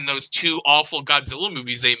better than those two awful Godzilla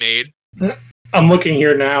movies they made. I'm looking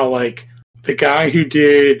here now, like, the guy who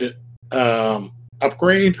did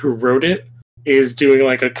Upgrade, who wrote it, is doing,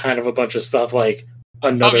 like, a kind of a bunch of stuff, like,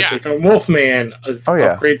 another take on Wolfman,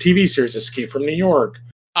 Upgrade TV series, Escape from New York.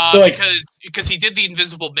 So, like, because he did The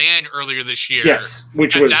Invisible Man earlier this year. Yes,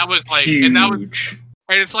 which was like huge.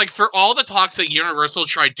 And it's like, for all the talks that Universal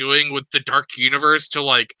tried doing with the Dark Universe to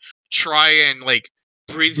like try and like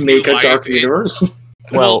make a dark universe.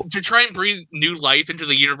 Well, to try and breathe new life into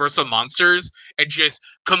the Universal monsters, and just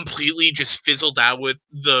completely just fizzled out with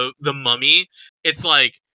the Mummy. It's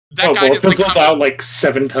like that guy just fizzled out like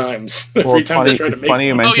 7 times every time they try to make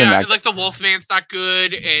it. Oh yeah, like the Wolfman's not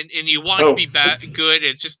good, and you want it to be good,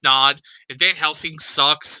 it's just not. And Van Helsing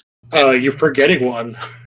sucks. You're forgetting one.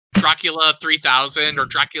 Dracula 3000 or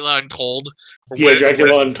Dracula Untold.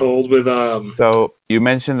 Dracula Untold with So you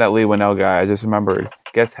mentioned that Lee Winnell guy. I just remembered.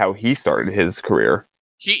 Guess how he started his career?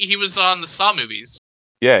 He was on the Saw movies.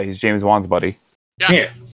 Yeah, he's James Wan's buddy.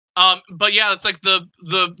 Yeah. But yeah, it's like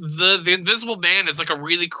the Invisible Man is like a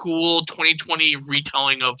really cool 2020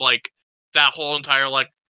 retelling of like that whole entire like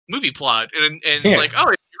movie plot, and it's like, oh,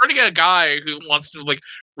 if you're gonna get a guy who wants to like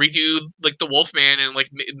redo like the Wolfman, and like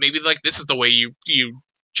maybe like this is the way you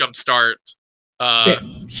jumpstart.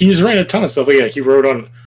 He's written a ton of stuff. Yeah, he wrote on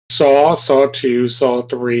Saw, Saw 2, Saw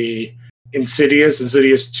 3, Insidious,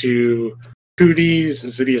 Insidious 2, Cooties,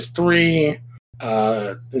 Insidious 3,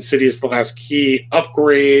 Insidious The Last Key,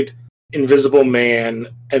 Upgrade, Invisible Man,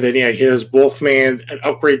 and then he has Wolfman, an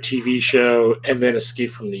Upgrade TV show, and then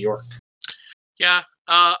Escape from New York. Yeah,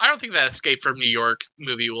 I don't think that Escape from New York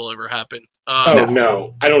movie will ever happen.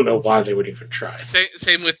 No. I don't know why they would even try.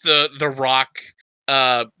 Same with the Rock,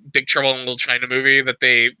 Big Trouble in Little China movie that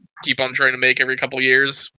they keep on trying to make every couple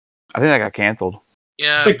years. I think that got canceled.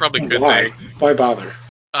 Yeah, Like, probably could. Why bother?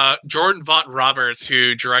 Jordan Vaught Roberts,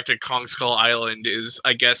 who directed Kong Skull Island,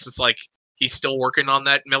 I guess it's like he's still working on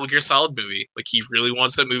that Metal Gear Solid movie. Like he really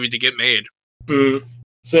wants that movie to get made.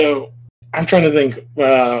 So I'm trying to think.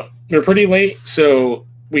 We're pretty late, so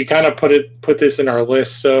we kind of put this in our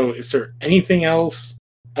list. So is there anything else?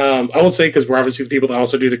 I will say, because we're obviously the people that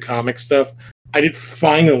also do the comic stuff, I did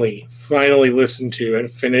finally listen to and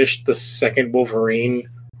finish the second Wolverine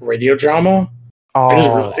radio drama.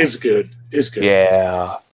 Oh, It's good. It's good.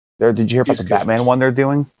 yeah. Did you hear about the Batman one they're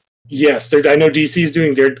doing? Yes, I know DC's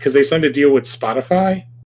doing their, because they signed a deal with Spotify.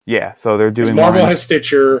 Yeah, so they're doing. Marvel has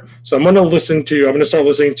Stitcher, so I'm going to start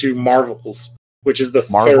listening to Marvels, which is the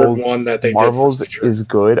third one that they Marvels did. Marvels is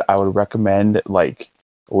good. I would recommend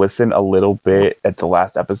listen a little bit at the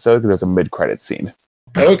last episode because there's a mid-credit scene.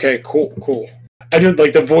 Okay, cool. I did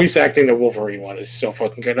like the voice acting. The Wolverine one is so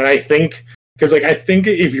fucking good, and I think because I think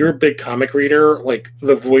if you're a big comic reader, like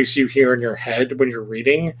the voice you hear in your head when you're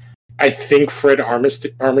reading, I think Fred Armitage.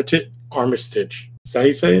 Is that how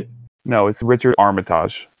you say it? No, it's Richard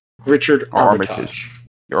Armitage. Richard Armitage.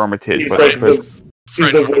 Armitage. He's like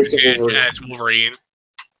he's the voice of Wolverine. As Wolverine.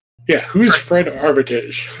 Yeah, who's Fred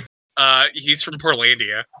Armitage? He's from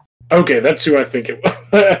Portlandia. Okay, that's who I think it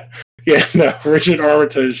was. Yeah, no, Richard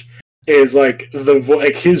Armitage is like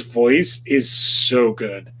his voice is so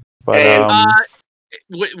good. But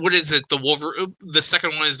what is it? The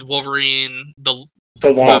second one is Wolverine. The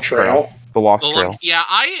Long Trail. The Lost Trail. Yeah,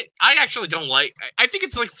 I actually don't like. I think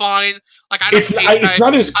it's like fine. Like it's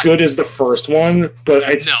not as good as the first one, but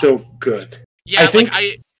it's still good. Yeah,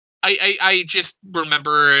 I just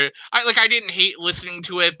remember I didn't hate listening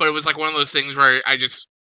to it, but it was like one of those things where I just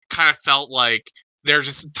kind of felt like there's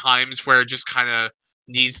just times where it just kind of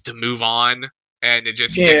needs to move on and it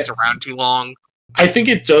just sticks around too long. I think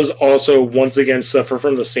it does also once again suffer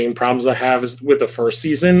from the same problems I have as with the first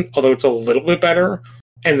season, although it's a little bit better,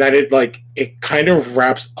 and that it kind of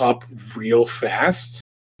wraps up real fast.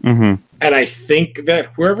 Mm-hmm. And I think that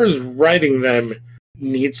whoever's writing them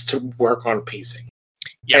needs to work on pacing.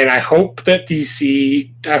 Yeah. And I hope that the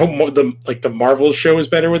Marvel show is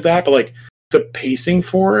better with that, but the pacing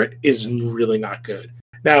for it is really not good.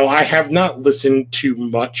 Now, I have not listened to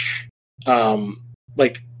much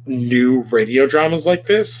new radio dramas like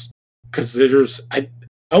this, because I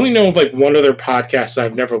only know of one other podcast.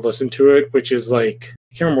 I've never listened to it, which is I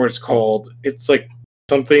can't remember what it's called. It's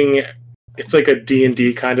something. It's a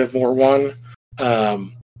D&D kind of more one.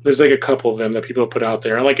 There's a couple of them that people put out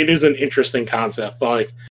there, and it is an interesting concept. But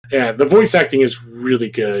the voice acting is really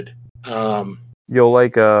good. You'll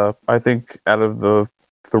I think out of the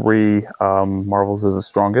three, Marvels is the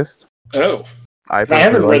strongest. Oh, I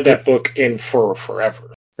haven't read that book in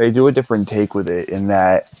forever. They do a different take with it in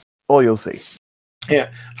that. Well, you'll see. Yeah,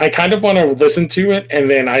 I kind of want to listen to it, and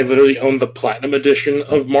then I literally own the Platinum edition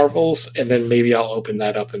of Marvels, and then maybe I'll open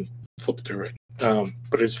that up and flip through it.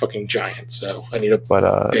 But it's fucking giant, so I need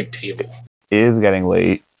a big table. It is getting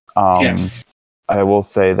late. Yes. I will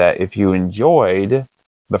say that if you enjoyed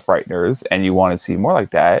the Frightners and you want to see more like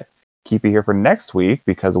that, keep it here for next week,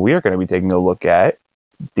 because we are going to be taking a look at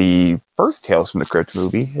the first Tales from the Crypt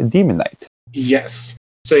movie, Demon Knight. Yes.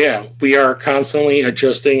 So yeah, we are constantly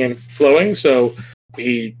adjusting and flowing. So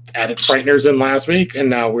we added Frightners in last week,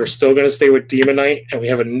 and now we're still going to stay with Demon Knight, and we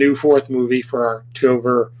have a new fourth movie for our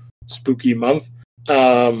October spooky month,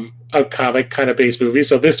 a comic kind of based movie.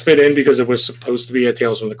 So this fit in because it was supposed to be a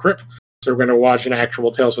Tales from the Crypt. So we're going to watch an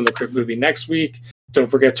actual Tales from the Crypt movie next week. Don't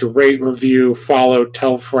forget to rate, review, follow,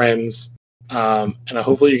 tell friends. And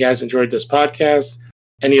hopefully you guys enjoyed this podcast.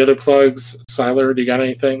 Any other plugs? Siler, do you got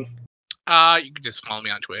anything? You can just follow me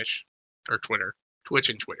on Twitch or Twitter. Twitch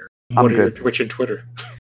and Twitter. What are your Twitch and Twitter?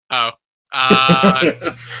 Oh.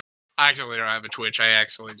 I actually don't have a Twitch. I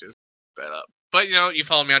actually just set that up. But you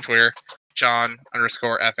follow me on Twitter. John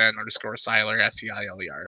 _FN _Siler,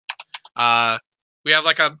 SEILER. We have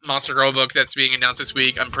like a Monster Girl book that's being announced this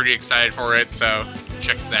week. I'm pretty excited for it, so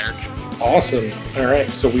check it there. Awesome. All right,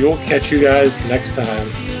 so we will catch you guys next time.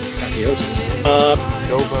 Adios.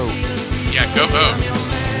 Go vote. Yeah, go vote.